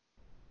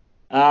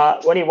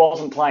 When he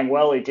wasn't playing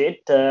well, he did.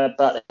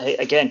 But he,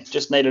 again,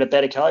 just needed a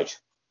better coach.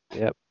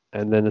 Yep.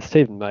 And then the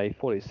Stephen May,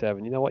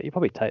 47. You know what? You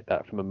probably take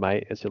that from a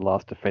May as your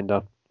last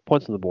defender.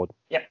 Points on the board.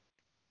 Yep.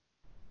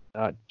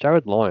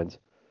 Jared Lyons,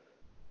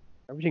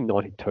 averaging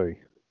 92,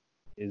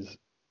 is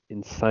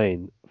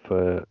insane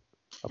for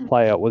a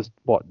player. Was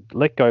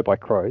let go by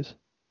Crows.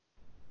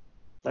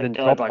 Let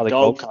go by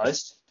Gold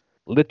Coast.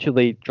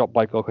 Literally dropped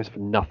by Gold Coast for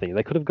nothing.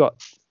 They could have got.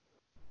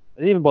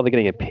 They didn't even bother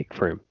getting a pick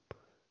for him.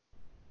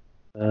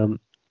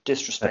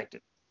 Disrespected.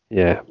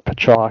 Yeah,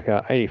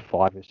 Petrarca,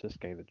 85 is just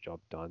getting the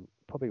job done.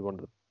 Probably one of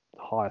the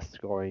highest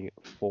scoring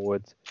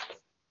forwards.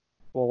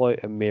 Swallow,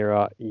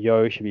 Amira,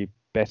 Yo should be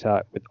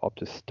better with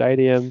Optus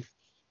Stadium.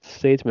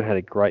 Seedsman had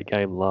a great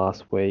game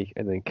last week,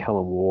 and then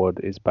Callum Ward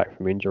is back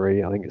from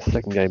injury. I think it's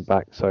second game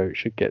back, so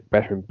should get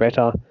better and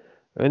better.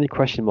 The only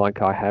question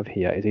mark I have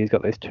here is he's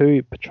got these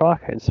two,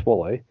 Petrarca and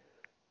Swallow,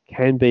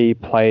 can be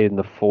played in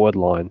the forward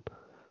line.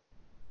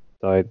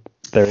 So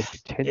there is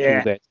potential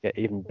there to get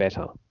even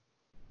better.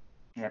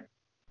 Yeah,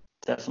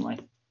 definitely.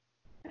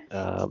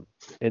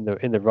 In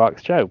the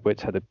rucks, Jared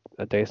Witts had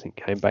a decent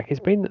game back. He's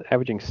been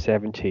averaging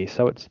 70,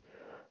 so it's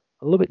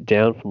a little bit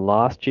down from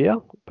last year,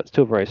 but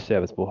still very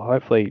serviceable.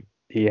 Hopefully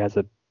he has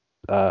a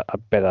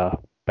better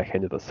back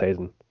end of the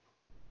season.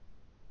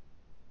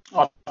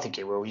 I think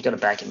he will. You got to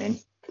back him in.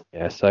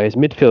 Yeah, so his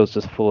midfield is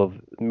just full of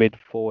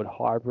mid-forward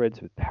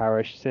hybrids with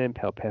Parrish, Sam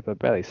Powell-Pepper,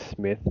 Bailey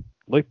Smith.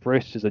 Luke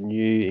Bruce is a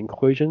new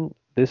inclusion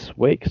this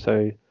week,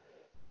 so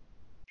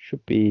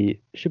should be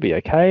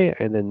okay.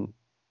 And then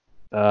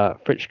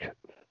Fritsch.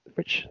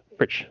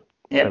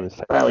 Yeah,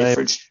 Bailey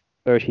Fritsch.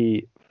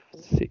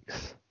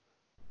 36.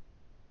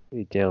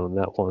 Pretty down on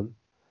that one.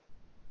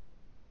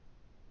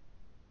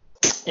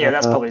 Yeah,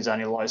 that's probably his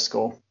only low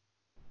score.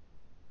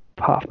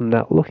 Apart from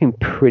that, looking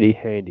pretty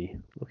handy.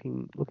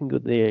 Looking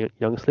good there,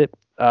 young Slip.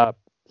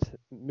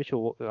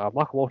 Michael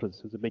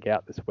Walters was a big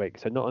out this week,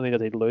 so not only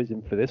does he lose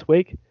him for this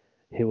week,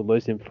 he will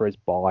lose him for his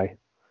bye.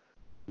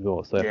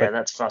 So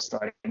that's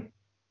frustrating.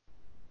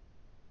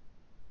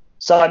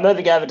 So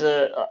moving over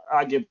to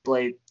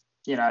arguably,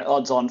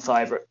 odds-on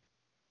favourite.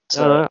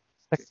 So,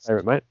 second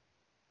favourite, mate.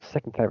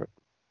 Second favourite.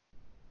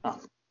 Oh,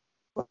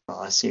 well,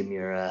 I assume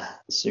you're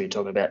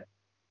talking about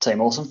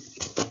Team Awesome.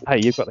 Hey,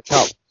 you've got the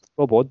cup.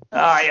 Scoreboard.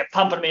 Oh, yeah,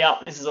 pumping me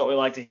up. This is what we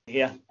like to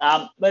hear.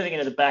 Moving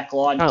into the back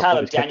line,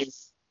 Caleb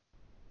Daniels.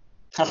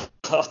 I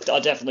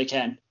definitely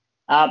can.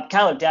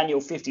 Caleb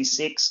Daniel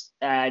 56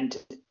 and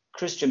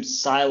Christian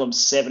Salem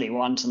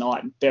 71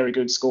 tonight. Very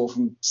good score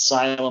from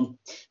Salem.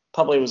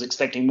 Probably was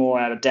expecting more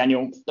out of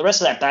Daniel. The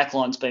rest of that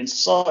backline's been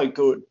so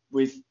good,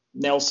 with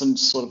Nelson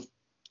sort of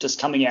just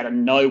coming out of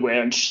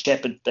nowhere and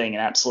Shepherd being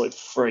an absolute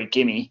free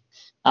gimme.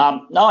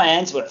 No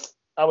Answorth.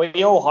 Are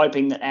we all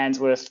hoping that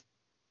Answorth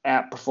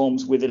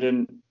outperforms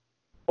Witherden,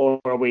 or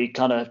are we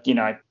kind of,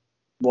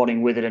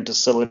 wanting Witherden to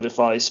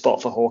solidify his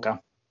spot for Hawker?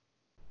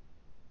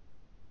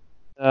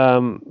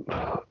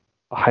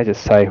 I hate to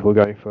say we're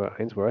going for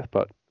Ainsworth,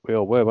 but we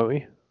all were, weren't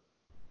we?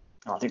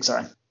 I think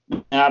so.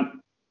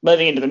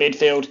 Moving into the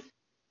midfield,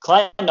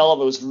 Clayton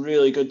Oliver was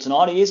really good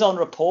tonight. He is on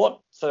report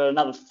for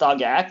another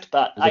thug act,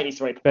 but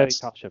 83 points.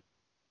 Touch him.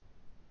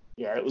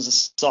 Yeah, it was a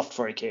soft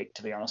free kick,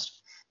 to be honest.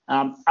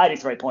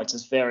 83 points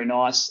is very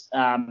nice.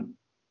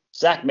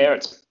 Zach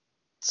Merritt's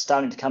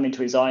starting to come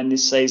into his own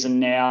this season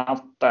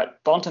now,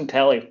 but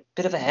Bontempelli,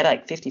 bit of a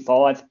headache,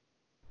 55.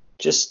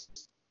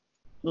 Just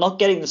not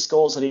getting the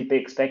scores that he'd be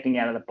expecting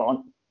out of the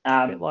Bont.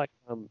 A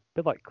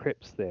bit like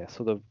Cripps there,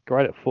 sort of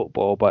great at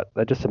football, but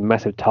they're just a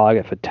massive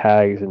target for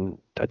tags and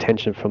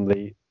attention from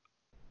the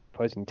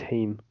opposing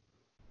team.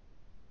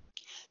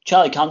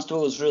 Charlie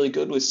Constable was really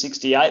good with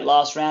 68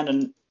 last round,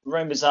 and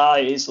rumours are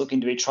he is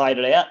looking to be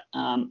traded out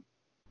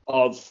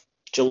of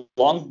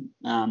Geelong.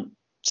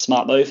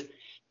 Smart move.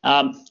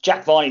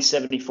 Jack Viney,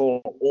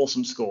 74,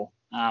 awesome score.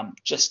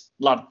 Just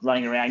loved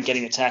running around,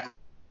 getting the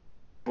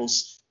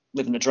tackles,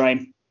 living the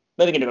dream.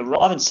 Moving into the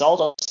Ivan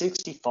Soldo,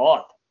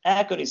 65.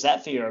 How good is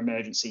that for your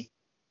emergency?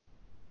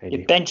 80.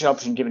 Your bench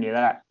option giving you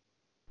that.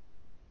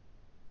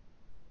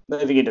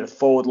 Moving into the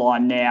forward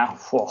line now.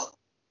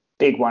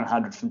 Big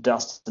 100 from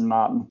Dustin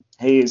Martin.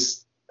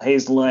 He's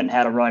learnt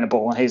how to run a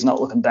ball, and he's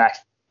not looking back.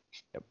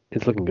 Yep,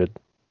 he's looking good.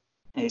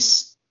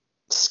 He's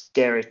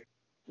scary.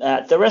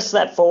 The rest of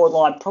that forward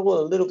line probably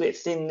a little bit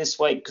thin this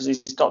week because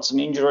he's got some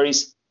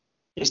injuries.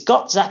 He's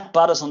got Zach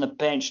Butters on the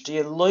bench. Do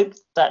you loop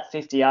that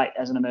 58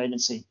 as an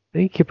emergency? I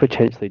think you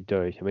potentially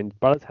do. I mean,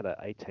 Butters had an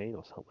 18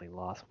 or something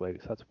last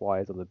week, so that's why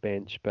he's on the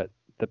bench. But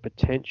the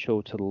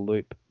potential to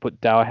loop, put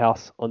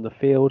Dowerhouse on the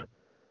field,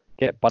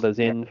 get Butters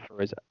in for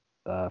his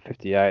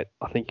 58,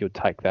 I think you'll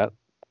take that.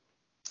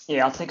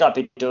 Yeah, I think I'd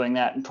be doing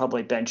that and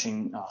probably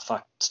benching. Oh,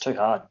 fuck, it's too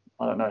hard.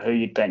 I don't know who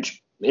you'd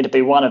bench. It'd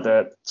be one of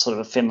the sort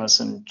of a Finless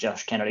and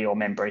Josh Kennedy or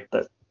Membry,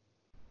 but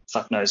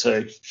fuck knows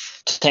who.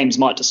 Teams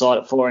might decide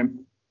it for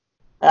him.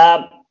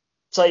 What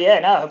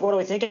are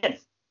we thinking?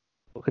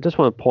 Look, I just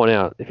want to point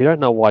out, if you don't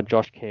know why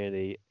Josh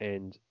Kennedy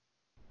and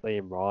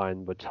Liam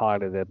Ryan were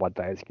targeted there by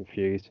Days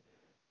Confused,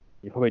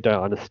 you probably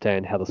don't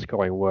understand how the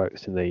scoring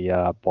works in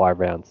the bye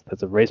rounds.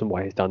 There's a reason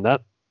why he's done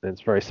that, and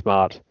it's very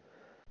smart.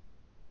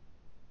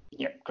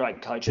 Yep,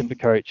 great coaching. The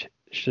coach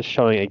is just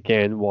showing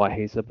again why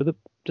he's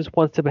just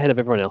one step ahead of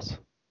everyone else.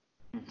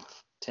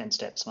 10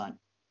 steps, mate.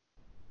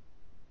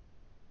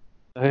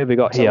 Who have we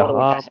got So here?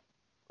 what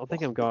I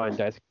think I'm going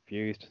Days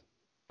Confused.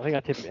 I think I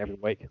tip him every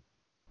week.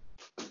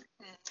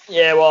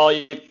 Yeah, well,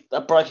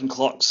 a broken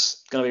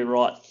clock's going to be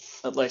right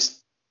at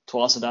least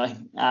twice a day.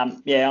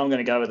 I'm going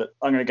to go with it.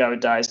 I'm going to go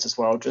with Dazed as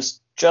well,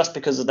 just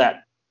because of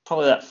that,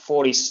 probably that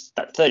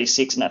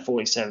 36 and that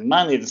 47,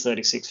 mainly the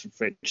 36 from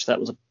Fridge. That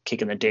was a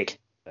kick in the dick.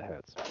 That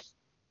hurts.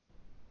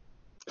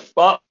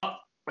 Well,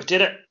 we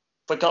did it.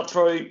 We got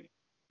through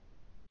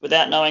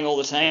without knowing all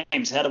the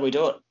teams. How did we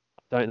do it?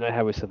 Don't know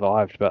how we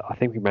survived, but I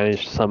think we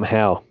managed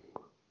somehow.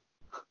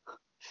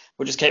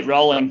 We'll just keep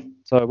rolling.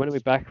 So when are we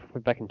back?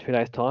 We're back in 2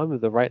 days' time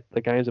with the rate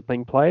the games are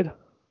being played?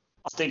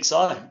 I think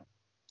so.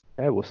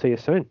 Okay, we'll see you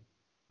soon.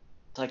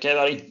 Take care,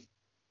 buddy.